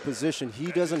defensive position,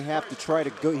 he doesn't have to try to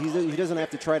go. He doesn't have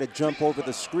to try to jump over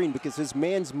the screen because his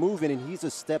man's moving and he's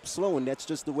a step slow, and that's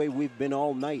just the way we've been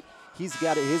all night. He's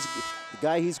got it. The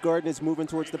guy he's guarding is moving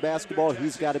towards the basketball.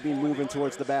 He's got to be moving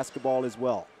towards the basketball as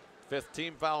well. 5th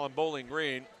team foul on Bowling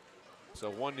Green. So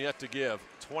 1 yet to give.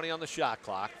 20 on the shot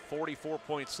clock,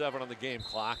 44.7 on the game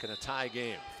clock, and a tie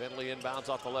game. Findlay inbounds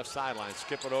off the left sideline.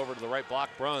 Skip it over to the right block.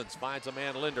 Bruns finds a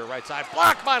man, Linder, right side.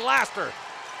 Blocked by Laster.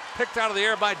 Picked out of the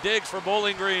air by Diggs for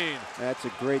Bowling Green. That's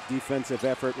a great defensive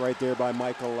effort right there by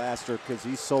Michael Laster because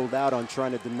he sold out on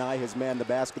trying to deny his man the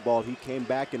basketball. He came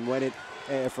back and went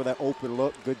it for that open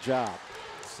look. Good job.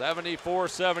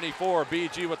 74-74,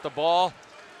 BG with the ball.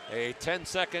 A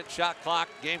 10-second shot clock,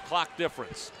 game clock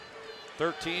difference.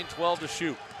 13-12 to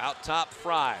shoot. Out top,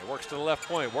 Fry. Works to the left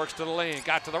point, works to the lane,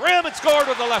 got to the rim and scored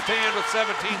with the left hand with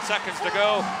 17 seconds to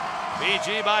go.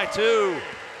 BG by 2.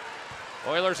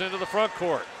 Oilers into the front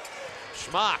court.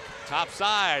 Schmock, top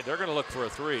side. They're going to look for a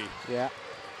 3. Yeah.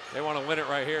 They want to win it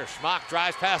right here. Schmock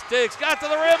drives past Diggs, got to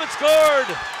the rim and scored.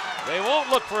 They won't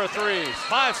look for a 3.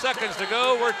 5 seconds to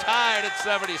go. We're tied at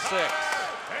 76.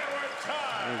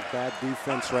 And bad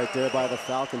defense right there by the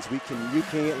Falcons. You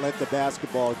can't let the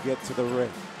basketball get to the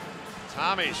rim.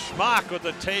 Tommy Schmock with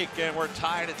the take, and we're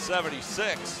tied at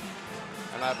 76.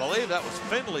 And I believe that was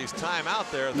Findlay's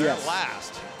timeout there, their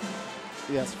last.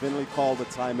 Yes, Findlay called a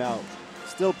timeout.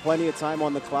 Still plenty of time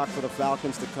on the clock for the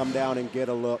Falcons to come down and get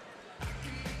a look.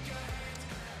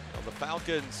 Well, the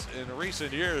Falcons in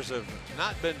recent years have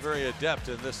not been very adept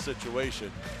in this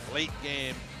situation. Late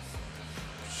game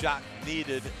shot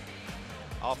needed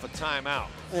off a timeout.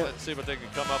 Let's see what they can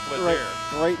come up with here.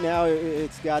 Right now,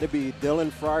 it's got to be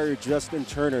Dylan Fryer, Justin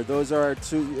Turner. Those are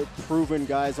 2 proven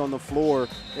guys on the floor.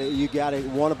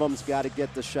 One of them's got to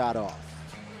get the shot off.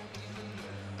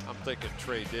 I'm thinking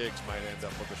Trey Diggs might end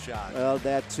up with a shot. Well,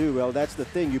 that too. Well, that's the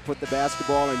thing. You put the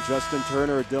basketball in Justin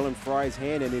Turner or Dylan Fry's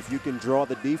hand, and if you can draw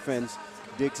the defense,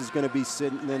 Diggs is going to be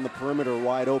sitting in the perimeter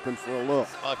wide open for a look.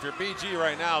 Well, if you're BG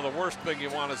right now, the worst thing you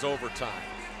want is overtime.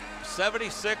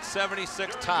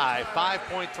 76-76 tie,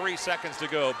 5.3 seconds to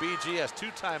go. BG has 2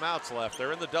 timeouts left.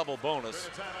 They're in the double bonus.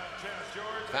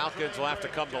 Falcons will have to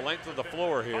come the length of the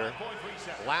floor here.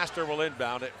 Laster will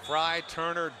inbound it. Fry,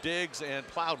 Turner, Diggs, and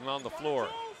Plowden on the floor.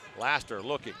 Laster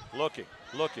looking.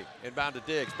 Inbound to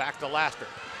Diggs, back to Laster.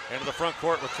 Into the front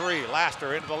court with 3.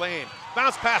 Laster into the lane.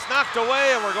 Bounce pass knocked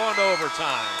away, and we're going to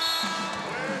overtime.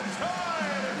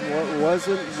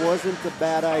 Wasn't a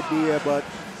bad idea, but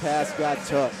pass got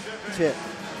tipped.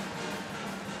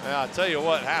 Yeah, I'll tell you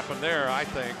what happened there, I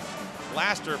think.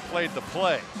 Laster played the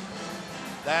play.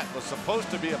 That was supposed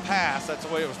to be a pass. That's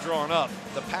the way it was drawn up.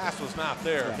 The pass was not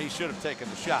there. Yeah. He should have taken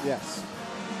the shot. Yes.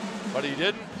 But he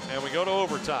didn't, and we go to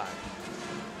overtime.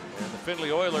 And the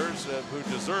Findlay Oilers, who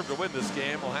deserve to win this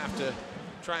game, will have to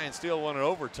try and steal one in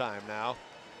overtime now.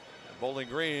 And Bowling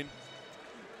Green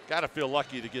got to feel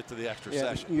lucky to get to the extra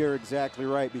session. You're exactly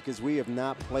right, because we have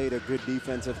not played a good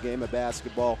defensive game of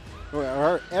basketball.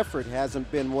 Our effort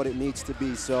hasn't been what it needs to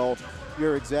be, so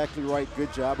you're exactly right.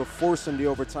 Good job of forcing the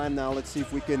overtime. Now let's see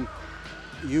if we can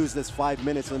use this 5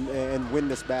 minutes and win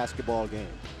this basketball game.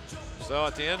 So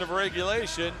at the end of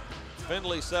regulation,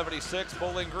 Findlay 76,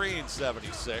 Bowling Green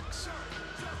 76.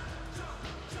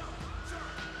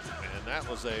 And that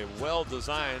was a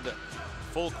well-designed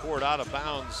full court out of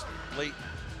bounds late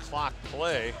clock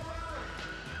play.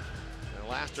 And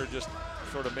Laster just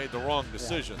sort of made the wrong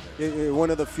decision. Yeah. One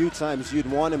of the few times you'd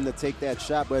want him to take that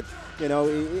shot, but you know,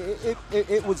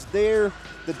 it was there.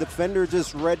 The defender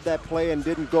just read that play and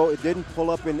didn't pull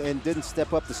up and didn't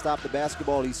step up to stop the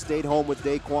basketball. He stayed home with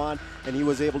Daquan, and he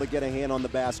was able to get a hand on the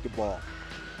basketball.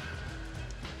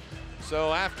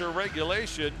 So after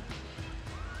regulation,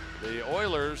 The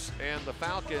Oilers and the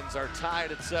Falcons are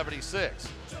tied at 76.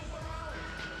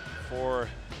 For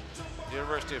the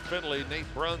University of Findlay, Nate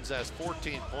Bruns has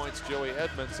 14 points. Joey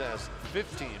Edmonds has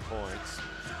 15 points.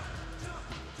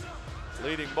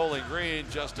 Leading Bowling Green,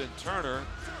 Justin Turner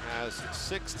has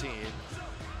 16.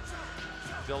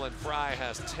 Dylan Fry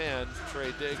has 10.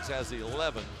 Trey Diggs has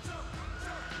 11.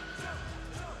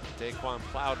 Daquan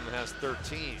Plowden has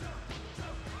 13.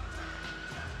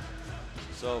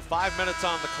 So 5 minutes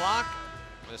on the clock.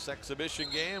 This exhibition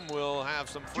game will have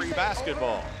some free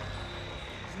basketball.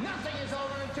 Nothing is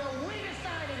over until we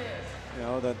decide it is. You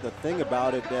know, the thing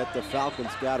about it that the Falcons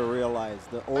got to realize,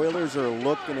 the Oilers are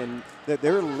looking and that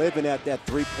they're living at that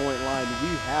three-point line.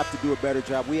 We have to do a better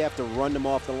job. We have to run them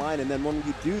off the line. And then when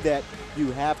you do that,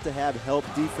 you have to have help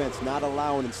defense, not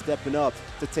allowing and stepping up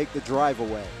to take the drive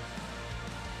away.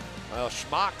 Well,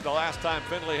 Schmock, the last time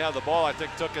Findlay had the ball, I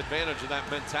think took advantage of that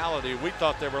mentality. We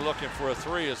thought they were looking for a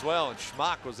three as well, and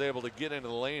Schmock was able to get into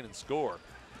the lane and score.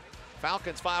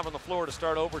 Falcons 5 on the floor to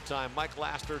start overtime. Mike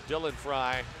Laster, Dylan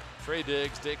Fry, Trey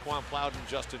Diggs, Daquan Plowden,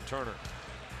 Justin Turner.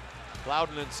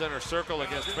 Plowden in center circle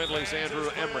against Findlay's Andrew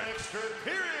Emmerich.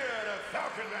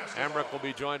 Emmerich will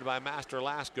be joined by Master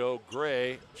Lasco,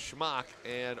 Gray, Schmock,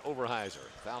 and Overheiser.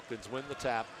 Falcons win the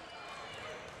tap.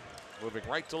 Moving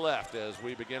right to left as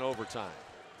we begin overtime.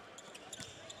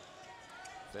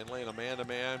 Findlay in a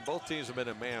man-to-man. Both teams have been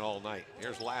in man all night.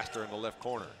 Here's Laster in the left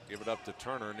corner. Give it up to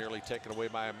Turner, nearly taken away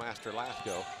by Master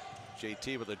Lasco.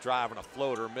 JT with a drive and a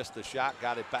floater, missed the shot,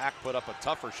 got it back, put up a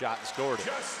tougher shot and scored it.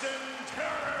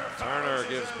 Turner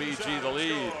gives BG the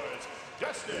lead.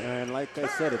 And like I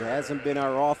said, it hasn't been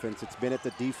our offense. It's been at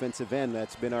the defensive end.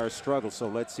 That's been our struggle. So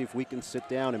let's see if we can sit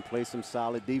down and play some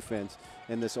solid defense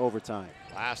in this overtime.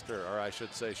 Laster, or I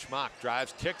should say Schmock,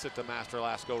 drives, kicks it to Master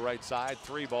Lasco right side.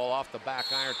 Three ball off the back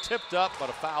iron, tipped up,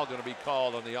 but a foul going to be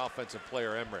called on the offensive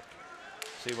player, Emmerich.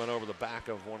 He went over the back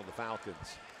of one of the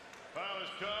Falcons. Foul is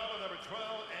called on number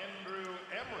 12, Andrew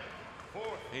Emmerich.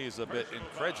 He's a bit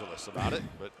incredulous about it,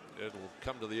 but it will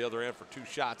come to the other end for 2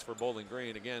 shots for Bowling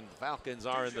Green. Again, the Falcons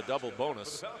are in the double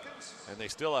bonus, and they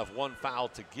still have 1 foul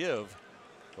to give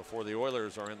before the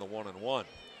Oilers are in the 1-and-1.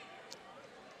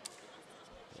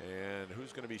 And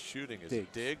who's going to be shooting? Is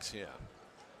it Diggs? Yeah.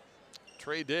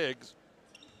 Trey Diggs,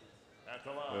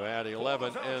 who had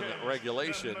 11 in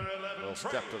regulation, will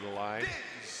step to the line.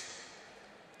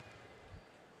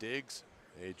 Diggs,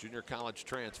 a junior college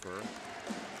transfer,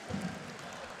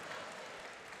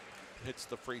 hits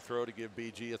the free throw to give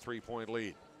BG a 3-point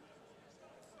lead.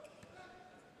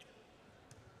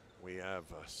 We have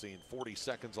seen 40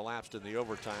 seconds elapsed in the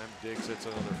overtime. Diggs hits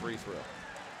another free throw.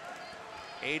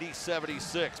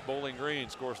 80-76, Bowling Green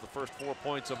scores the first 4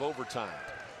 points of overtime.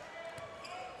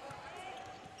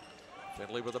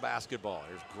 Findlay with the basketball.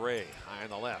 Here's Gray, high on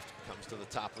the left. Comes to the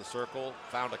top of the circle.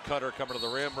 Found a cutter coming to the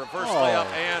rim. Reverse layup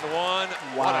and one.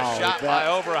 Wow, what a shot by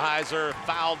Overheiser.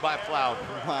 Fouled by Plowden.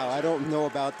 Wow, I don't know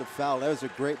about the foul. That was a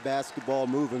great basketball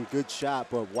move and good shot,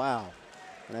 but wow.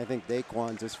 And I think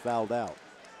Daquan just fouled out.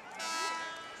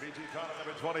 BG caught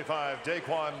number 25,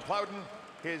 Daquan Plowden,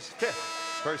 his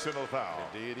 5th personal foul.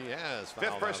 Indeed, he has.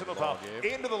 5th personal foul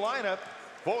into the lineup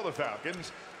for the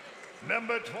Falcons.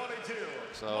 Number 22.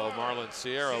 So Marlon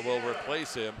Sierra will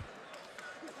replace him.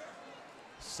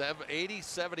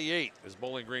 80-78 is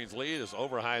Bowling Green's lead as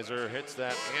Overheiser hits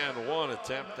that and one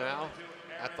attempt now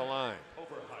at the line.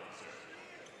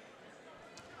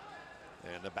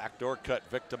 And the backdoor cut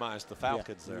victimized the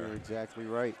Falcons there. You're exactly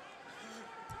right.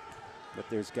 But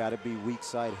there's got to be weak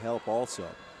side help also.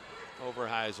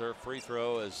 Overheiser, free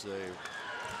throw is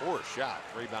a poor shot,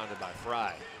 rebounded by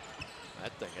Fry.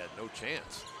 That thing had no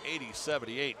chance.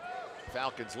 80-78.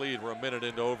 Falcons lead. We're a minute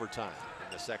into overtime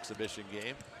in this exhibition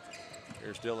game.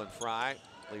 Here's Dylan Fry.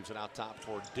 Leaves it out top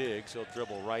for Diggs. He'll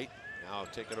dribble right. Now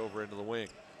take it over into the wing.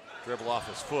 Dribble off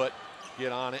his foot.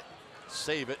 Get on it.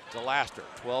 Save it to Laster.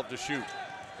 12 to shoot.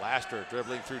 Laster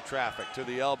dribbling through traffic to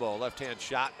the elbow. Left-hand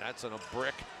shot. That's in a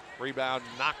brick. Rebound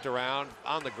knocked around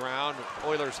on the ground.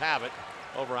 Oilers have it.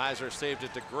 Overheiser saved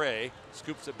it to Gray.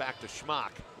 Scoops it back to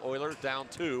Schmock. Oilers down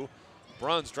 2.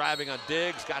 Bruns driving on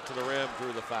Diggs, got to the rim,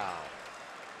 drew the foul.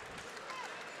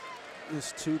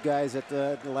 There's 2 guys at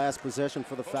the last possession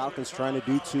for the Falcons trying to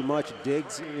do too much.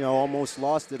 Diggs, almost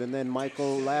lost it, and then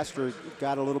Michael Laster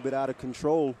got a little bit out of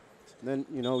control. And then,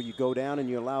 you go down and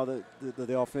you allow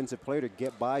the offensive player to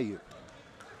get by you.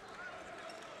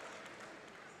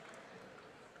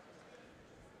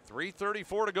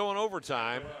 3:34 to go in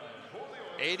overtime.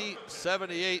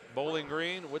 80-78 Bowling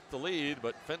Green with the lead,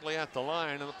 but Findlay at the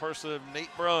line in the person of Nate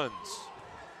Bruns.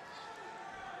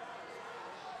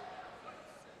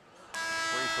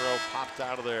 Free throw popped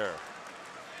out of there.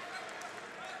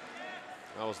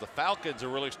 Now, as the Falcons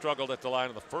have really struggled at the line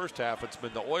in the first half, it's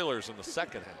been the Oilers in the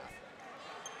second half.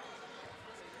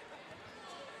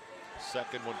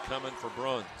 Second one coming for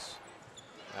Bruns.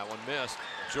 That one missed.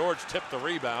 George tipped the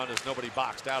rebound as nobody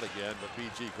boxed out again, but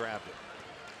BG grabbed it.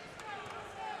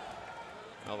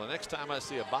 Well, the next time I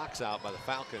see a box out by the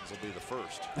Falcons will be the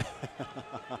first.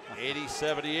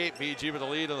 80-78, BG with the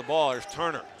lead on the ball. There's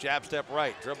Turner, jab step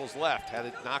right, dribbles left, had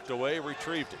it knocked away,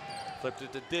 retrieved it. Flipped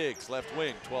it to Diggs, left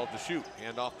wing, 12 to shoot.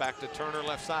 Hand off back to Turner,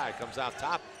 left side, comes out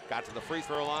top, got to the free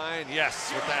throw line.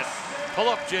 Yes, with that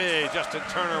pull-up J, Justin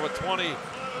Turner with 20.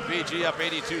 BG up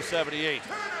 82-78.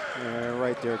 Yeah,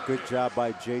 right there, good job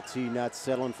by JT not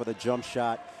settling for the jump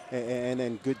shot. And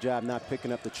then good job not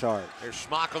picking up the charge. Here's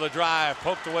Schmock on the drive,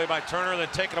 poked away by Turner, then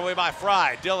taken away by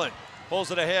Fry. Dillon pulls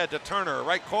it ahead to Turner,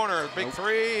 right corner, big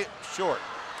three, short.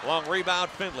 Long rebound,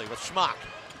 Findlay with Schmock.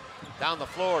 Down the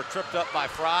floor, tripped up by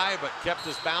Fry, but kept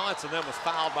his balance and then was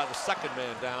fouled by the second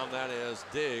man down. That is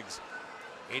Diggs.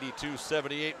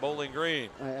 82-78 Bowling Green.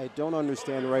 I don't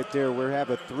understand right there. We have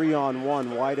a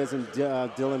 3-on-1. Why doesn't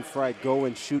Dylan Fry go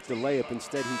and shoot the layup?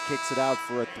 Instead, he kicks it out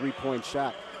for a three-point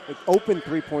shot. An open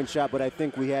three-point shot, but I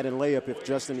think we had in layup if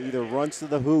Justin either runs to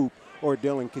the hoop or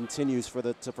Dylan continues for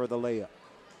the layup.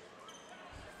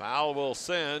 Foul will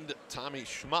send Tommy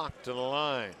Schmock to the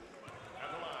line.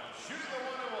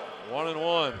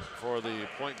 1-1 for the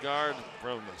point guard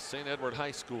from St. Edward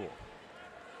High School.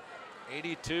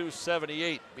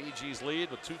 82-78, BG's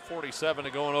lead with 2:47 to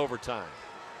go in overtime.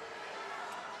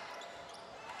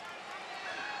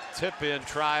 Tip in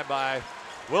try by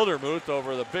Wildermuth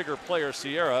over the bigger player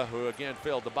Sierra, who again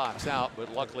failed to box out,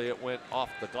 but luckily it went off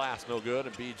the glass no good,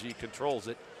 and BG controls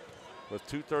it with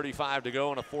 2:35 to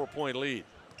go and a 4-point lead.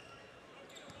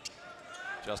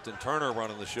 Justin Turner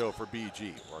running the show for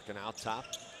BG, working out top.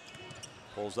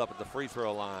 Pulls up at the free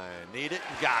throw line. Need it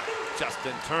and got it.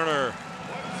 Justin Turner.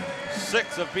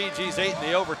 6 of BG's 8 in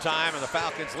the overtime, and the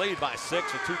Falcons lead by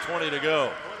 6 with 2:20 to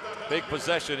go. Big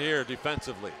possession here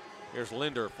defensively. Here's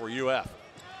Linder for UF.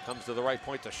 Comes to the right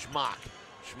point to Schmock.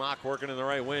 Schmock working in the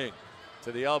right wing.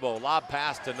 To the elbow. Lob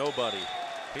pass to nobody.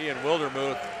 He and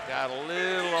Wildermuth got a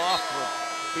little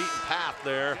off the beaten path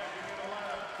there.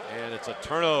 And it's a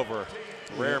turnover.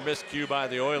 Rare miscue by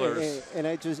the Oilers. And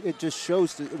it just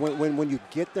shows that when you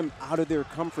get them out of their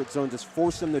comfort zone, just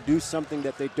force them to do something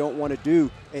that they don't want to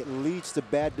do, it leads to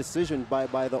bad decision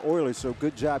by the Oilers. So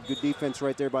good job, good defense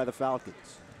right there by the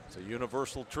Falcons. It's a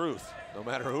universal truth, no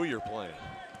matter who you're playing.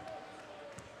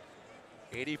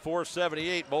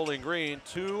 84-78 Bowling Green,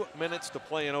 2 minutes to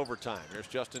play in overtime. Here's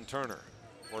Justin Turner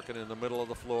working in the middle of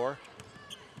the floor.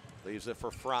 Leaves it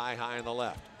for Fry high on the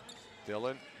left.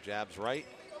 Dillon jabs right.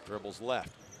 Dribbles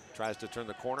left, tries to turn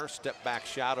the corner, step back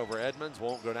shot over Edmonds,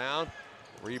 won't go down.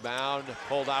 Rebound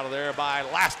pulled out of there by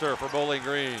Laster for Bowling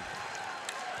Green.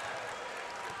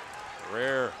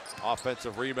 Rare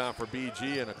offensive rebound for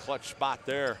BG and a clutch spot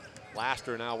there.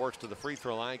 Laster now works to the free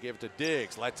throw line, gave it to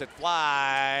Diggs, lets it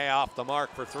fly off the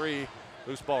mark for 3.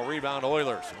 Loose ball rebound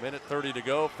Oilers, 1:30 to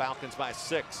go, Falcons by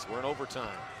 6, we're in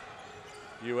overtime.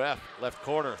 UF left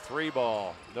corner, 3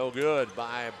 ball, no good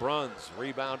by Bruns.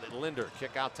 Rebound at Linder,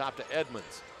 kick out top to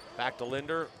Edmonds. Back to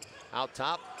Linder, out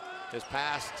top, his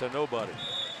pass to nobody.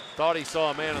 Thought he saw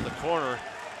a man in the corner.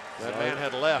 That man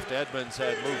had left, Edmonds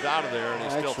had moved out of there, and he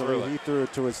still threw it. He threw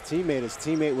it to his teammate. His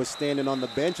teammate was standing on the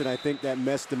bench, and I think that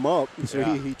messed him up. So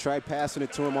yeah. he tried passing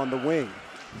it to him on the wing.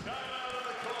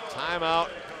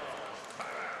 Timeout.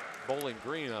 Bowling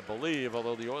Green, I believe,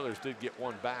 although the Oilers did get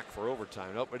one back for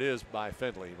overtime. Nope, it is by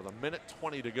Findlay with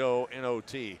 1:20 to go in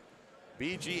OT.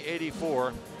 BG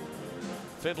 84,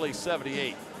 Findlay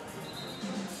 78.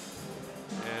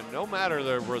 And no matter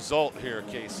the result here,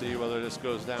 KC, whether this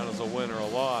goes down as a win or a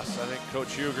loss, I think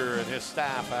Coach Huger and his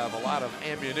staff have a lot of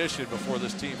ammunition before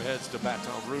this team heads to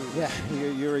Baton Rouge. Yeah,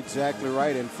 you're exactly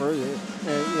right. And further,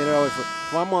 you know,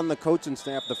 if I'm on the coaching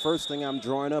staff, the first thing I'm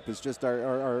drawing up is just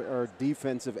our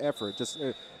defensive effort. Just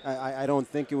I don't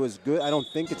think it was good. I don't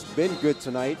think it's been good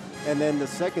tonight. And then the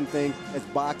second thing is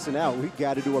boxing out. We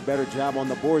got to do a better job on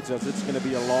the boards, as it's going to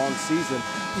be a long season,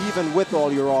 even with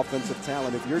all your offensive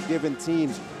talent. If you're giving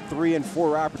teams 3 and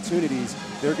 4 opportunities,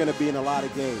 they're going to be in a lot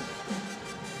of games.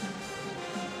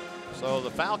 So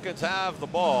the Falcons have the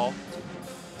ball.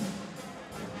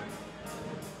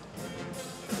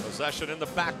 Possession in the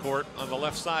backcourt on the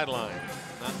left sideline.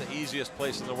 Not the easiest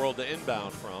place in the world to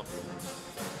inbound from.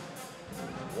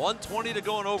 1:20 to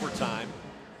go in overtime.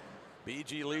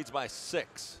 BG leads by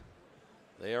 6.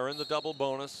 They are in the double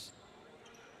bonus.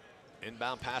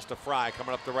 Inbound pass to Fry,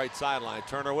 coming up the right sideline.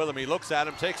 Turner with him, he looks at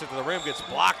him, takes it to the rim, gets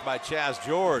blocked by Chaz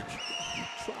George.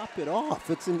 Drop it off.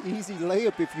 It's an easy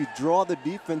layup if you draw the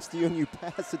defense to you and you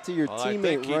pass it to your teammate running down the court. I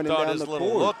think he thought his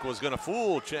little look was going to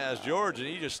fool Chaz George, and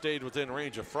he just stayed within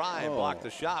range of Fry and blocked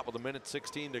the shot with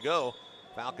 1:16 to go.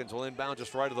 Falcons will inbound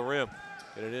just right of the rim.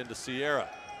 Get it into Sierra.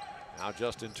 Now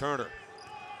Justin Turner.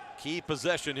 Key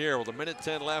possession here with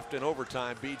 1:10 left in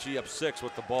overtime. BG up 6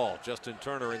 with the ball. Justin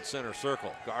Turner in center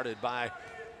circle, guarded by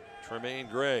Tremaine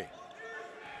Gray.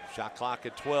 Shot clock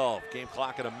at 12, game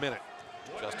clock at a minute.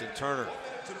 Justin Turner,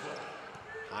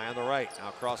 high on the right,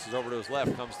 now crosses over to his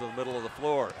left, comes to the middle of the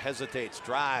floor, hesitates,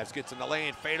 drives, gets in the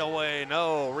lane, fade away,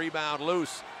 no, rebound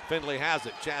loose. Findlay has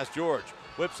it, Chaz George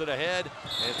whips it ahead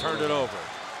and turned it over.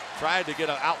 Tried to get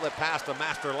an outlet pass to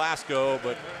Master Lasco,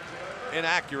 but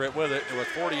inaccurate with it. With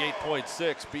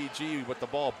 48.6, BG with the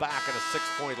ball back and a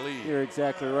 6-point lead. You're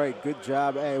exactly right. Good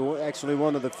job. Hey, actually,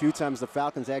 one of the few times the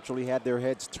Falcons actually had their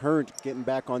heads turned, getting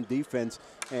back on defense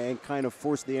and kind of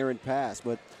forced the errant pass.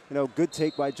 But, you know, good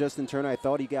take by Justin Turner. I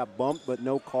thought he got bumped, but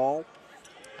no call.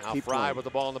 Now Fry with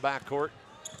the ball in the backcourt.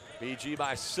 BG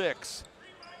by 6.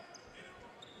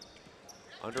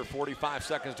 Under 45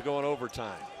 seconds to go in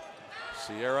overtime.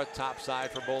 Sierra, top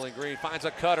side for Bowling Green, finds a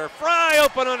cutter. Fry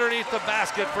open underneath the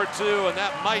basket for 2, and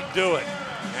that might do it.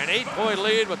 An 8-point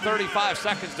lead with 35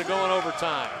 seconds to go in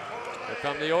overtime. Here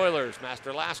come the Oilers.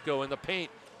 Master Lasco in the paint,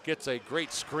 gets a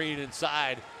great screen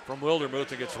inside from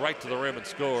Wildermuth and gets right to the rim and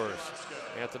scores.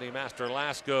 Anthony Master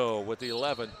Lasco with the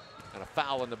 11, and a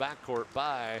foul in the backcourt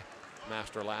by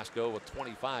Master Lasco with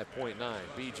 25.9.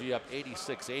 BG up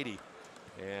 86-80,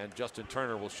 and Justin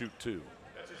Turner will shoot 2.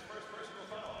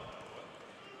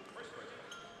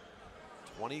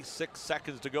 26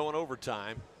 seconds to go in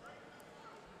overtime.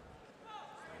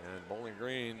 And Bowling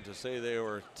Green, to say they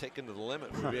were taken to the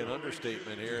limit would be an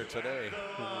understatement here today.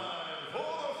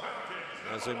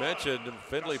 As I mentioned,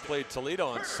 Findlay played Toledo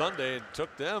on Sunday and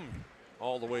took them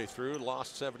all the way through,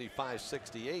 lost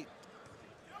 75-68.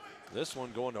 This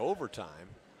one going to overtime.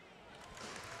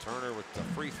 Turner with the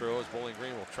free throws. Bowling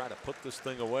Green will try to put this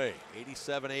thing away.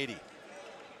 87-80.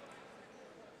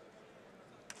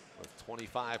 With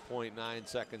 25.9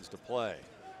 seconds to play.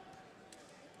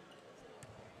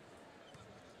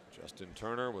 Justin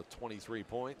Turner with 23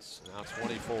 points, now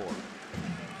 24.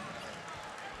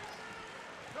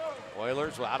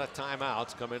 Oilers out of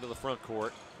timeouts come into the front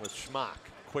court with Schmock.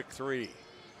 Quick 3,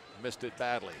 missed it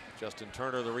badly. Justin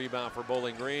Turner the rebound for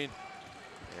Bowling Green.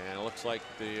 And it looks like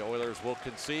the Oilers will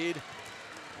concede.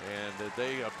 And did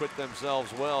they acquit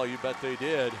themselves well? You bet they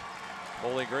did.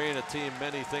 Bowling Green, a team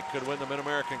many think could win the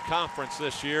Mid-American Conference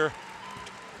this year.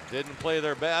 Didn't play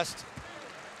their best,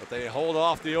 but they hold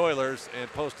off the Oilers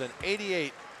and post an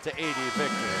 88-80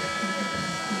 victory.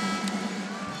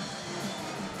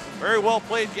 Very well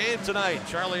played game tonight.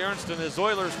 Charlie Ernst and his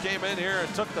Oilers came in here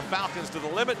and took the Falcons to the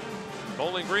limit.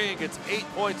 Bowling Green gets 8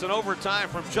 points in overtime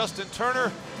from Justin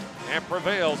Turner and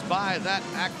prevails by that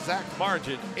exact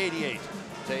margin,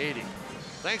 88-80.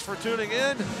 Thanks for tuning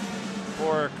in.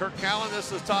 For Kirk Callan,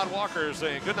 this is Todd Walker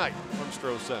saying good night from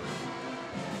Stroh Center.